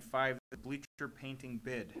 6.5, the bleacher painting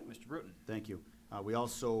bid. Mr. Bruton. Thank you. We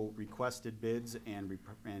also requested bids and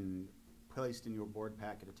placed in your board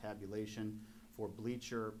packet a tabulation for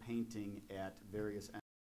bleacher painting at various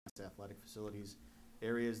athletic facilities.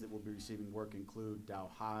 Areas that will be receiving work include Dow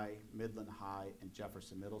High, Midland High, and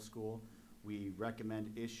Jefferson Middle School. We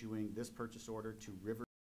recommend issuing this purchase order to River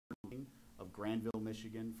of Granville,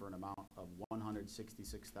 Michigan for an amount of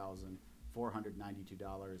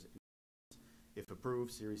 $166,492. If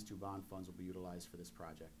approved, Series 2 bond funds will be utilized for this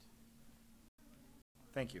project.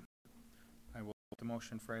 Thank you. I will put the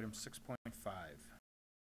motion for item 6.5.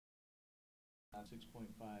 6.5,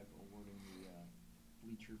 awarding the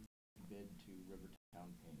bleacher bid to Rivertown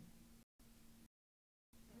Paint.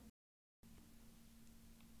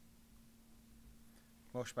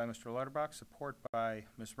 Motion by Mr. Lauterbach, support by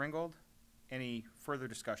Ms. Ringgold. Any further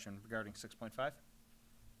discussion regarding 6.5?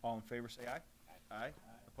 All in favor, say aye. Aye.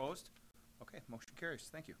 Opposed? Okay, motion carries.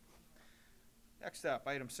 Thank you. Next up,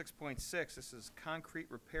 item 6.6. This is concrete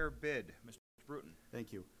repair bid. Mr. Bruton.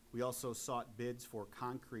 Thank you. We also sought bids for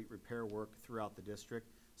concrete repair work throughout the district,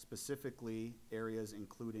 specifically areas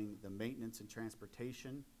including the Maintenance and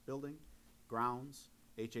Transportation Building, Grounds,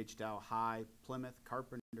 H.H. Dow High, Plymouth,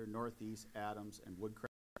 Carpenter, Northeast, Adams, and Woodcraft.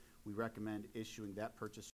 We recommend issuing that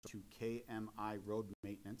purchase to KMI Road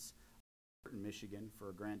Maintenance in Michigan for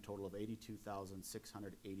a grand total of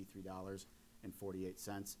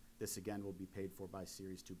 $82,683.48. This again will be paid for by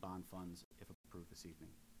Series 2 bond funds if approved this evening.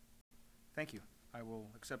 Thank you. I will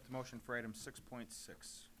accept the motion for item 6.6. Move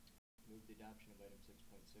the adoption of item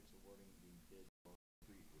 6.6, awarding the bid for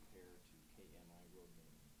street repair to KMI Road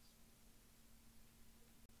Maintenance.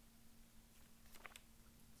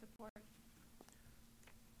 Support.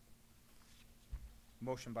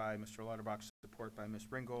 Motion by Mr. Lauterbach, support by Ms.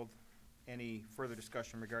 Ringgold. Any further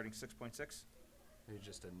discussion regarding 6.6? Maybe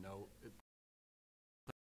just a note,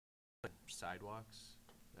 sidewalks,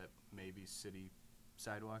 that may be city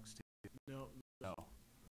sidewalks too. No. No.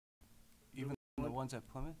 Even the ones at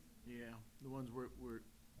Plymouth? Yeah, the ones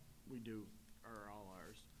we do are all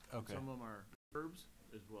ours. Okay. Some of them are curbs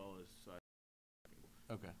as well as side.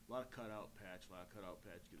 Okay. A lot of cutout patch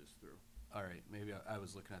get us through. All right, maybe I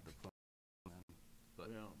was looking at the Plymouth then, but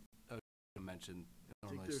Yeah. I mentioned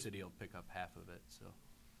normally the there's- city will pick up half of it, so.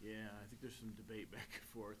 Yeah, I think there's some debate back and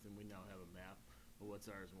forth, and we now have a map of what's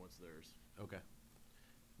ours and what's theirs. Okay.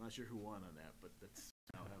 Not sure who won on that, but that's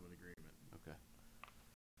now have an agreement. Okay.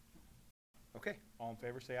 Okay, all in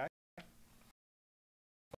favor say aye.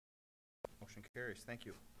 Motion carries. Thank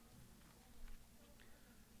you.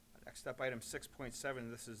 Next up, item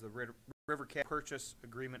 6.7. This is the River Cat Purchase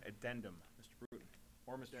Agreement Addendum. Mr. Bruton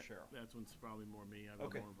or Mr. Sherrill. That one's probably more me. I've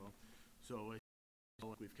Okay. got more involved. So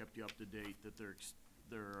we've kept you up to date that they're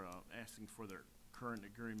asking for their current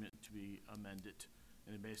agreement to be amended.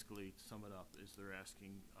 And basically, to sum it up, is they're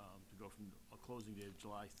asking to go from a closing date of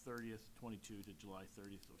July 30th, 22 to July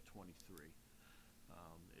 30th of 23.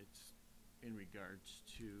 It's in regards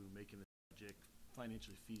to making the project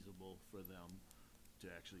financially feasible for them to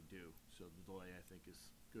actually do. So the delay, I think, is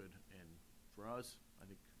good. And for us, I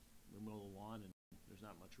think we mow the lawn and there's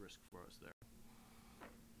not much risk for us there.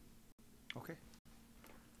 Okay.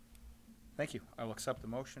 Thank you. I will accept the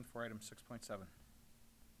motion for item 6.7.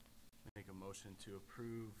 Make a motion to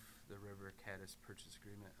approve the River Caddis Purchase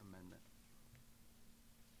Agreement Amendment.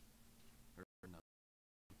 Or no.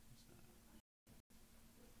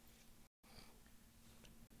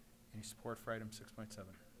 Any support for item 6.7?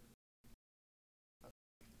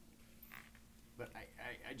 But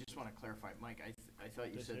I just want to clarify, Mike, I thought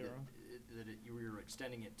you Did I said say it that, wrong? you were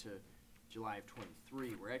extending it to July of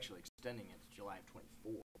 23. We're actually extending it to July of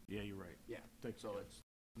 24. Yeah, you're right. Yeah, so it's,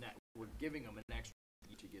 we're giving them an extra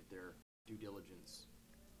week to get their due diligence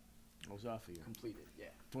I was off of you. completed, yeah.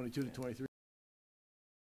 22 to 23.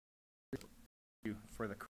 Thank you for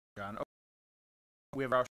the John. Oh, we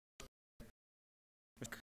have our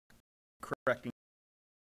correcting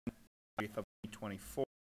of 24.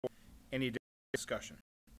 Any discussion?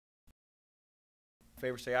 In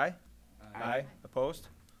favor say aye. Aye. Opposed?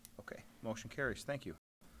 Okay, motion carries. Thank you.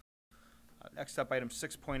 Next up, item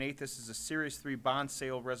 6.8. This is a Series 3 bond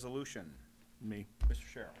sale resolution. Me. Mr.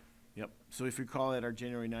 Sherrill. Yep. So if you recall at our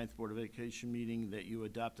January 9th Board of Education meeting that you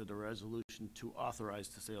adopted a resolution to authorize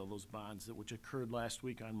the sale of those bonds, which occurred last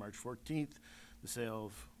week on March 14th. The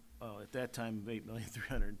sale of, at that time, of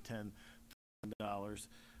 $8,310,000.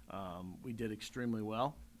 We did extremely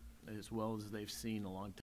well as they've seen a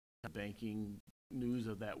long time. Banking news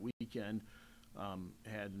of that weekend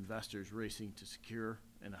had investors racing to secure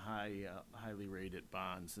and highly rated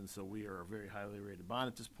bonds. And so we are a very highly rated bond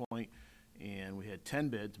at this point. And we had 10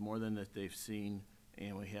 bids, more than that they've seen,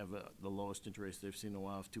 and we have the lowest interest they've seen in a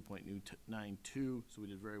while of 2.92, so we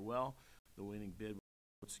did very well. The winning bid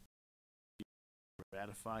was to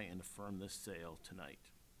ratify and affirm this sale tonight.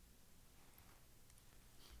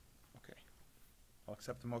 Okay. I'll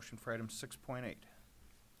accept the motion for item 6.8.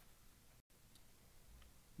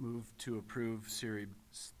 Move to approve Series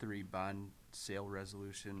 3 bond sale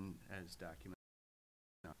resolution as documented.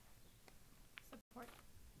 Support.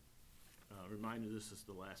 Reminder, this is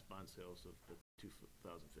the last bond sales of the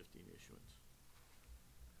 2015 issuance.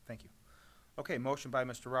 Thank you. Okay, motion by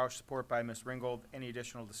Mr. Roush, support by Ms. Ringgold. Any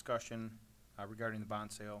additional discussion regarding the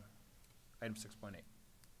bond sale? Item 6.8.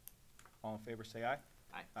 All in favor say aye.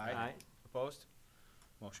 Aye. Aye. Opposed?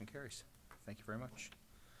 Motion carries. Thank you very much.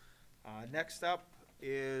 Next up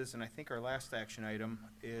is, and I think our last action item,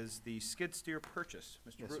 is the skid steer purchase.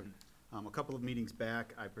 Mr. Yes, sir. Bruton. A couple of meetings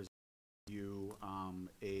back, I presented you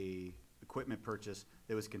a equipment purchase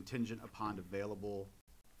that was contingent upon available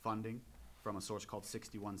funding from a source called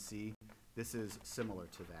 61C. This is similar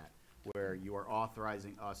to that. where you are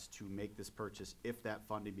authorizing us to make this purchase if that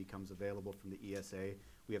funding becomes available from the ESA.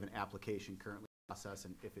 We have an application currently in process,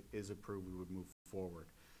 and if it is approved, we would move forward.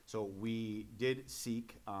 So we did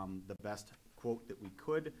seek the best quote that we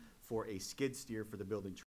could for a skid steer for the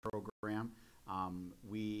building program.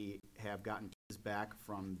 We have gotten bids back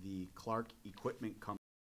from the Clark Equipment Company,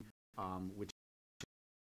 which is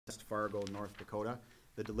West Fargo, North Dakota.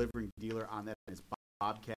 The delivering dealer on that is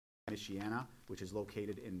Bobcat, Michiana, which is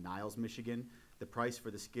located in Niles, Michigan. The price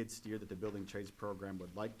for the skid steer that the building trades program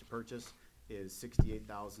would like to purchase is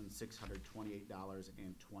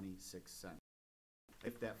 $68,628.26.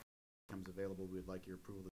 If that becomes available, we would like your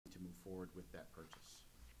approval to move forward with that purchase.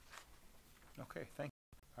 Okay, thank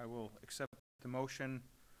you. I will accept the motion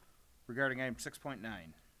regarding item 6.9. I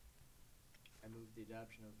move the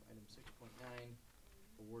adoption of item 6.9,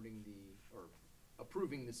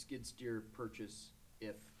 approving the skid steer purchase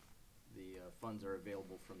if the funds are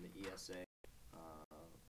available from the ESA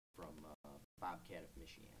from Bobcat of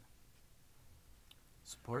Michiana.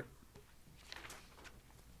 Support.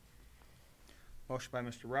 Motion by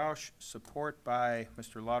Mr. Roush, support by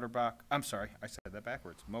Mr. Lauterbach. I'm sorry, I said that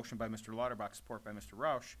backwards. Motion by Mr. Lauterbach, support by Mr.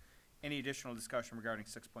 Roush. Any additional discussion regarding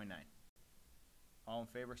 6.9? All in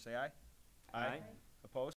favor, say aye. Aye.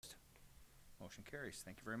 Opposed? Motion carries.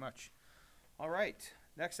 Thank you very much. All right.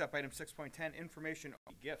 Next up, item 6.10, information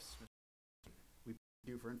on gifts. We thank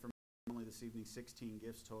you for information only this evening. 16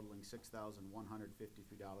 gifts totaling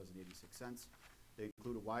 $6,153.86. They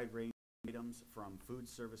include a wide range of items from food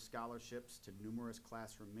service scholarships to numerous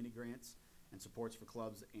classroom mini grants and supports for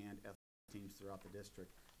clubs and athletic teams throughout the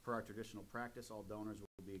district. Per our traditional practice, all donors will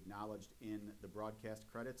be acknowledged in the broadcast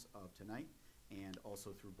credits of tonight and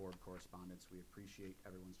also through board correspondence. We appreciate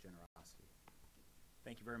everyone's generosity.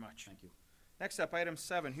 Thank you very much. Thank you. Next up, item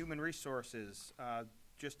 7, human resources.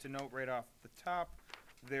 Just to note right off the top,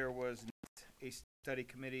 there was not a study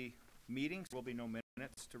committee meeting, so there will be no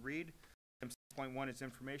minutes to read. Item 6.1 is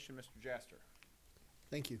information. Mr. Jaster.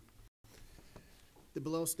 Thank you. The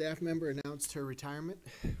below staff member announced her retirement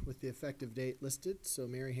with the effective date listed. So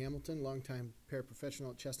Mary Hamilton, longtime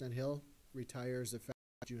paraprofessional at Chestnut Hill, retires effective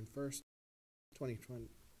June 1st,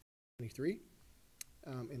 2023.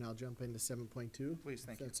 And I'll jump into 7.2. Please,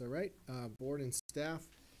 thank you. That's all right. Board and staff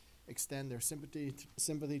extend their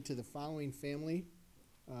sympathy to the following family.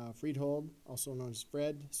 Friedhold, also known as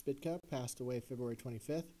Fred Spitka, passed away February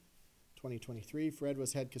 25th, 2023. Fred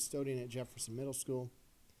was head custodian at Jefferson Middle School.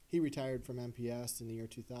 He retired from MPS in the year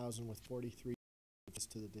 2000 with 43 years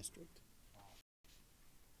to the district.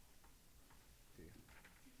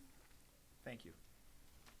 Thank you.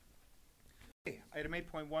 Okay, item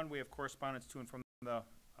 8.1, we have correspondence to and from the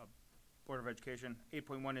Board of Education.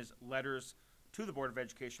 8.1 is letters to the Board of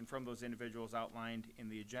Education from those individuals outlined in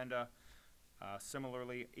the agenda.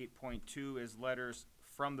 Similarly, 8.2 is letters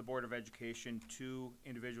from the Board of Education to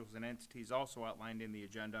individuals and entities also outlined in the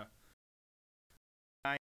agenda.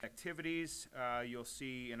 Activities, you'll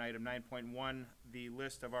see in item 9.1 the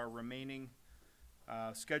list of our remaining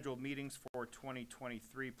scheduled meetings for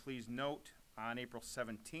 2023. Please note on April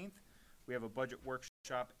 17th we have a budget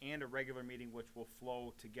workshop and a regular meeting which will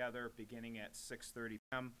flow together beginning at 6:30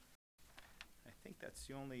 p.m. I think that's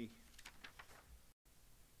the only.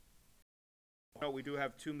 No, we do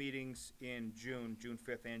have 2 meetings in June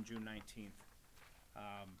 5th and June 19th.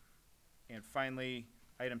 And finally,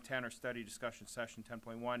 item 10, our study discussion session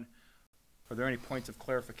 10.1. Are there any points of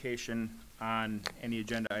clarification on any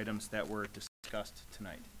agenda items that were discussed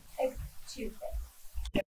tonight? I have 2 things.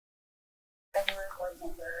 Regular board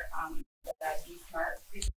member, the B-Smart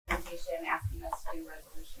presentation asking us to do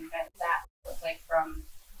resolution. What does that look like from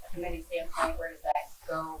a committee standpoint? Where does that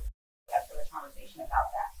go after the conversation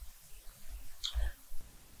about that?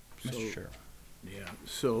 Mr. Chair. Yeah,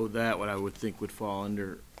 so that what I would think would fall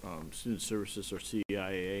under student services or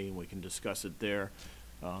CIAA, and we can discuss it there.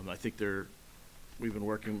 I think we've been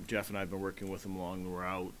working, Jeff and I have been working with them along the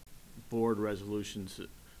route. Board resolutions,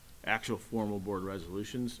 actual formal board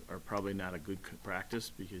resolutions are probably not a good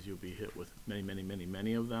practice because you'll be hit with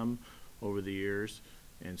many of them over the years.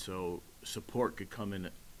 And so support could come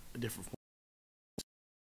in a different form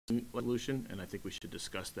of resolution, and I think we should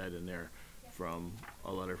discuss that in there. From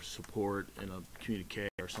a letter of support and a communique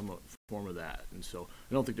or some form of that. And so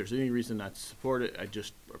I don't think there's any reason not to support it. I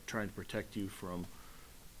just am trying to protect you from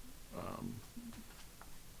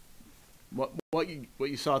what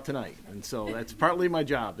you saw tonight. And so that's partly my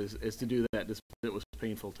job is to do that. It was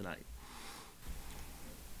painful tonight.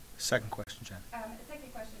 Second question, Jen. The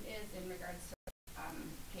second question is in regards to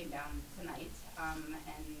came down tonight and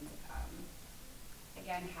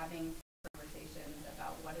again having conversations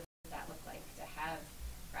about what does that look like to have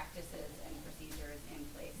practices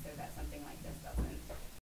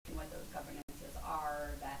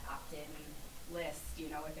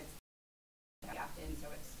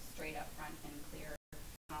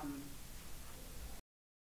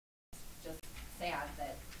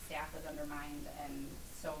behind, and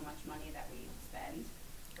so much money that we spend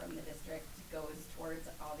from the district goes towards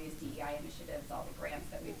all these DEI initiatives, all the grants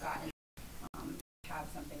that we've gotten. Have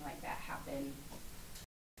something like that happen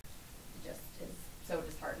just is so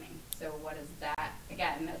disheartening. So what is that,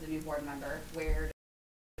 again, as a new board member, where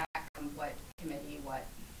does that come, what committee, where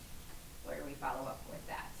do we follow up with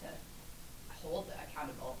that to hold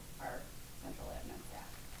accountable our central admin staff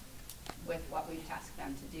with what we've tasked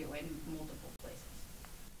them to do in multiple places?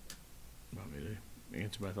 Want me to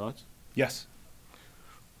answer my thoughts? Yes.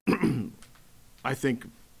 I think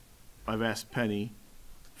I've asked Penny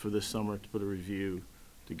for this summer to put a review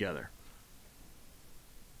together.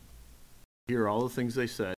 Here are all the things they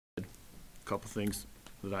said. A couple things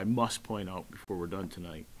that I must point out before we're done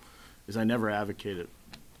tonight is I never advocated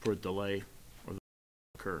for a delay or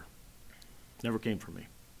occur. Never came from me.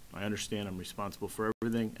 I understand I'm responsible for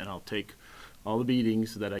everything, and I'll take all the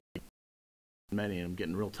beatings that I get, many, and I'm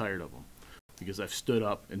getting real tired of them because I've stood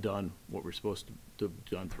up and done what we're supposed to have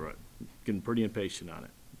done through it. Getting pretty impatient on it.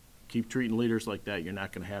 Keep treating leaders like that, you're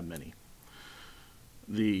not going to have many.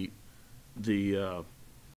 The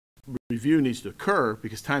review needs to occur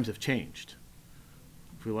because times have changed.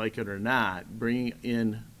 If we like it or not, bringing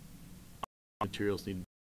in materials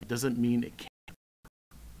doesn't mean it can't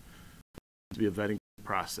be a vetting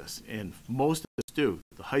process. And most of us do.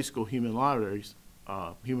 The high school human libraries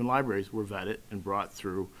were vetted and brought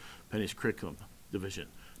through Penny's curriculum division.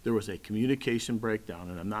 There was a communication breakdown,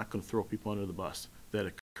 and I'm not going to throw people under the bus, that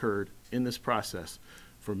occurred in this process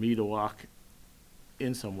for me to walk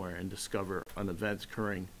in somewhere and discover an event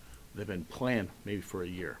occurring that had been planned maybe for a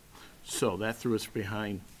year. So that threw us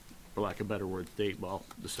behind, for lack of a better word, the 8 ball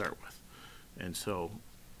to start with. And so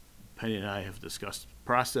Penny and I have discussed the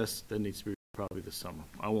process that needs to be probably this summer.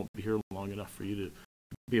 I won't be here long enough for you to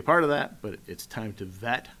be a part of that, but it's time to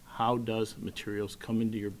vet how does materials come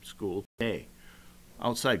into your school today.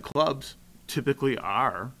 Outside clubs typically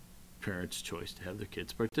are parents' choice to have their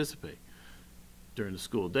kids participate. During the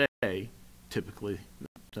school day, typically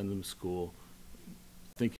send them to school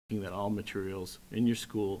thinking that all materials in your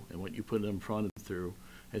school and what you put in front and through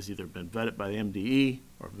has either been vetted by the MDE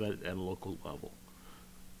or vetted at a local level.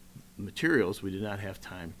 Materials, we did not have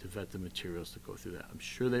time to vet the materials to go through that. I'm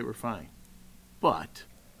sure they were fine. But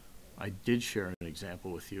I did share an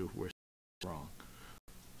example with you where it's wrong.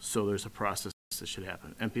 So there's a process that should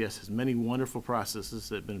happen. MPS has many wonderful processes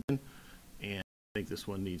that have been in, and I think this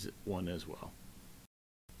one needs one as well.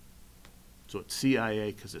 So it's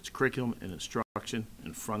CIA because it's curriculum and instruction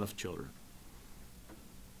in front of children.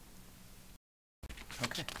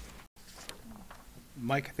 Okay.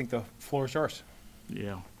 Mike, I think the floor is yours.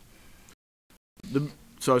 Yeah.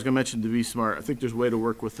 So I was going to mention to Be Smart. I think there's a way to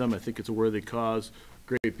work with them. I think it's a worthy cause.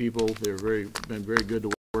 Great people. They've been very good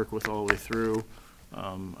to work with all the way through.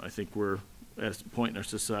 I think we're at a point in our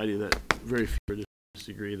society that very few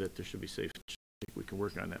disagree that there should be safe. I think we can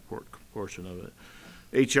work on that portion of it.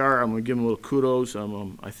 HR, I'm going to give them a little kudos.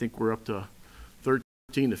 I think we're up to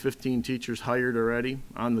 13 to 15 teachers hired already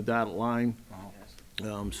on the dotted line.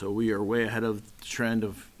 Wow. So we are way ahead of the trend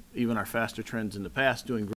of even our faster trends in the past,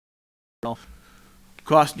 doing very well.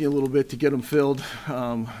 Costing you a little bit to get them filled,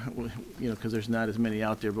 because there's not as many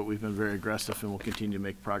out there, but we've been very aggressive and we'll continue to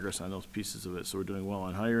make progress on those pieces of it. So we're doing well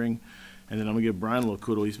on hiring. And then I'm going to give Brian a little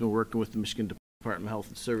kudos. He's been working with the Michigan Department of Health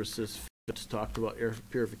and Services. Just talked about air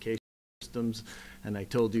purification systems, and I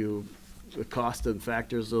told you the cost and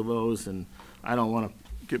factors of those, and I don't want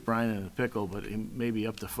to get Brian in a pickle, but maybe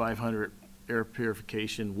up to 500 air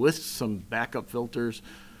purification with some backup filters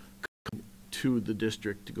to the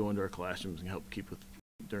district to go into our classrooms and help keep with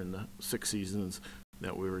during the 6 seasons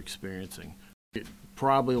that we were experiencing.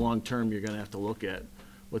 Probably long term, you're going to have to look at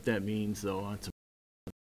what that means, though. On some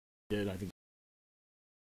I think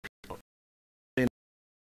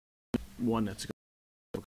one that's going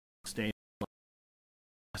to stay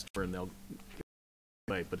and they'll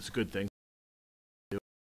wait, but it's a good thing.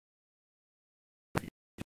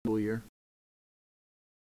 Year.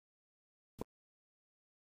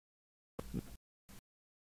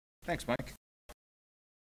 Thanks, Mike.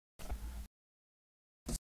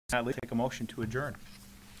 I'd like to take a motion to adjourn.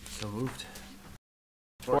 So moved.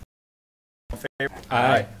 All in favor?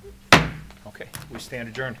 Aye. Okay, we stand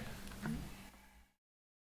adjourned.